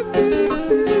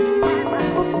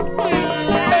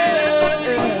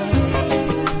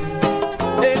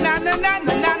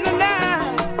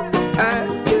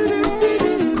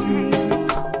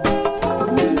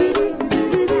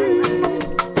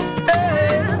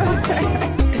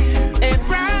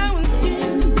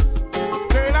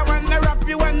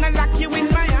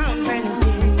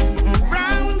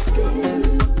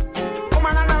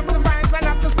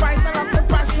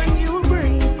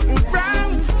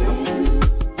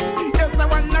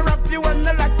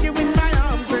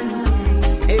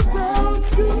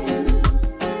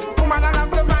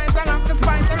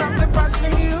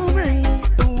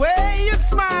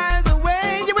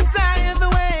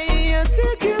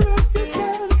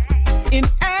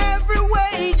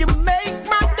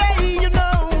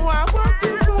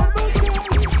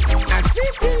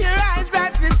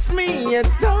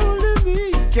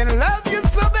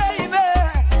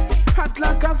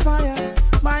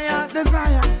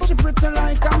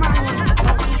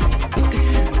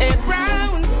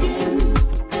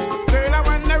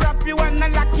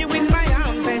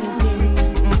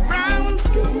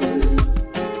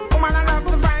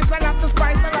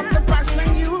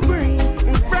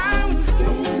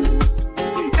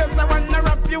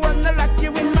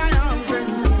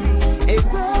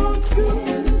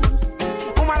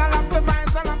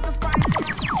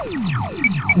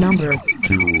 Number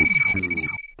 2.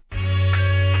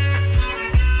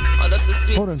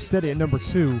 Hold on steady at number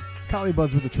 2. Collie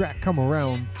Buds with the track Come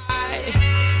Around.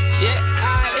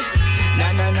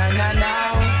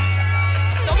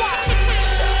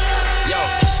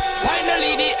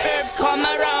 Finally the herbs come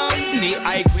around. The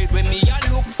high grade when me a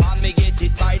look for me get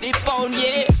it by the pound,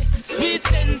 yeah. Sweet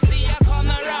sensei a come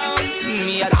around.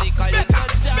 Me a take a little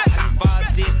jack and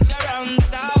pass it around.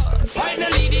 So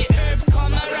finally the herbs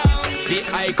come around. The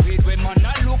high grade when man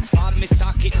a look for me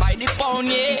stock it by the pound,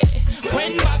 yeah.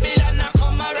 When Babylon a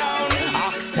come around,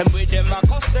 ask them where them a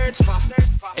go search for.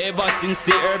 Ever since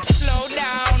the herbs slow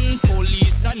down,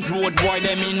 police and road boy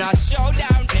them in a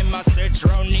showdown. Them a search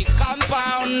round the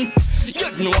compound. You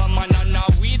know a man and a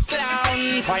weed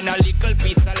clown. Find a little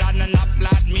piece of land and a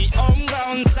flat me home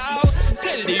ground. So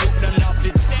tell the youth them not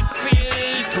fit set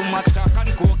feel. Too much crack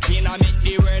and cocaine I make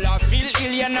the world a feel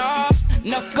ill, you know.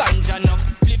 Enough ganja, enough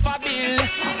spliff a bill.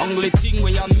 Only thing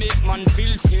where you make man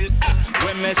feel still.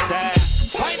 When me say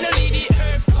finally the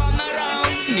herbs come around.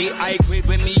 The high grade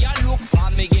when me a look for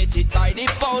me get it by the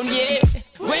pound, yeah.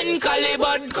 When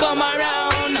Calibut come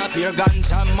around, I hear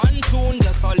ganja man tune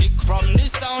just a lick from the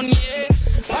sound, yeah.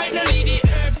 Finally the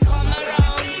herbs come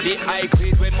around. The high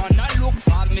grade when man a look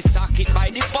for me stock it by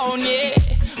the pound, yeah.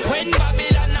 When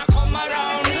Babylon a come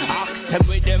around, ask them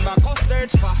where them a go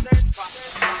search for.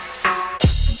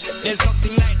 There's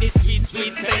nothing like this sweet,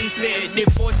 sweet sensei. The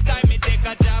first time me take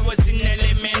a job was in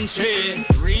elementary.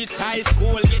 Reach high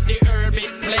school, get the herb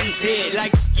it plenty. Like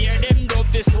scare them dope,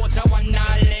 this water one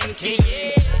now lenky,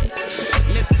 yeah.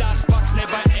 Mr. Spots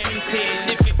never empty.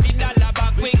 The $50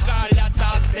 bag we call that a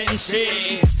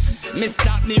century. Me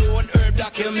start me own herb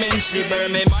documentary. Burn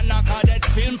me man I call that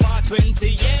film for 20,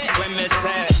 yeah. When me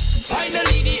say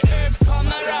finally the herbs come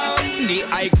around. The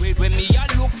high grade when me a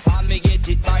look for me get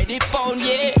it by the pound,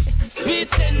 yeah. Sweet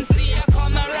sensei a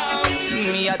come around.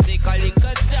 Me a take a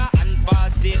little jar and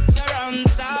pass it around.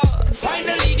 So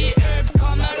finally the herbs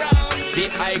come around. The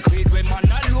high grade when man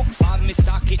a look for me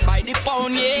stock it by the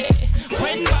pound, yeah.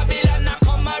 When Babylon a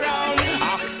come around,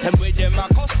 ask them where them a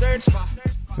go search for.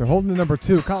 So holding the number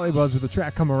 2, Collie Buds with the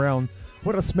track Come Around.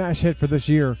 What a smash hit for this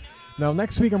year. Now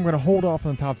next week I'm going to hold off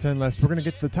on the top 10 list. We're going to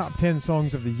get to the top 10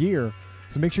 songs of the year.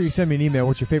 So make sure you send me an email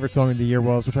what your favorite song of the year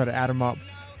was. We'll try to add them up.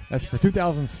 That's for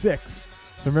 2006.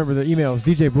 So remember the email is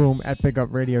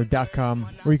djboom@bigupradio.com,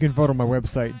 or you can vote on my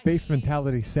website,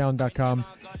 bassmentalitysound.com.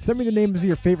 Send me the names of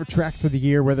your favorite tracks for the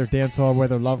year, whether dancehall,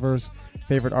 whether lovers,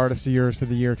 favorite artists of yours for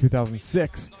the year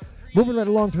 2006. Moving right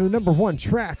along to the number 1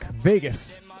 track,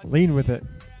 Vegas. Lean with it.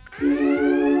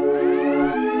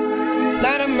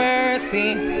 Not a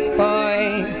mercy,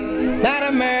 boy. Not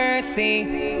a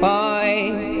mercy,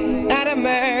 boy. Not a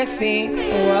mercy,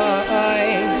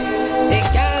 boy. The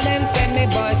girl them send me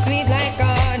boy sweet like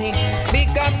honey.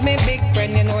 Pick up me big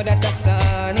friend, you know that that's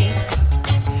sunny.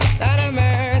 Not a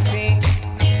mercy.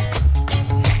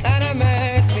 Not a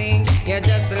mercy. You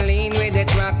just lean with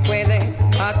it, rock with it,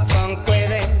 hot funk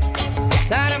with it.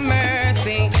 Not a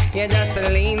mercy. You just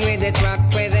lean with it,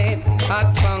 rock with it,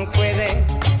 hot funk with it.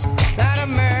 Not a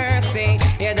mercy.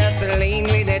 You just lean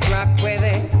with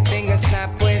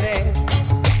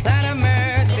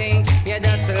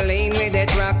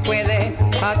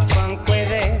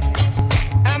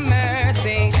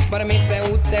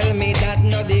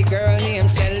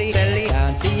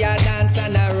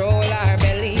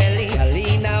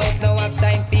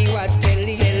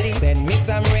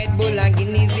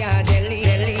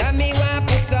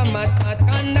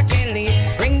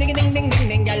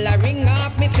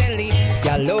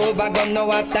over gun, no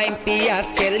have time for a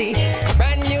skelly.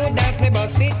 Brand new dance, me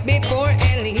bust it before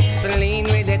Ellie. So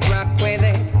lean with it, rock with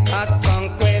it, hot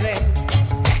funk with it.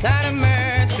 Not a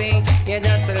mercy, you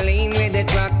just lean with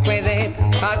it, rock with it,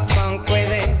 hot funk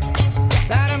with it.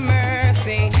 Not a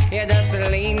mercy, you just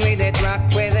lean with it, rock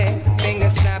with it, finger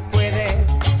snap with it.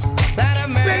 Not a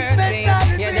mercy,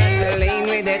 you just lean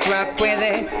with it, rock with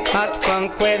it, hot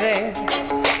funk with it.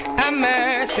 A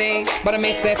mercy, but I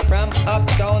may say from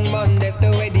uptown Mondays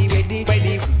to ready.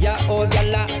 Ya old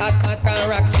gala at can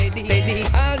rock steady.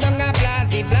 All down a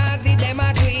blazy, them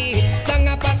a do it. Down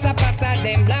a passa,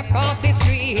 them block off the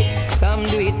street. Some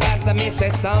do it fast, I may say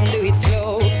some do it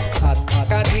slow. Hot,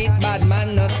 can do it bad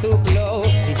man, no stoop low.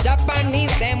 The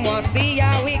Japanese, them want see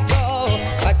how we go.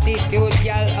 Attitude,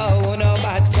 y'all, oh, no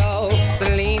bad so. So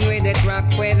lean with it, rock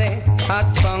with it, hot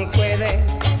funk with it.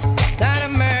 Not a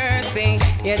mercy,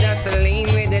 you just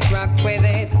lean with it, rock with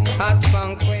it, hot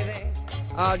funk with it.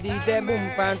 All DJ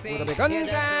Boom fans, put up a gun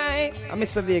inside. I'm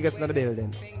Mr. Vegas in the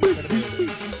building.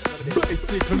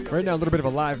 Right now, a little bit of a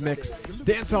live mix.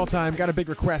 Dancehall time. Got a big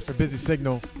request for Busy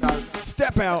Signal.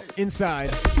 Step out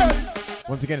inside.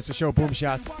 Once again, it's the show Boom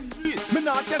Shots. Me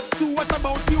not just do what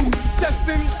about you.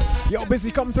 Testing. Yo,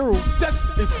 Busy, come through. Test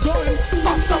is going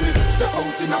after me. Step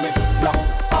out in a me.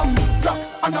 Black,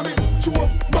 and a me. Chew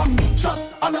up, bang, shot,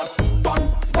 and a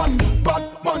bang, span, bad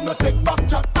man, no take back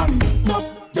chat, and not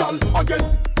y'all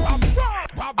again.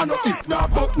 I know if not,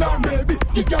 but now maybe.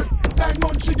 You get 9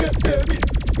 months, she get baby.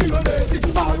 You know lazy,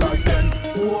 alright then.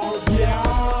 Oh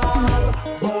yeah,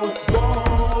 boss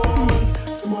boys,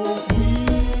 smoke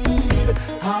weed,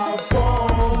 have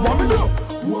fun. What we do?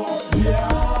 Oh yeah,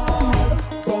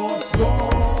 boss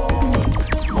boys,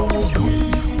 smoke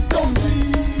weed, don't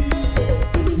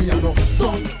cheat. Me a no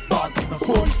son, bad, no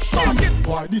sponge, bad.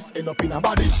 Why this end up in a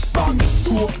body bag?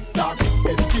 So dark,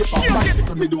 escape a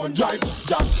bicycle, me don't drive.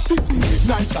 Jack, 15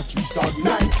 midnight, that 3 star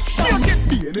 9.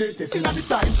 DNA testing on the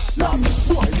side. Lab,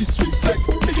 boy, this street flex.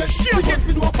 Me get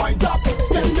me do a fine job.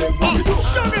 Tell them what me do.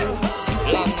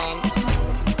 Long man.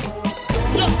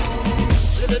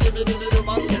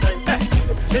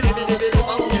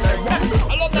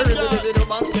 I love that ladies.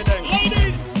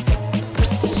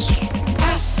 I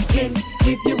can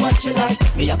give you what you like.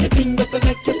 Me have the thing that will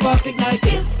make your spark ignite.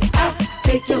 I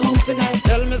take you home tonight.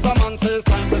 Tell me some man says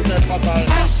time to step aside.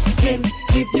 I can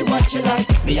give you what you like.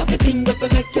 Me have the thing that will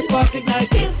make your spark ignite.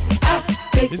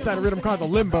 Inside a rhythm called the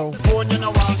Limbo. Phone, you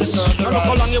know, want to serve the right.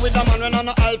 How long you with a man when I'm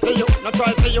not eye for you, not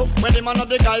try for you, when the man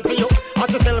not the guy for you. Ask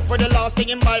yourself for the last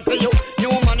thing him buy for you. New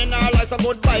man in our life, so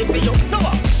goodbye for you. So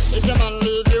what? If your man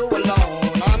leave you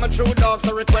alone, I'm a true dog,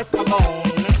 so request my bone.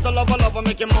 Mr. Lover,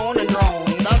 make him moan and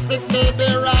groan. That's it, baby,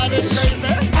 ride it crazy.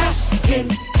 I can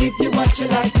give you what you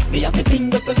like. Me have the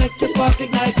thing that will make your spark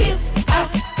ignite. I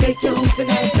take you home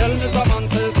tonight. Tell me some man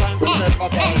says time to step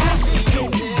aside.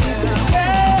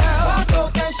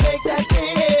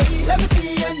 Let me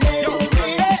see your name.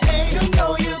 You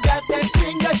know you got that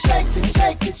thing. Just shake it,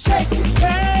 shake it, shake it.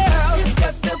 Girl, it's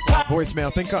just the pop.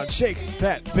 Voicemail, thing called Shake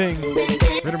That Thing.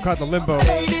 Rhythm called the Limbo.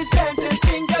 Ladies dancing,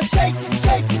 thing just shake it,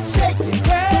 shake it, shake it.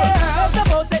 Girl,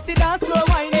 suppose that the dance floor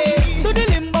whining. Do the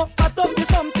limbo, pass up to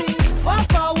something.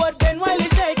 Walk forward, then while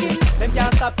you're shaking. Them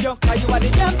can't stop you, cause you are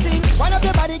the damn thing. One of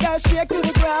your body girl shake to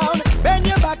the ground. Bend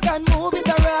your back and move it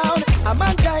around. A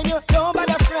man join you, don't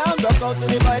bother frown. Rock out to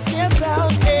the voice, can't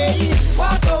sound. Hey,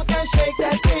 walk out and shake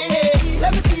that thing.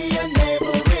 Let me see your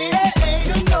navel ring.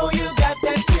 You know you got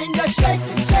that thing. Just shake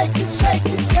it, shake it, shake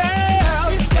it.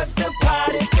 Girl, it's just a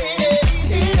party thing.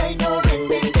 It ain't no ring,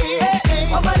 ding,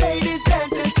 ding. All my ladies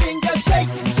dancing, sing. Just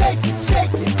shake it, shake it,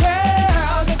 shake it.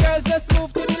 Girl, the girls just move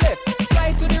to the left,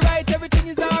 slide to the right. Everything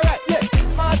is alright. Yeah,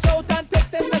 march out and take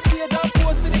them the stage and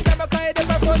pose to the camera. Cause them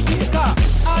a front seat car.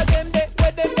 All them there,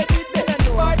 where them they did there.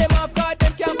 For them off guard,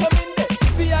 them can't come in there.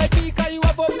 VIP, cause you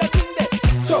above the thing there.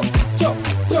 Chop, chop,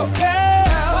 chop.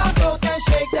 Girl, walk out and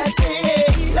shake that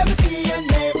thing. Let me see your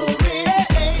navel ring.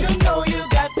 You know you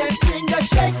got that thing. Just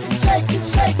shake it, shake it,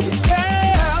 shake it.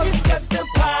 Girl, it's just a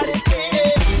party thing.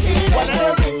 It ain't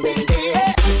no ring, ding, ding.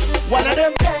 One of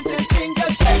them dancing thing.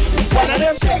 Just shake it, one of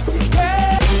them shake it.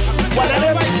 Girl, one of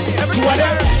them, two of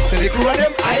them. The crew of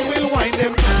them, I will wind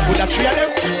them. With a 3 of them,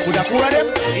 with a 4 of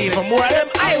them, even more of them,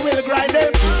 I will grind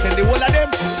them. Send the whole of them,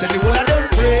 send the whole of them,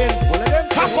 friend. All of them,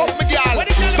 cock up me girl,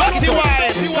 back the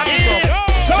wine.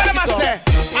 So what am I say?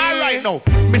 Alright now,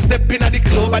 me step in at the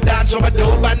club and dance over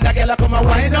dope and the girl come and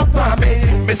wind up for me.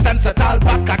 Me stand so tall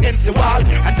back against the wall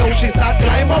and now she start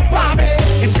climb up for me.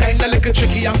 It's kinda like a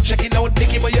tricky, I'm checking out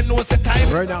Nicky, but you know it's the time.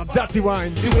 Right now, Dirty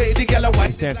Wine. The way the girl wine.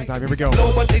 It's dancing time, here we go.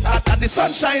 No, but it's hot and the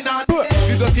sunshine on.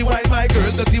 You dirty wine, my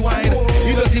girl, dirty wine.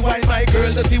 You dirty wine, my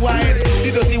girl, dirty wine.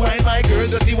 You dirty wine.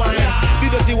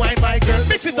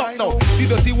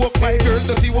 my girl,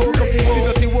 dirty walk.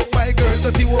 The dirty walk, my girl,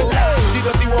 dirty walk. The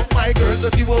dirty walk, my girl,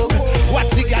 dirty walk.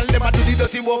 Watch the girl, them a do the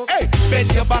dirty walk. Hey,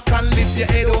 bend your back and lift your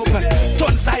head up.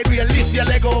 Turn side real, lift your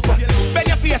leg up. Bend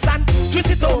your face and twist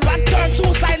it up. And turn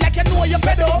two side like you know you're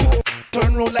fed up.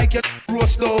 Turn round like you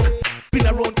roast up. Spin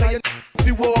around till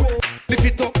you walk. Lift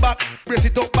it up back, press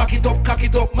it up, back it up, cock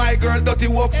it up. My girl, dirty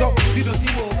walk, so the dirty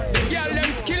walk. Girl,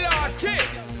 them skill artist.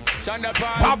 Shonda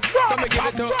Pan. Some give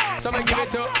it to, some give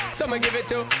it to, some give it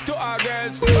to our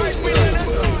girls. 5 million and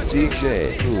more.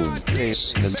 DJ Boom,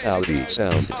 Bassmentality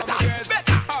sound.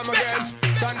 All my girls.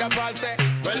 Shonda Pan say,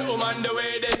 well, on the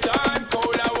way this time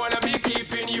cold, I wanna be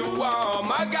keeping you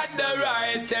warm. I got the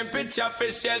right temperature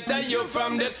for shelter you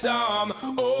from the storm.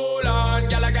 Hold on,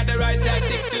 girl, I got the right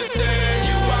tactics to turn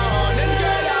you on. And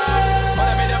girl, I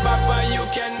wanna be the papa, you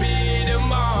can be the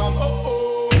mom.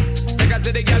 Because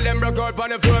the girl them broke out on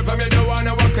the floor. From you don't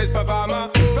wanna work as performer.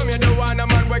 From you don't wanna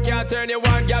man where can't turn you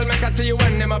on. Girl, make I see you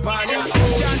when them upon you.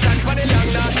 Can't stand for the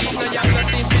long, not eat no yam,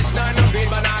 not eat fish, no green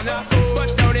banana.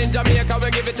 But down in Jamaica, we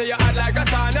give it to you hot like a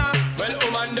sauna.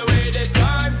 Well, on the way this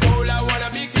time cold, I wanna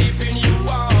be keeping you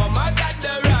warm. I got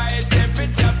the right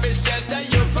temperature for shelter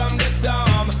you from the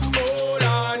storm. Hold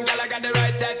on, girl, I got the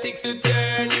right tactics to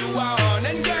turn you on.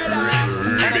 And girl, I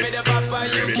wanna be the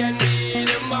papa, you can be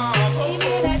the mom.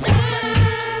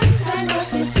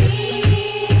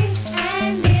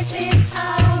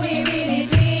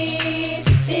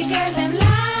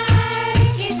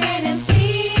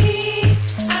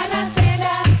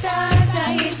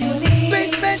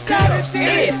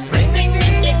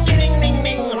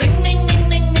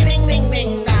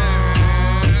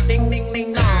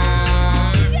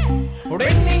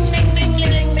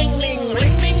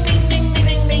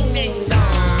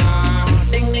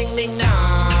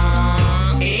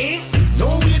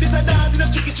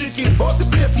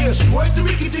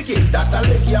 That's a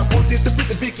leggy, I put it to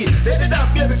pretty picky. They did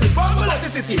not baby, we bubble at the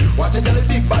city. Watch a jelly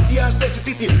big body and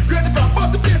sensitivity. Great from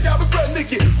boss the place, you have a friend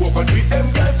Nicky. Go for 3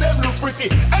 M guys, them look pretty.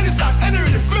 Any song, any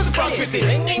rhythm, feel the front pretty.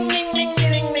 Ring, ring, ring, ring,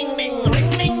 ring, ring, ring,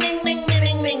 ring, ring, ring, ring, ring,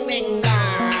 ring, ring,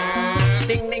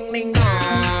 ding, ding, ding, ring, ring, ring,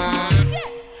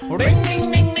 ring,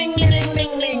 ring, ring, ring, ring, ring,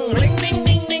 ring, ring, ring,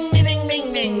 ring, ring,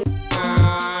 ring,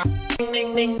 ring,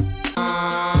 ring, ring.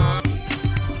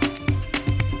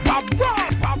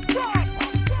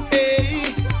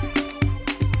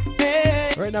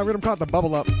 Right now, rhythm called the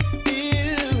Bubble Up.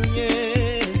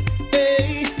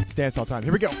 It's dancehall time.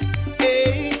 Here we go.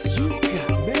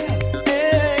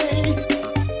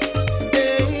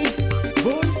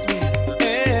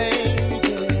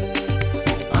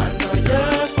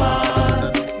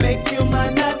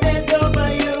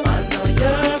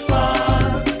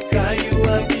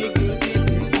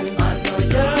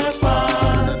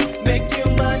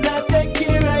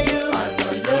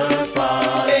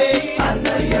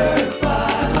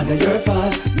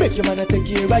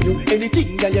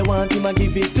 Anything that you want, him and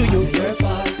give it to you.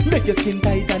 Make your skin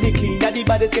tight and it clean. That the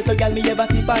baddest ghetto girl me ever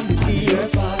see on the scene.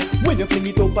 When you fling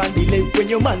it up on the left, when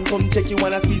your man come check you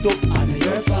wanna squeeze up.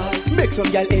 Make some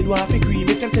girl head want to cream.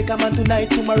 If them check a man tonight,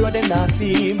 tomorrow them not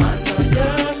see him.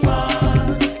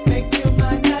 Make your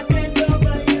man not bend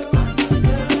over you.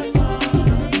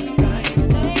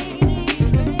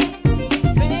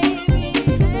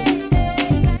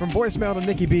 From voicemail to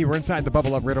Nikki B, we're inside the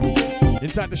Bubble Up rhythm.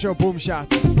 Inside the show, Boom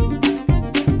Shots.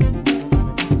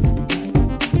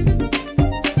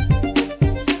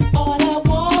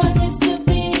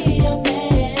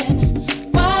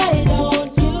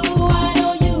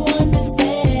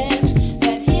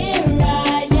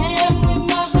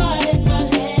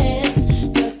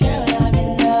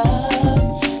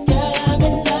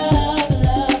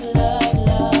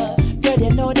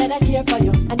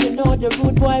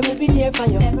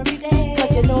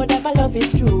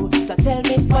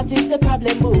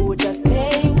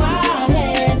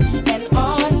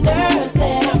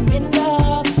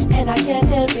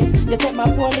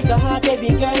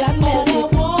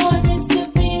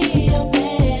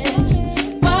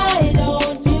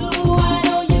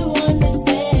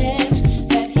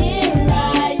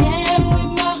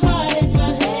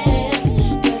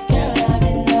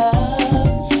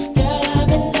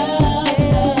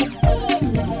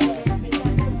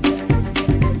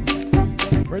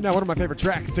 Now, one of my favorite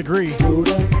tracks, Degree. Hey.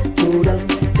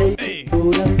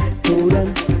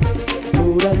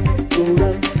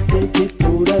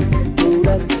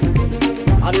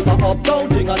 And if I up down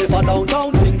thing, and if I down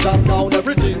down thing, drop down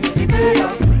everything.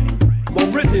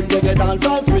 One rhythm, they get dance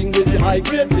and swing with the high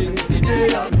grade thing.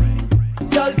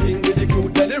 Girl thing with the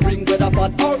cute belly ring, with a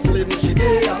fat or slim, she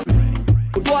there.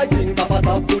 Good boy thing,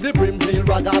 top to the brim, real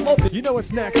ragamuffin. You know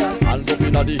what's next. Hands up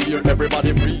in the ear,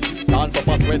 everybody free. Dance up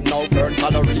a sweat now, burn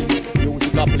calories.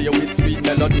 Music a play with sweet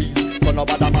melodies. So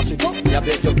nobody mash it up, me I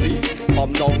beg you please.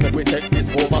 Come down, make we take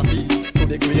this overseas. To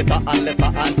the greater and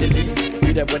lesser Antilles.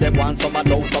 With them where they want some of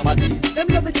those, some of these. Them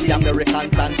love the The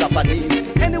Americans and Japanese.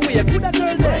 Anyway, a good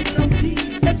girl there.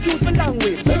 Excuse my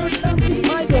language.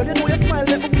 My girl, you know your smile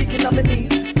let me weak in my knees.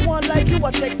 One like you,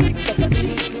 I take pictures of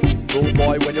cheese. Rude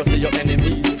boy, when you see your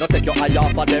enemies, don't take your eye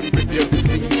off of them, prepare to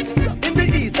sleep. In the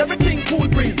east, everything cool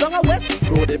breeze. Down the west,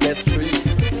 grow the best tree.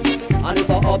 and if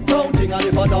a uptown thing, and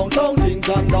if a downtown thing,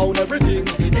 come down everything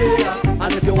in there.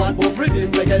 And if you want both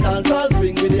rhythm, reggae dancehall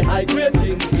swing with the high grade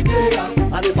thing in there.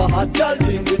 And if a hot girl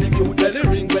thing with the cute belly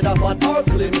ring, whether fat or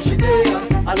slim, she there.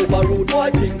 And if a rude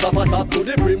boy thing, come a top to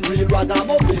the brim, real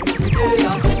ragamuffin, she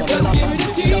there.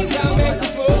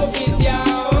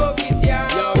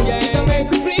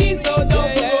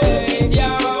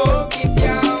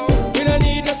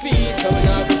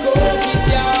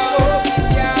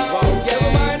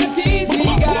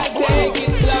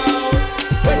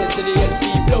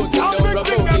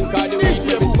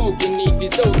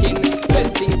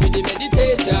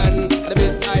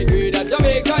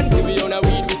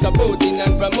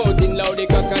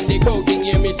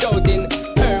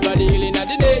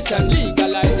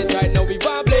 Legalize it right now, we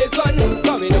want blaze one.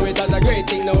 Cause we know it as a great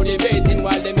thing, now debating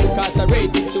while them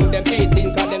incarcerated. Show them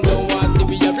hating, cause them don't want to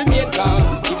be a remain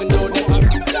calm. Even though they have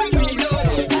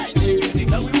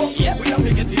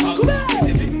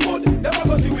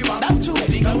that's true.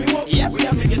 Yeah, we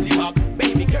have to get it back.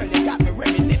 Baby girl, they got me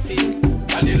reminiscing.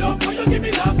 And the love how you give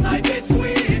me last night, it's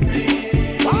sweet me.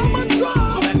 I'm a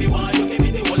drop. So when me want you give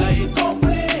me the whole of it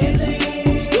completely.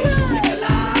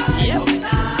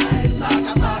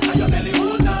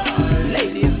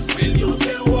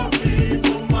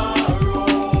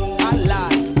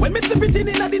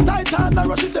 And I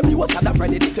rush it to me was kind of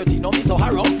Friday the 13th, no me so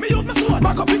harrow. Me use my sword,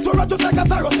 back up into a just like a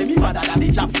sorrow. Say me better than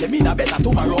the chaps, say me da better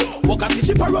tomorrow. Walk and see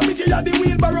she parrow, me kill the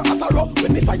wheelbarrow a sorrow.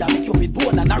 When me fire, me cupid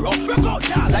bone and arrow. Rock out,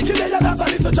 yeah, like you there, that's a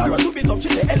little jarrow. Shoot it up, she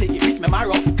say, Ellie, it me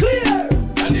marrow. Clear!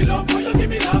 And the love how you give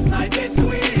me last night, it's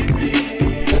sweet me.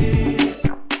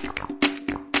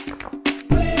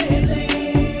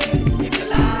 If you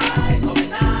like, come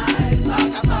in nice,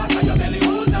 like a sock on your belly,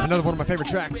 hold on. Another one of my favorite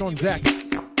tracks on deck.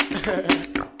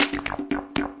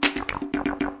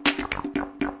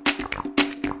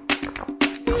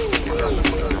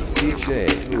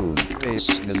 DJ Boom,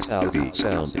 Bassmentality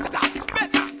sound.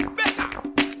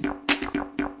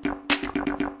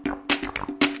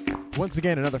 Once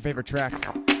again, another favorite track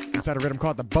inside a rhythm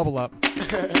called the Bubble Up.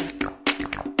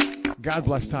 God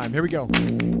bless time. Here we go.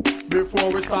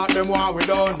 Before we start them, what we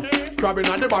done? Grabbing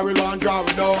at the barrel and draw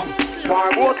we down. Why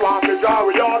both want to draw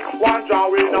we out? One draw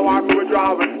we, now one we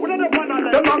draw we. We don't have one of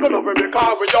them. Them not gonna be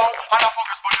because we young. And I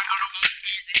focus for them to look.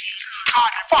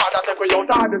 God the Father take we out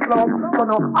of this love. So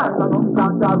no, I don't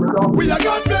draw we down. We are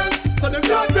God bless, so them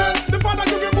God bless. The Father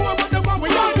give you more, but them one we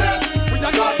God bless. We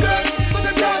are God bless, so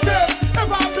them God bless.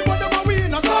 Ever happy but them one we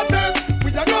in a God bless.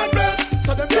 We are God bless,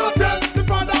 so them God bless. The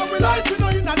Father we light, we know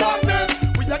in a darkness.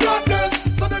 We are God bless,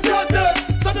 so them God bless.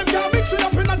 So them can't mix it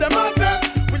up in a them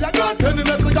madness. We are God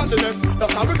cleanliness, we godliness.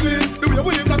 That's how we clean. The way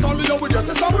we live, that's only how we dress.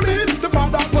 That's how we need. The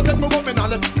Father protect me woman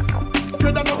and let.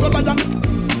 Pray that no go lion.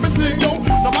 Me sing yo.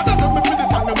 No matter what me feel the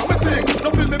song, no me sing.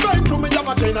 No feel me right through me have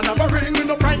a chain and have a ring. Me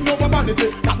no pride, no vanity.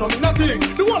 That's no me nothing.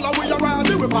 The whole of we are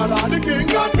rising with Father the King.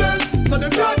 God bless. So them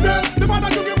God bless. The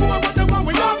Father give you more, but them one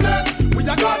we God bless. We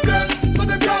are God bless. So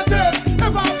them God bless.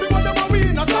 Ever happy but them one we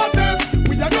in a darkness.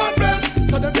 We are God bless.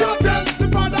 So them God bless. The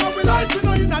Father we light, we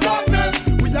know in a darkness.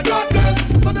 We are God bless.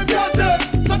 So them God bless.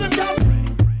 So them God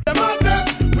them out there.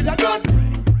 We are God.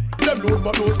 Them lose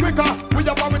but lose quicker. We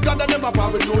are power with God and them are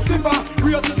power with Lucifer.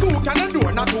 We are the two can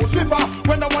endure, not two slipper.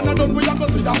 When the one are done, we are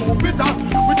going to see them move bitter.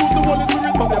 We do the Holy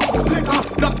Spirit, but them so sicker.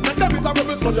 That make them is a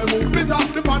rebel, so they move bitter.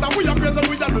 The Father we are praising,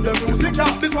 we are do them music.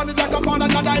 This one is like a Father,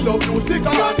 God I love you sticker.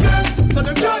 God bless, so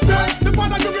them God bless. The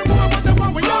Father give you more, but them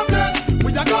one we God bless. We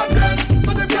are God bless,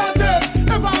 so them God bless.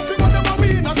 Ever happy, but them one we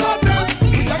in a darkness.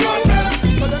 We are God bless,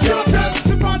 so them God bless.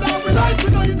 The Father we light, we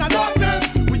know in a darkness.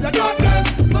 We are God bless,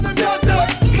 so them God bless.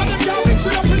 So them can't mix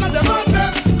it up in a them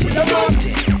madness. We are God.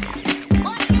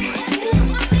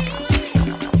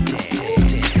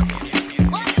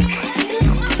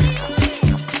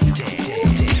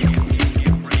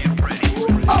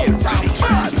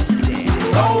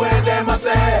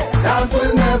 Dance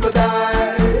will never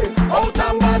die. Out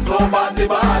and bad, so bad the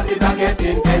bad it a get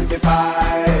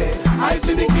intensified. I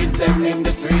see the kids them in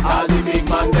the street, all the big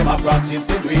man them a practice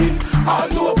the beat. All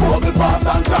to a bubble pass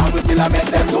and crown we still a make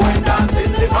them doing dance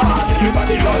in the park.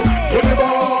 Everybody goes with the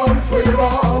bombs, with the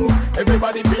bombs.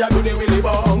 Everybody Everybody be a do the willy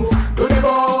bounce. Do the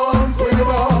bounce, willy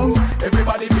bounce.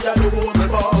 Everybody be a do the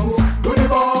bounce. Do the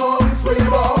bounce, willy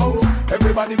bounce.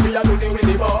 Everybody be a do the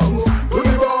willy bounce. Do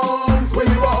the bounce,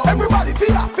 willy bounce. Everybody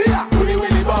fear, do the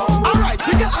willy bounce. Alright,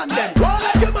 swing your hand then. Go on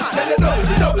like your man. Then you double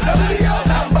the out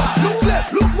and back. Look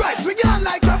left, look right. Swing your hand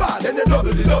like your man. Then you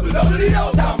double the out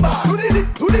and back. Do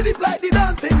the dip like the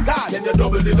dancing god. Then you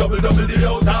double the out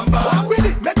and back. Walk with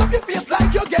it. Make up your face like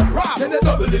you get robbed. Then you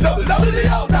double the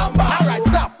out and back. Alright,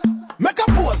 stop. Make a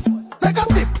pose. Take a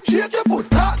sip. Shake your foot.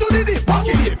 Start to the dip. Walk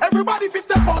it in. Everybody fit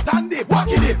step out and dip. Walk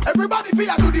it in. Everybody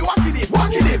fear do the walk it in.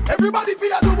 Walk it in. Everybody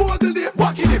fear do both the dip.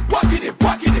 Walk it in. Walk it in.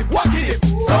 Walk it in. Walk it in.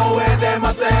 So when them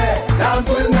a say dance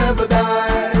will never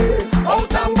die.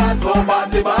 Out and bad, so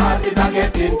badly bad, it a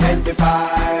get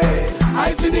intensified.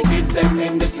 I see the kids them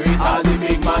in the street. All the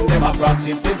big man them a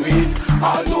practice the tweet.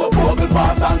 All do a vocal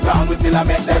pass and ground, we still a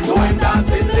make them do him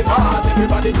dancing the part.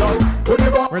 Everybody jump to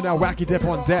the ball. Right now, Wacky Dip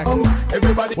on deck.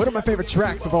 Everybody. One of my favorite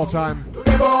tracks of all time.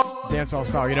 Dancehall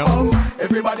style, you know?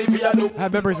 Everybody fear do. I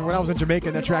have memories of when I was in Jamaica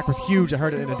and that track was huge. I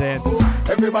heard it in a dance.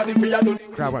 Everybody fear do.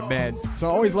 Crowd went mad. So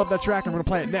I always loved that track. I'm going to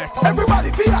play it next.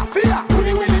 Everybody fear.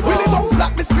 Willy bounce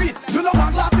like the street. You know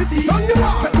one glass city. On the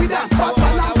wall. Make we dance fast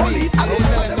man and police. And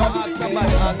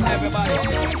everybody,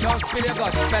 just feel your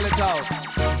guts, spell it out.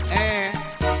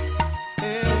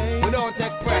 We don't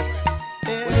take press.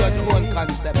 We judge our own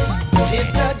concept.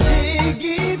 It's a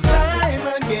jiggy time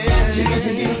again.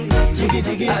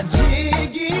 Jiggy, a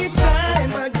jiggy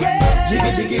time again.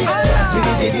 Jiggy, a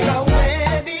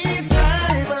wedding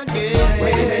time again.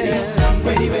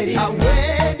 Ready, a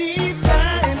wedding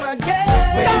time again.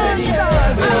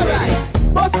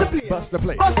 Alright, bust the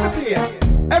place.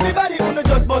 Everybody wanna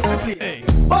just bust the place. Hey.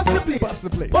 Bust the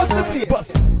place.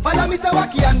 Follow Mr.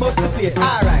 Wacky and bust the place.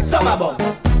 Alright, summer bomb.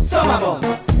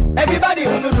 Everybody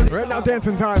wanna do this. Right now,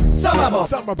 dancing time. Summer bomb.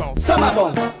 Follow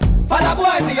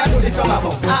boys, they do the summer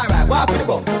bomb. Alright, walk with the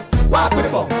bomb.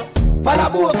 Follow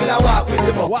boys, they walk with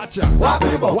the bomb. Watch out. Walk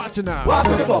with the bomb. Watch it now. Walk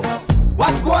with the bomb.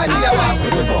 Watch boys, they walk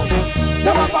with the bomb.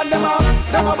 Them a fan them up,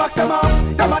 them a back them up,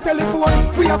 them a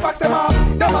telephone, we a fax them up,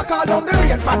 them a call down the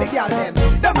rain for the girl them,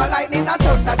 them a lightning and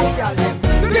thunder the girl them.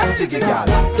 Get jiggy girl,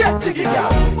 get jiggy girl,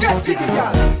 get jiggy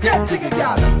girl, get jiggy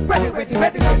girl. Ready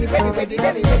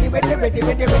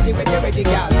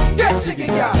girl. Get jiggy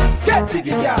girl, get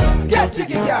jiggy girl, get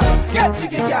jiggy girl, get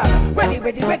jiggy girl. Ready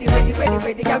girl, ready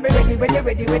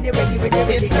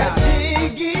girl.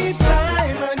 Jiggy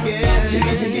time again,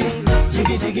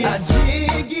 jiggy, a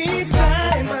jiggy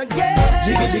time again,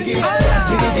 jiggy, a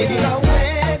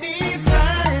wedding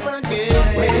time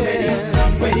again,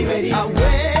 ready, a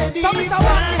wedding time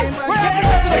again,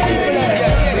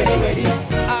 ready.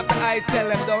 After I tell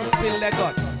them don't spill their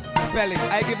guts, spell it.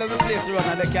 I give them a place to run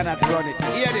and they cannot run it.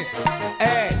 Hear this?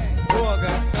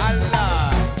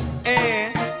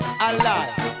 Allah.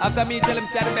 After me tell them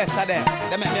say the best of them,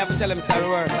 they make me have to tell them say the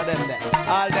worst of them there.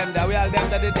 All them there, we all them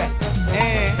that did that.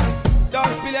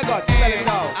 Don't spill your guts, spell it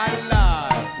out. Allah.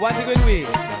 What you gonna do? We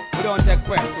don't take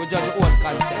press, we judge our own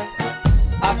concept.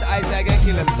 After I say I can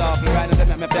kill them softly, right now they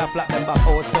make me flap them back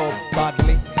out so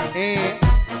badly.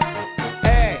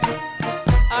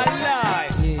 Allah.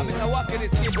 I'm Mr. Walking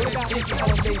this people. We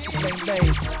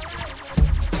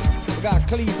got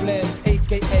Cleveland,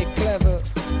 a.k.a. Clever,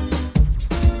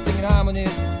 singing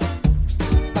harmonies.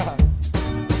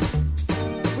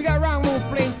 We got Round Move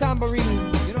playing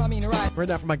tambourine. You know what I mean, right? Right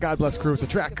now for my God Bless crew, it's a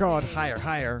track called Higher,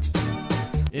 Higher.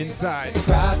 Inside.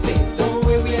 Crossing, so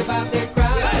we about the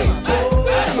crossing. So we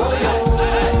about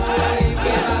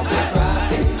the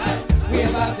crossing. We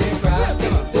about the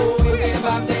crossing. So we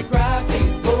about the crossing.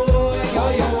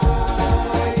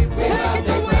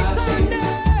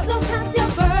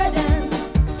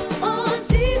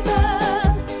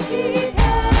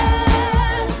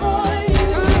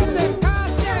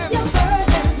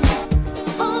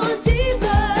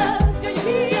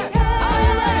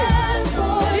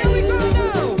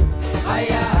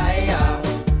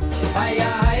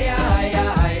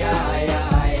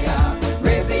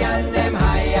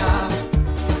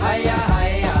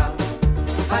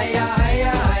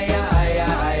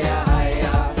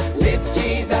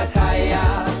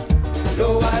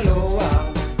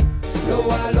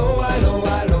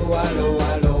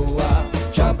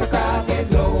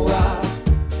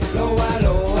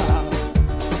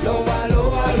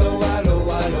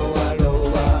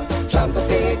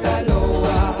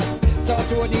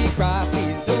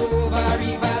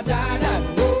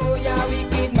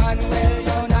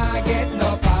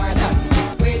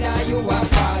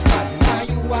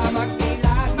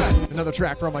 Another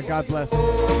track from my God Bless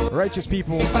righteous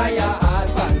people. Fire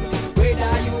husband,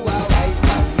 whether you are white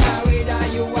man, whether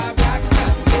you are black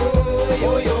man,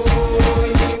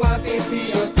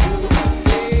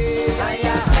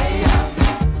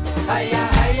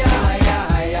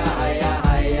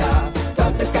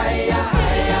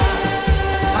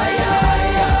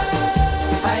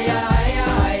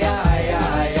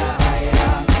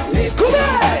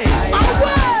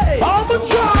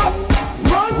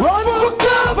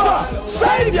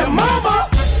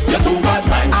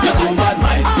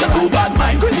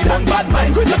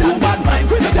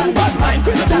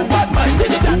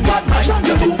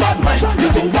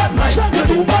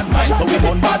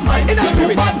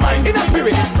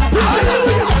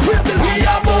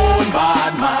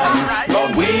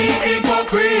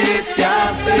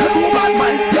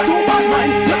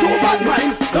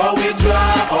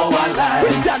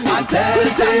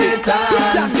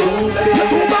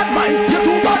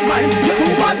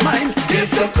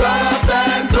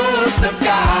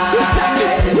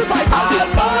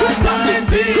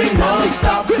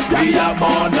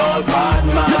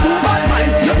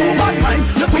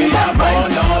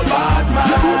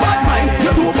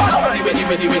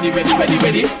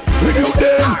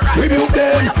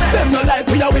 Them no like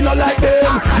we no like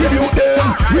them. Rebuke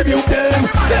them.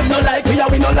 Them no like we no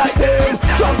like them.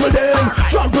 Trample them.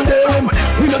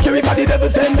 We no care if the devil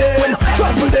send them.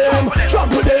 Trample them.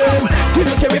 We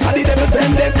no care if the devil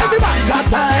send them. Everybody got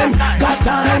time.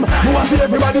 Who wants to see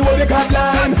everybody with the cat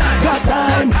line? Got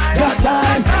time.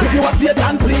 If you want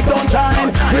Satan, please don't shine.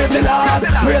 Praise the Lord.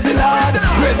 Praise the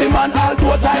man all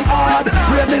to a time hard.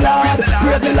 Praise the Lord.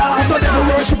 Don't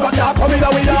ever worship a God coming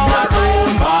away down.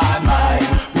 Own my mind.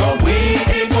 When we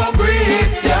hypocrite,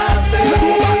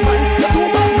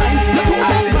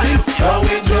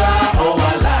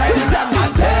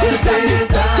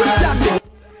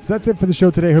 So that's it for the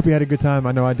show today. Hope you had a good time.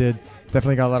 I know I did.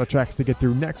 Definitely got a lot of tracks to get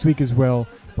through next week as well.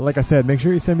 But like I said, make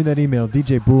sure you send me that email,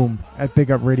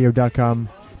 djboom@bigupradio.com.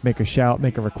 Make a shout,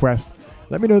 make a request.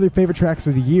 Let me know your favorite tracks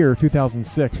of the year,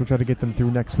 2006. We'll try to get them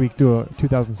through next week, do a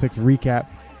 2006 recap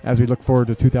as we look forward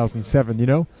to 2007, you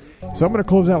know? So I'm going to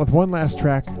close out with one last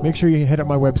track. Make sure you hit up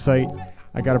my website.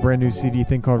 I got a brand new CD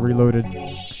thing called Reloaded.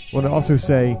 I want to also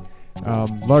say,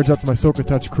 large up to my Soca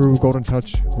Touch crew, Golden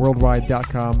Touch,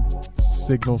 Worldwide.com,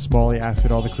 Signal, Smalley,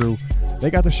 Acid, all the crew. They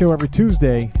got the show every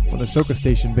Tuesday on the Soca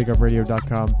station,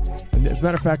 BigUpRadio.com. And as a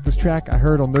matter of fact, this track I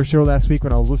heard on their show last week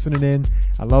when I was listening in.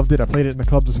 I loved it. I played it in the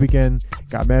club this weekend.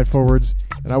 Got mad forwards.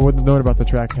 And I wouldn't have known about the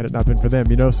track had it not been for them,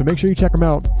 you know? So make sure you check them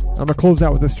out. I'm going to close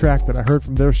out with this track that I heard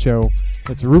from their show.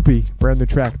 It's Rupee, brand new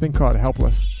track, thing called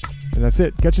Helpless. And that's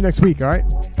it. Catch you next week, all right?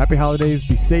 Happy holidays.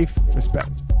 Be safe.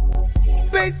 Respect.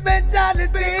 Bassmentality.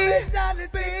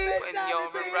 When you're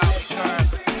around, girl.